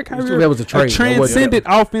sure. He got Kyrie Irving. That was a trade. That wasn't- transcendent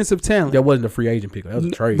offensive talent. That wasn't a free agent pick. That was a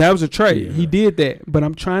trade. That was a trade. Yeah. He did that, but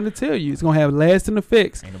I'm trying to tell you, it's gonna have lasting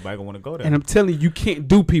effects. Ain't nobody gonna want to go there. And I'm telling you, you can't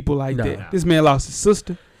do people like Nah. that. This man lost his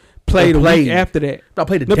sister. Played a Played. week after that. No,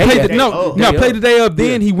 played the No, day played after. the, no, Oh. no, Day played up. the day up.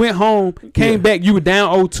 Then Yeah. he went home, came Yeah. back. You were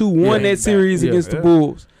down 0-2, won Yeah. that series Yeah. against the Yeah.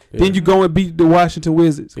 Bulls. Then Yeah. you go and beat the Washington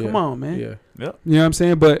Wizards. Yeah. Come on, man. Yeah. Yep. You know what I'm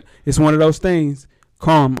saying? But it's one of those things.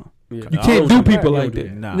 Karma. Yeah. You No, can't I do don't do people that. like You that.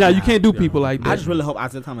 don't do Nah, that. you can't do Nah. people like that. I just really hope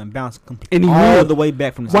Isaiah Thomas bounce And he all will. the way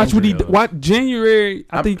back from the Watch what he Yeah. watch January.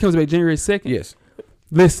 I think he comes back January 2nd. Yes.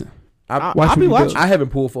 Listen, I, watch I'll what be he watching. does. I haven't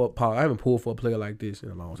pulled for a player like this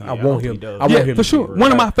in a long time. Yeah, I I want hope him. he does. I want Yeah, him for to sure. be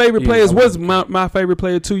One of my favorite Yeah, players I want was him. my favorite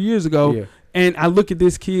player 2 years ago. Yeah. And I look at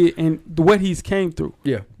this kid and what he's came through.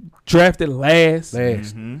 Yeah. Drafted last,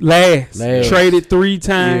 Last. traded 3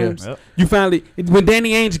 times. Yep. You finally, when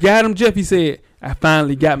Danny Ainge got him, Jeff, he said, "I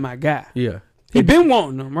finally got my guy." Yeah. He been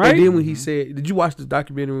wanting him, right? And then when he said, "Did you watch the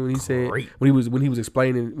documentary when he said Great. when he was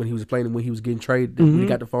explaining when he was getting traded when he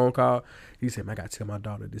got the phone call? He said, "Man, I gotta tell my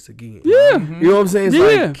daughter this again." Yeah. You know what I'm saying? It's Yeah.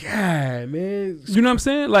 like, God, man. You know what I'm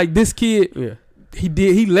saying? Like this kid, Yeah. he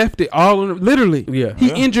did. He left it all on. Literally, Yeah. He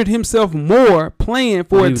injured himself more playing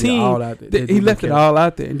for a Leaving it team. all out there. He left it all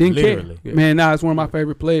out there and didn't Literally. care. Man, it's one of my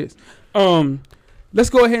favorite players. Let's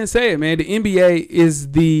go ahead and say it, man. The NBA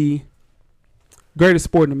is the greatest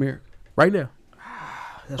sport in America right now.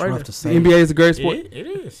 That's Right rough now. to The say. NBA is the greatest sport. It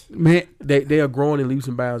is. Man, They are growing in leaps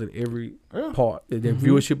and bounds in every part. Their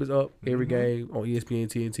viewership is up every game on ESPN,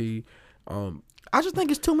 TNT. I just think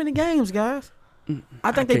it's too many games, guys.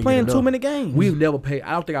 I think they can't playing get too enough. many games. We've never paid.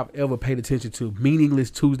 I don't think I've ever paid attention to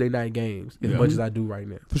meaningless Tuesday night games as much as I do right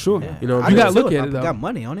now. for sure. You know, You gotta do look at it, I though. got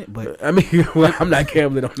money on it, but I mean, well, I'm not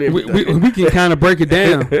gambling on everything. We can kind of break it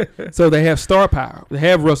down. So they have star power. They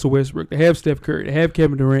have Russell Westbrook. They have Steph Curry. They have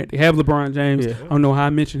Kevin Durant. They have LeBron James. Yeah. I don't know how I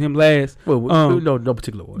mentioned him last. Well, no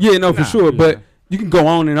particular order. Yeah, no, for sure. But you can go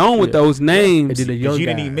on and on with those And names, then the young You guys.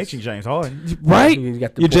 didn't even mention James Harden. right? You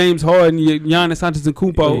got the Your James Harden, your Giannis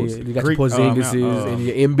Antetokounmpos. You got Greek- the Porzingises and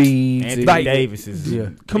your Embiids. Anthony and- Like- Davis is. Yeah.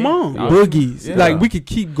 Come on, Yeah. boogies. Yeah. Like we could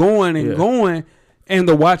keep going and Yeah. going, and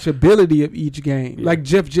the watchability of each game. Like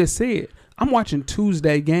Jeff just said, I'm watching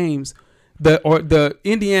Tuesday games. The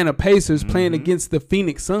Indiana Pacers playing against the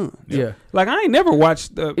Phoenix Suns. Yeah. Like I ain't never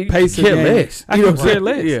watched the Pacers care game. less. I You know can what I'm care saying?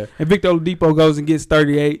 less. Yeah. And Victor Oladipo goes and gets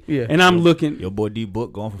 38. Yeah. And I'm looking. Your boy D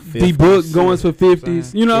Book going for 50. D Book going for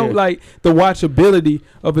 50s. You know, Yeah. like the watchability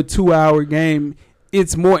of a 2-hour game,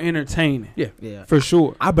 it's more entertaining. yeah. For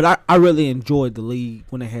sure. But I really enjoyed the league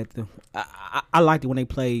when they had the. I liked it when they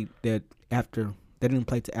played that after. They didn't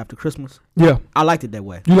play till after Christmas. Yeah. I liked it that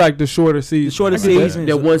way. You like the shorter season. The shorter I get that. season.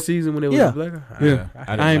 That one season when it was Yeah. black. Yeah. I didn't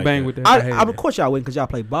I ain't like bang that. with that. I hate Of that. course y'all win because y'all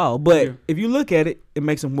play ball, but Yeah. if you look at it, it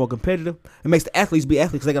makes them more competitive. It makes the athletes be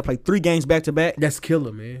athletes because they got to play 3 games back to back. That's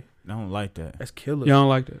killer, man. I don't like that. That's killer. Y'all don't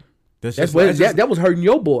like that. That's just- what that's just- that was hurting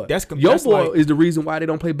your boy. That's your that's boy like- is the reason why they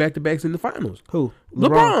don't play back to backs in the finals. Who?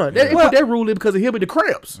 LeBron. They Well- put that rule in because of him and the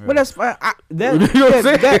cramps. Well, that's fine. You know what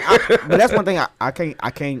I'm saying? But that's one thing I can't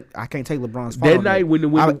take LeBron's fault. That on night when the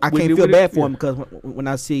I when can't the- feel when bad the- for him because when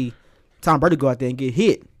I see Tom Brady go out there and get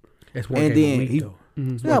hit, That's one and game then a week, he- though.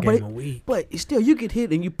 It's yeah, one but game a week. but still you get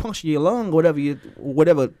hit and you puncture your lung, whatever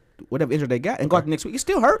injury they got, and go out the next week, it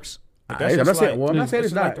still hurts. But I'm not just saying- well, I'm not saying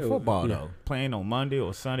that's it's like not. the football Yeah. though. Playing on Monday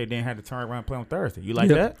or Sunday, then had to turn around and play on Thursday. You like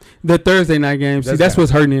Yeah. that? The Thursday night games. See, that's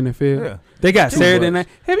what's hurting the NFL. Yeah. They got Too Saturday much. night.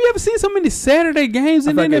 Have you ever seen so many Saturday games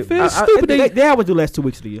in the I feel like NFL? I- Stupid. They always do last 2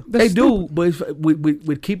 weeks of the year. That's They do, stupid. but it's,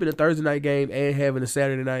 with keeping a Thursday night game and having a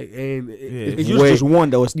Saturday night, and It's it's usually way, just one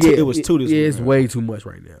though. It was 2 this yeah, week. it's way too much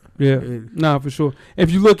right now. Yeah, nah, for sure.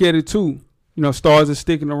 If you look at it too, you know, stars are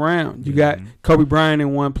sticking around. You got Kobe Bryant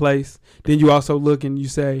in one place. Then you also look and you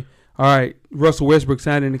say, all right, Russell Westbrook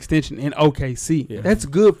signed an extension in OKC. Yeah. That's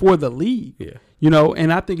good for the league. Yeah. You know,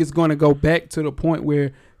 and I think it's going to go back to the point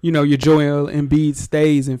where, you know, your Joel Embiid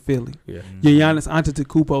stays in Philly. Yeah. Your Giannis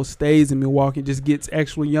Antetokounmpo stays in Milwaukee and just gets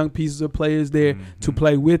actual young pieces of players there to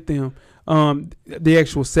play with them. The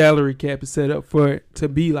actual salary cap is set up for it to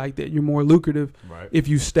be like that. You're more lucrative Right. if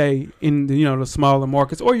you stay in the, you know, the smaller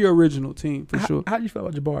markets or your original team for sure. How do you feel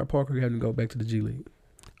about Jabari Parker having to go back to the G League?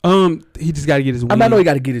 He just got to get his win. I mean, I know he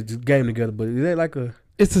got to get his game together, but is that like a?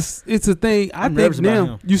 It's a thing. I I'm think nervous about now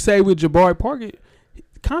him. you say with Jabari Parker,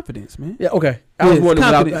 confidence, man. Yeah, okay. Yeah, I was it's wondering.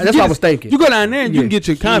 confidence. That's what I was thinking. You go down there and you Yeah. can get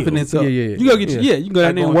your confidence up. Yeah. You go get your, you can go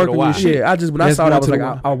down there and Like work going on to your the shit. Yeah, I just when I That's saw that, I going was to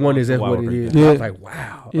like, the I wonder is that what it is. Yeah. I was like,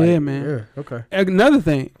 wow. Yeah, Like, man. Yeah, okay. Another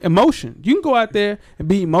thing, emotion. You can go out there and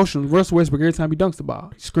be emotional. Russell Westbrook, every time he dunks the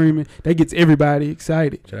ball, he's screaming. That gets everybody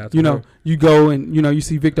excited. Shout out to You know, him. you go and, you know, you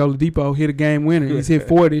see Victor Oladipo hit a game winner. He's hit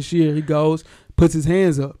 4 this year. He goes, puts his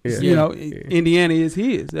hands up. Yeah. You know, Yeah. Indiana is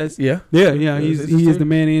his. That's Yeah. Yeah, Yeah, he it's his is team. the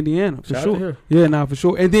man in Indiana for Shout out to sure. him. Yeah, nah, for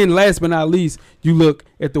sure. And then last but not least, you look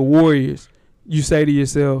at the Warriors. You say to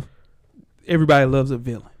yourself, everybody loves a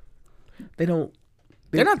villain. They don't.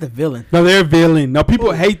 They're not the villain. No, they're a villain. No,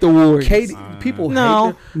 people hate the Warriors. People No.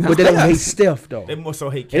 hate them, but they don't hate Steph though. They more so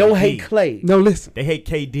hate KD. They don't hate Clay. No, listen, They hate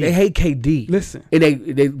KD. They hate KD. listen, And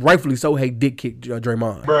they rightfully so hate Dick Kick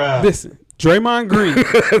Draymond. listen. Draymond Green.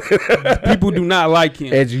 People do not like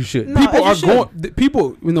him. As you should. No, People are as you going.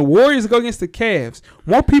 People when the Warriors go against the Cavs,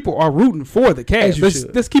 more people are rooting for the Cavs. As you Let's,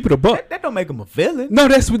 should. let's keep it a buck. That don't make him a villain. No,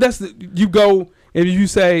 that's the you go and you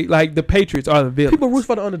say like the Patriots are the villains. People root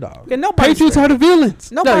for the underdog. Yeah, nobody. Patriots are the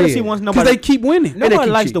villains Nobody No, see yeah. wants because nobody. they keep winning. they Nobody keep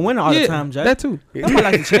likes cheating. the winner all the time, Jay. that too. Nobody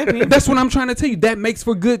likes the champion. That's what I'm trying to tell you. That makes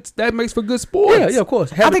for good. That makes for good sports. Yeah, of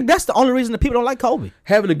course. I think that's the only reason that people don't like Kobe.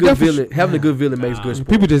 having a good Yeah, for villain, sure. having a good villain makes good sport.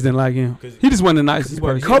 People just didn't like him. He just wasn't the nicest he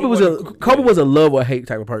wasn't- person. Kobe was a love or hate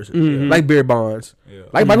type of person, Mhm. like Barry Bonds, Yeah.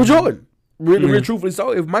 like Michael Jordan. Really, truthfully,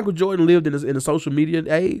 so if Michael Jordan lived in a social media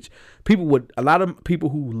age, a lot of people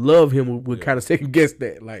who love him would kind of second guess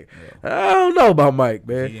that. Like, I don't know about Mike,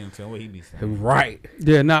 man. He didn't tell what he be saying. Right.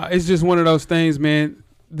 Yeah, nah, it's just one of those things, man.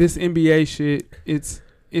 This NBA shit,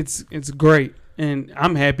 it's great, and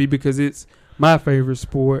I'm happy because it's my favorite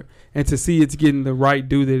sport, and to see it's getting the right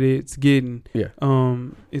due that it's getting,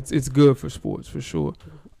 it's good for sports for sure.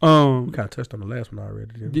 We kind of touched on the last one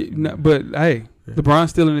already. But hey, LeBron's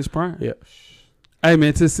still in his prime. Yeah. Hey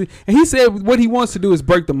man, to see, and he said what he wants to do is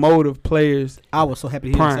break the mold of players. I was so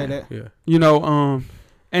happy to hear him say that. Yeah. You know,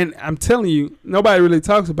 and I'm telling you, nobody really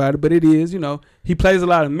talks about it, but it is. You know, he plays a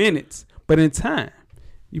lot of minutes, but in time,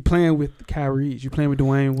 you playing with Kyrie, you playing with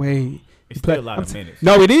Dwayne Wade. It's still a lot of minutes.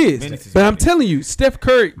 No, it is. Minutes But I'm telling you, Steph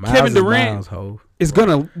Curry, Kevin Durant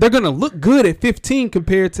they're gonna look good at 15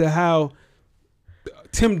 compared to how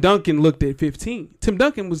Tim Duncan looked at 15. Tim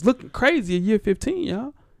Duncan was looking crazy at year 15,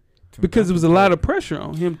 y'all, because there was a lot of pressure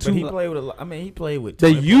on him too. But he played with he played with.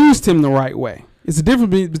 They used him the right way. It's a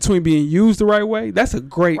difference between being used the right way. That's a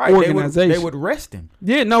great organization. They would rest him.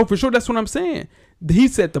 Yeah, no, for sure. That's what I'm saying. He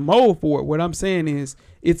set the mold for it. What I'm saying is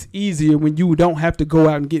it's easier when you don't have to go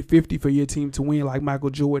out and get 50 for your team to win like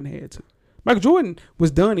Michael Jordan had to. Michael Jordan was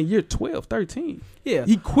done in year 12, 13. Yeah.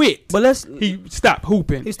 He quit. But he stopped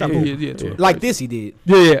hooping. He stopped hooping. Yeah. Like this he did.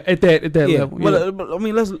 Yeah, at that level. But I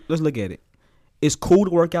mean, let's look at it. It's cool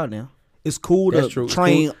to work out now. It's cool to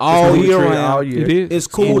train all year round. All year. It is. It's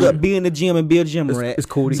cool to be in the gym and be a gym rat. It's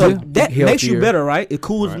cool to so get that makes you healthier. better, right? It's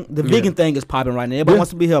cool. Right. The vegan thing is popping right now. Everybody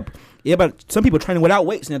wants to be healthy. Some people training without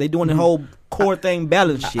weights now. They doing the whole core thing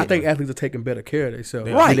balance shit. I think athletes are taking better care of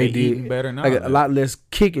themselves. Right. Than they did. Better now. Like a lot less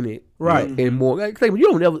kicking it. Right. And more. Like,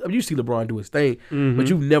 you see LeBron do his thing, but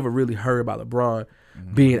you've never really heard about LeBron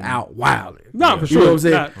being out wilding. No, for You sure. know what I'm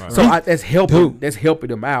saying? Right. So that's helping. That's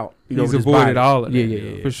helping him out. You know, he's with his avoided body. all of that.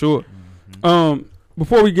 Yeah. For sure.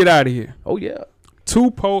 Before we get out of here, Oh yeah. two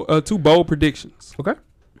bold predictions. Okay.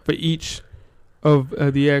 For each of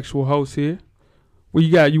the actual hosts here. What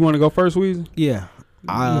you got? You want to go first, Weezy? Yeah.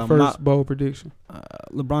 The first bold prediction.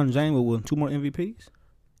 LeBron James will win 2 more MVPs,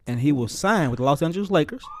 and he will sign with the Los Angeles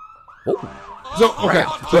Lakers.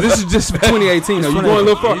 So this is just for 2018. Though. You going a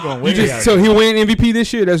little far? So he'll win MVP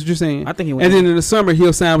this year. That's what you're saying. I think he win. And then in the summer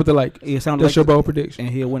he'll sign with the Lakers. He'll sign with That's the your Lakers, bold prediction.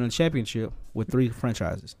 and he'll win a championship with 3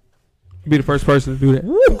 franchises. You'll be the first person to do that.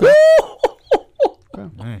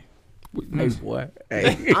 Man. Hey boy.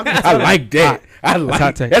 Hey. I like that.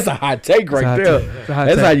 That's a hot take right there.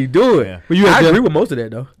 That's how you do it. Yeah. I agree with most of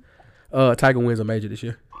that though. Tiger wins a major this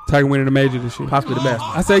year. Tiger winning the major this year. Possibly the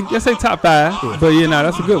Masters. I say top 5. But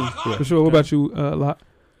that's a good one. For sure. What about you, Lot?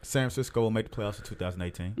 San Francisco will make the playoffs in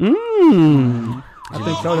 2018. I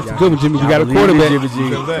think so. That's a good one, Jimmy. We got a quarterback.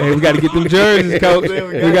 Hey, we got to get them jerseys, coach.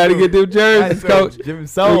 We got to get them jerseys, coach. Jimmy We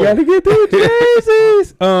got to get them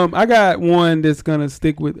jerseys. I got one that's gonna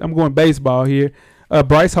stick with. I'm going baseball here.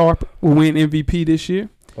 Bryce Harper will win MVP this year.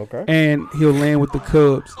 Okay. And he'll land with the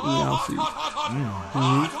Cubs in the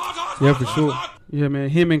offseason. Yeah, for sure. Yeah, man.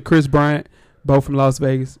 Him and Chris Bryant, both from Las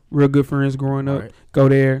Vegas, real good friends growing up. Right. Go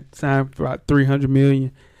there, sign for about $300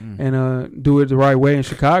 million, and do it the right way in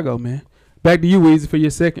Chicago, man. Back to you, Weezy, for your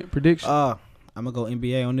second prediction. I'm gonna go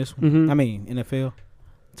NBA on this one. I mean NFL.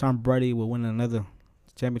 Tom Brady will win another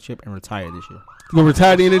championship and retire this year. He's gonna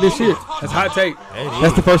retire at the end of this year. That's a hot take.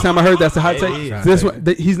 That's the first time I heard that's a hot take. This one,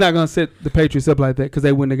 he's not gonna set the Patriots up like that because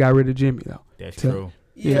they wouldn't have got rid of Jimmy though. That's true.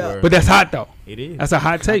 Yeah, but that's hot though. It is. That's a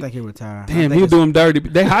hot take. I think he'll retire. Damn, he'll do him dirty.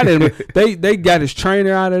 They hot at him. They got his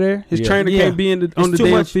trainer out of there. His trainer can't be on the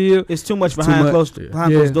damn field. It's too much behind closed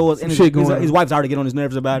doors. And his wife's already getting on his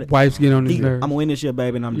nerves about it. Wife's getting on his nerves. I'm gonna win this year,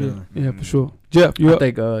 baby, and I'm done. Yeah, for sure. Jeff, I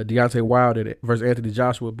think Deontay Wilder versus Anthony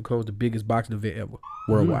Joshua becomes the biggest boxing event ever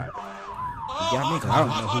worldwide. You got me, 'cause I don't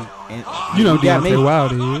know who. You know Deontay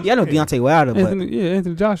Wilder is. Yeah, I know Deontay Wilder, but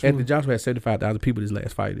Anthony Joshua. Anthony Joshua had 75,000 people this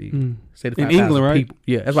last fight. 75,000 in England, right? people.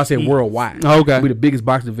 Yeah, that's why I said worldwide. Oh, okay. It'll be the biggest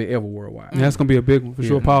boxing event ever worldwide. Yeah, that's gonna be a big one for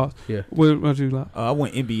sure. Pause. Yeah. What about you, Lot? I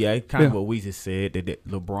went NBA. Kind of what Weezy said that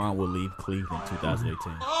LeBron will leave Cleveland in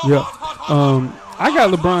 2018. Yeah. I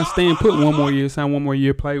got LeBron staying put one more year, sign one more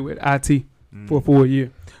year, play with IT for a full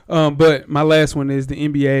year. But my last one is the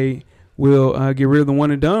NBA will get rid of the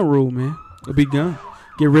one and done rule, man. It'll be gone.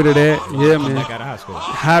 Get rid of that. Yeah, man. Back out of high school.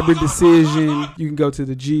 Hybrid decision. You can go to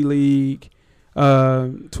the G League.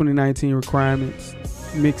 2019 requirements.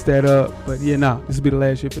 Mix that up. But this will be the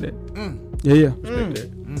last year for that. Yeah.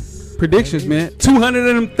 Predictions, man. 200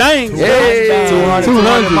 of them things. 200,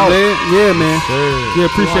 man. Yeah, man. Yeah,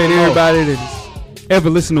 appreciate everybody that's ever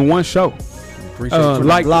listened to one show. Appreciate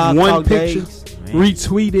like one picture.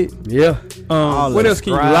 retweet it. Yeah. What else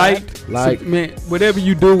can you like? Man, whatever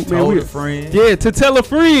you do, man. Told a friend. Yeah, to tell a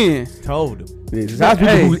friend. Told him. That's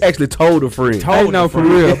people who actually told a friend. I know for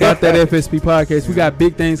real about that FSP podcast. We got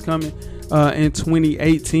big things coming in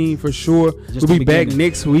 2018 for sure. We'll be back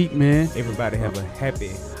next week, man. Everybody have a happy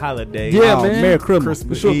holiday. Yeah, man. Merry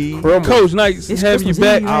Christmas. Eve. Coach, nice to have you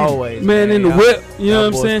back. Always, man, in the whip. You know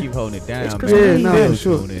what I'm saying? Keep holding it down, It's man. Yeah, for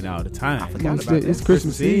sure. Doing it all the time. It's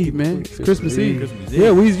Christmas Eve, man. It's Christmas Eve. Christmas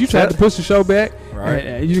Yeah, you tried to push the show back,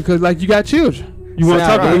 right? Because like you got children. You want to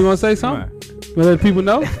talk? You want to say something? You let people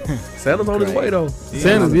know. Santa's on his way though.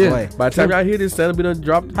 Santa's, yeah. By the time y'all hear this, Santa be done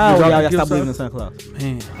dropped. How old y'all stop believing in Santa Claus?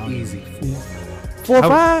 Man, Easy. 4 or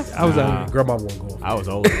 5? I was out. Grandma wasn't going. I was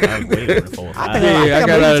old. I was way over 4 or 5. Yeah, I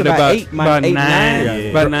got out at about 8, 9.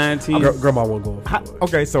 About 19. Grandma wasn't going.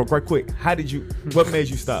 Okay, so right quick, what made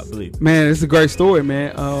you stop believing? Man, it's a great story,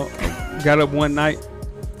 man. Got up one night,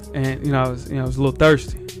 and I was a little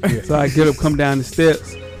thirsty. So I get up, come down the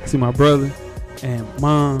steps, see my brother and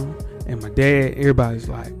mom and my dad. Everybody's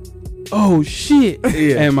like, "Oh shit!"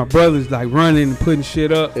 Yeah. And my brother's like running and putting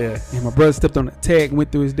shit up. Yeah. And my brother stepped on the tag,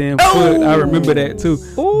 went through his damn foot. I remember that too.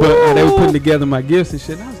 But they were putting together my gifts and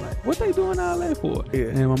shit. And I was like, "What they doing all that for?" Yeah.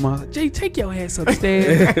 And my mom like, "Jay, take your ass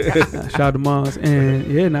upstairs." Shout out to moms. And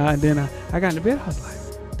and then I got in the bed. I was like,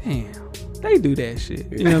 "Damn, they do that shit."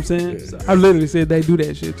 You know what I'm saying? So I literally said they do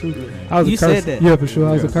that shit too. I was You a curse. said that? Yeah, for sure.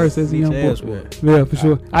 I was a curse as a young boy. Yeah, for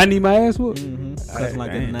sure. I need my ass whooped. Cousin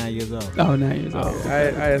like that 9 years old. Oh, 9 years old.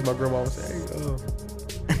 I asked my grandma, I said,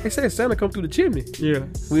 they said Santa come through the chimney. Yeah.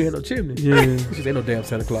 We ain't had no chimney. Yeah. She said, ain't no damn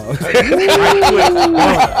Santa Claus. It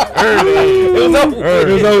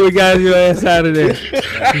was over, guys. Your ass out of there.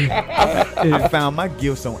 I found my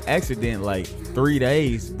gifts on accident like 3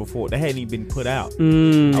 days before they hadn't even been put out.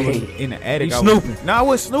 I was in the attic. You snooping? No, I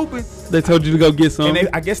was snooping. They told you to go get some. And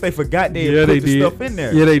I guess they forgot they Yeah, put they the did. stuff in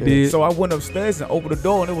there. Yeah, they did. So I went upstairs and opened the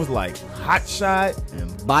door and it was like hot shot,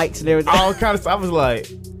 And bikes and everything. all kind of stuff. I was like,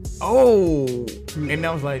 oh, and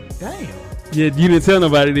I was like, damn. Yeah, you didn't tell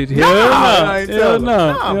nobody, did you? I Hell ain't no. tell Hell them. no.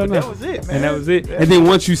 Nah, Hell but no. that was it, man. And that was it. Yeah. And then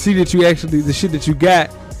once you see that you actually, the shit that you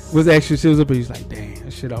got was actually shit was up, and you was like, damn,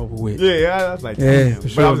 that shit over with. Yeah, I was like, Yeah, damn. for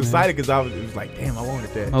But sure, I was man. excited because it was like, damn, I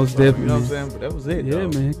wanted that. Most So, definitely, You know what I'm man. saying? But that was it. Yeah, though.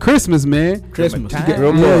 man. Christmas, man. Christmas.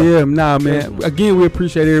 Time. Yeah, nah, man. Again, we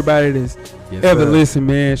appreciate everybody that's ever listen,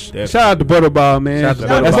 man. Shout out to Butterball, man. Shout out to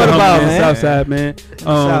That's Butterball, Butterball, man. Southside, man.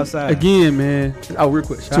 Southside. Again, man. Oh, real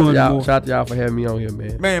quick. Shout out to y'all for having me on here,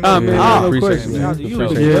 man. Man, Man, no appreciate question, it, man. Shout out to you,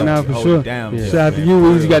 Yeah, man. nah, for Hold sure. it down, Yeah. Shout out to man, you, for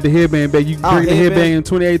Weezy. real. You got the headband back. You bring the headband. headband in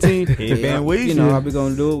 2018. Headband Weezy. You know how we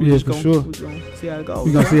gonna do it. We Yeah, just for gonna, sure. we gonna see how it goes.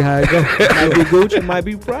 We gonna see how it goes. Might be Gucci, might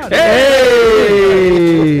be Prada.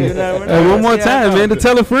 Hey! You never know. One more See how it time, man. To goes.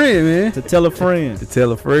 tell a friend, man. To tell a friend. To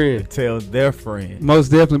tell a friend. Tell their friend. Most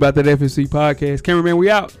definitely about that FSC podcast. Cameraman, we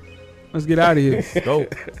out. Let's get out of here. Go.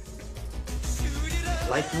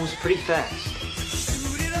 Life moves pretty fast.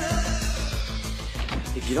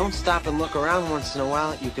 If you don't stop and look around once in a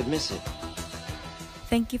while, you could miss it.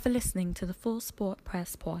 Thank you for listening to the Full Sport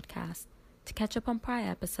Press podcast. To catch up on prior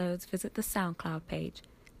episodes, visit the SoundCloud page.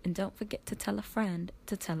 And don't forget to tell a friend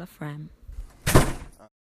to tell a friend.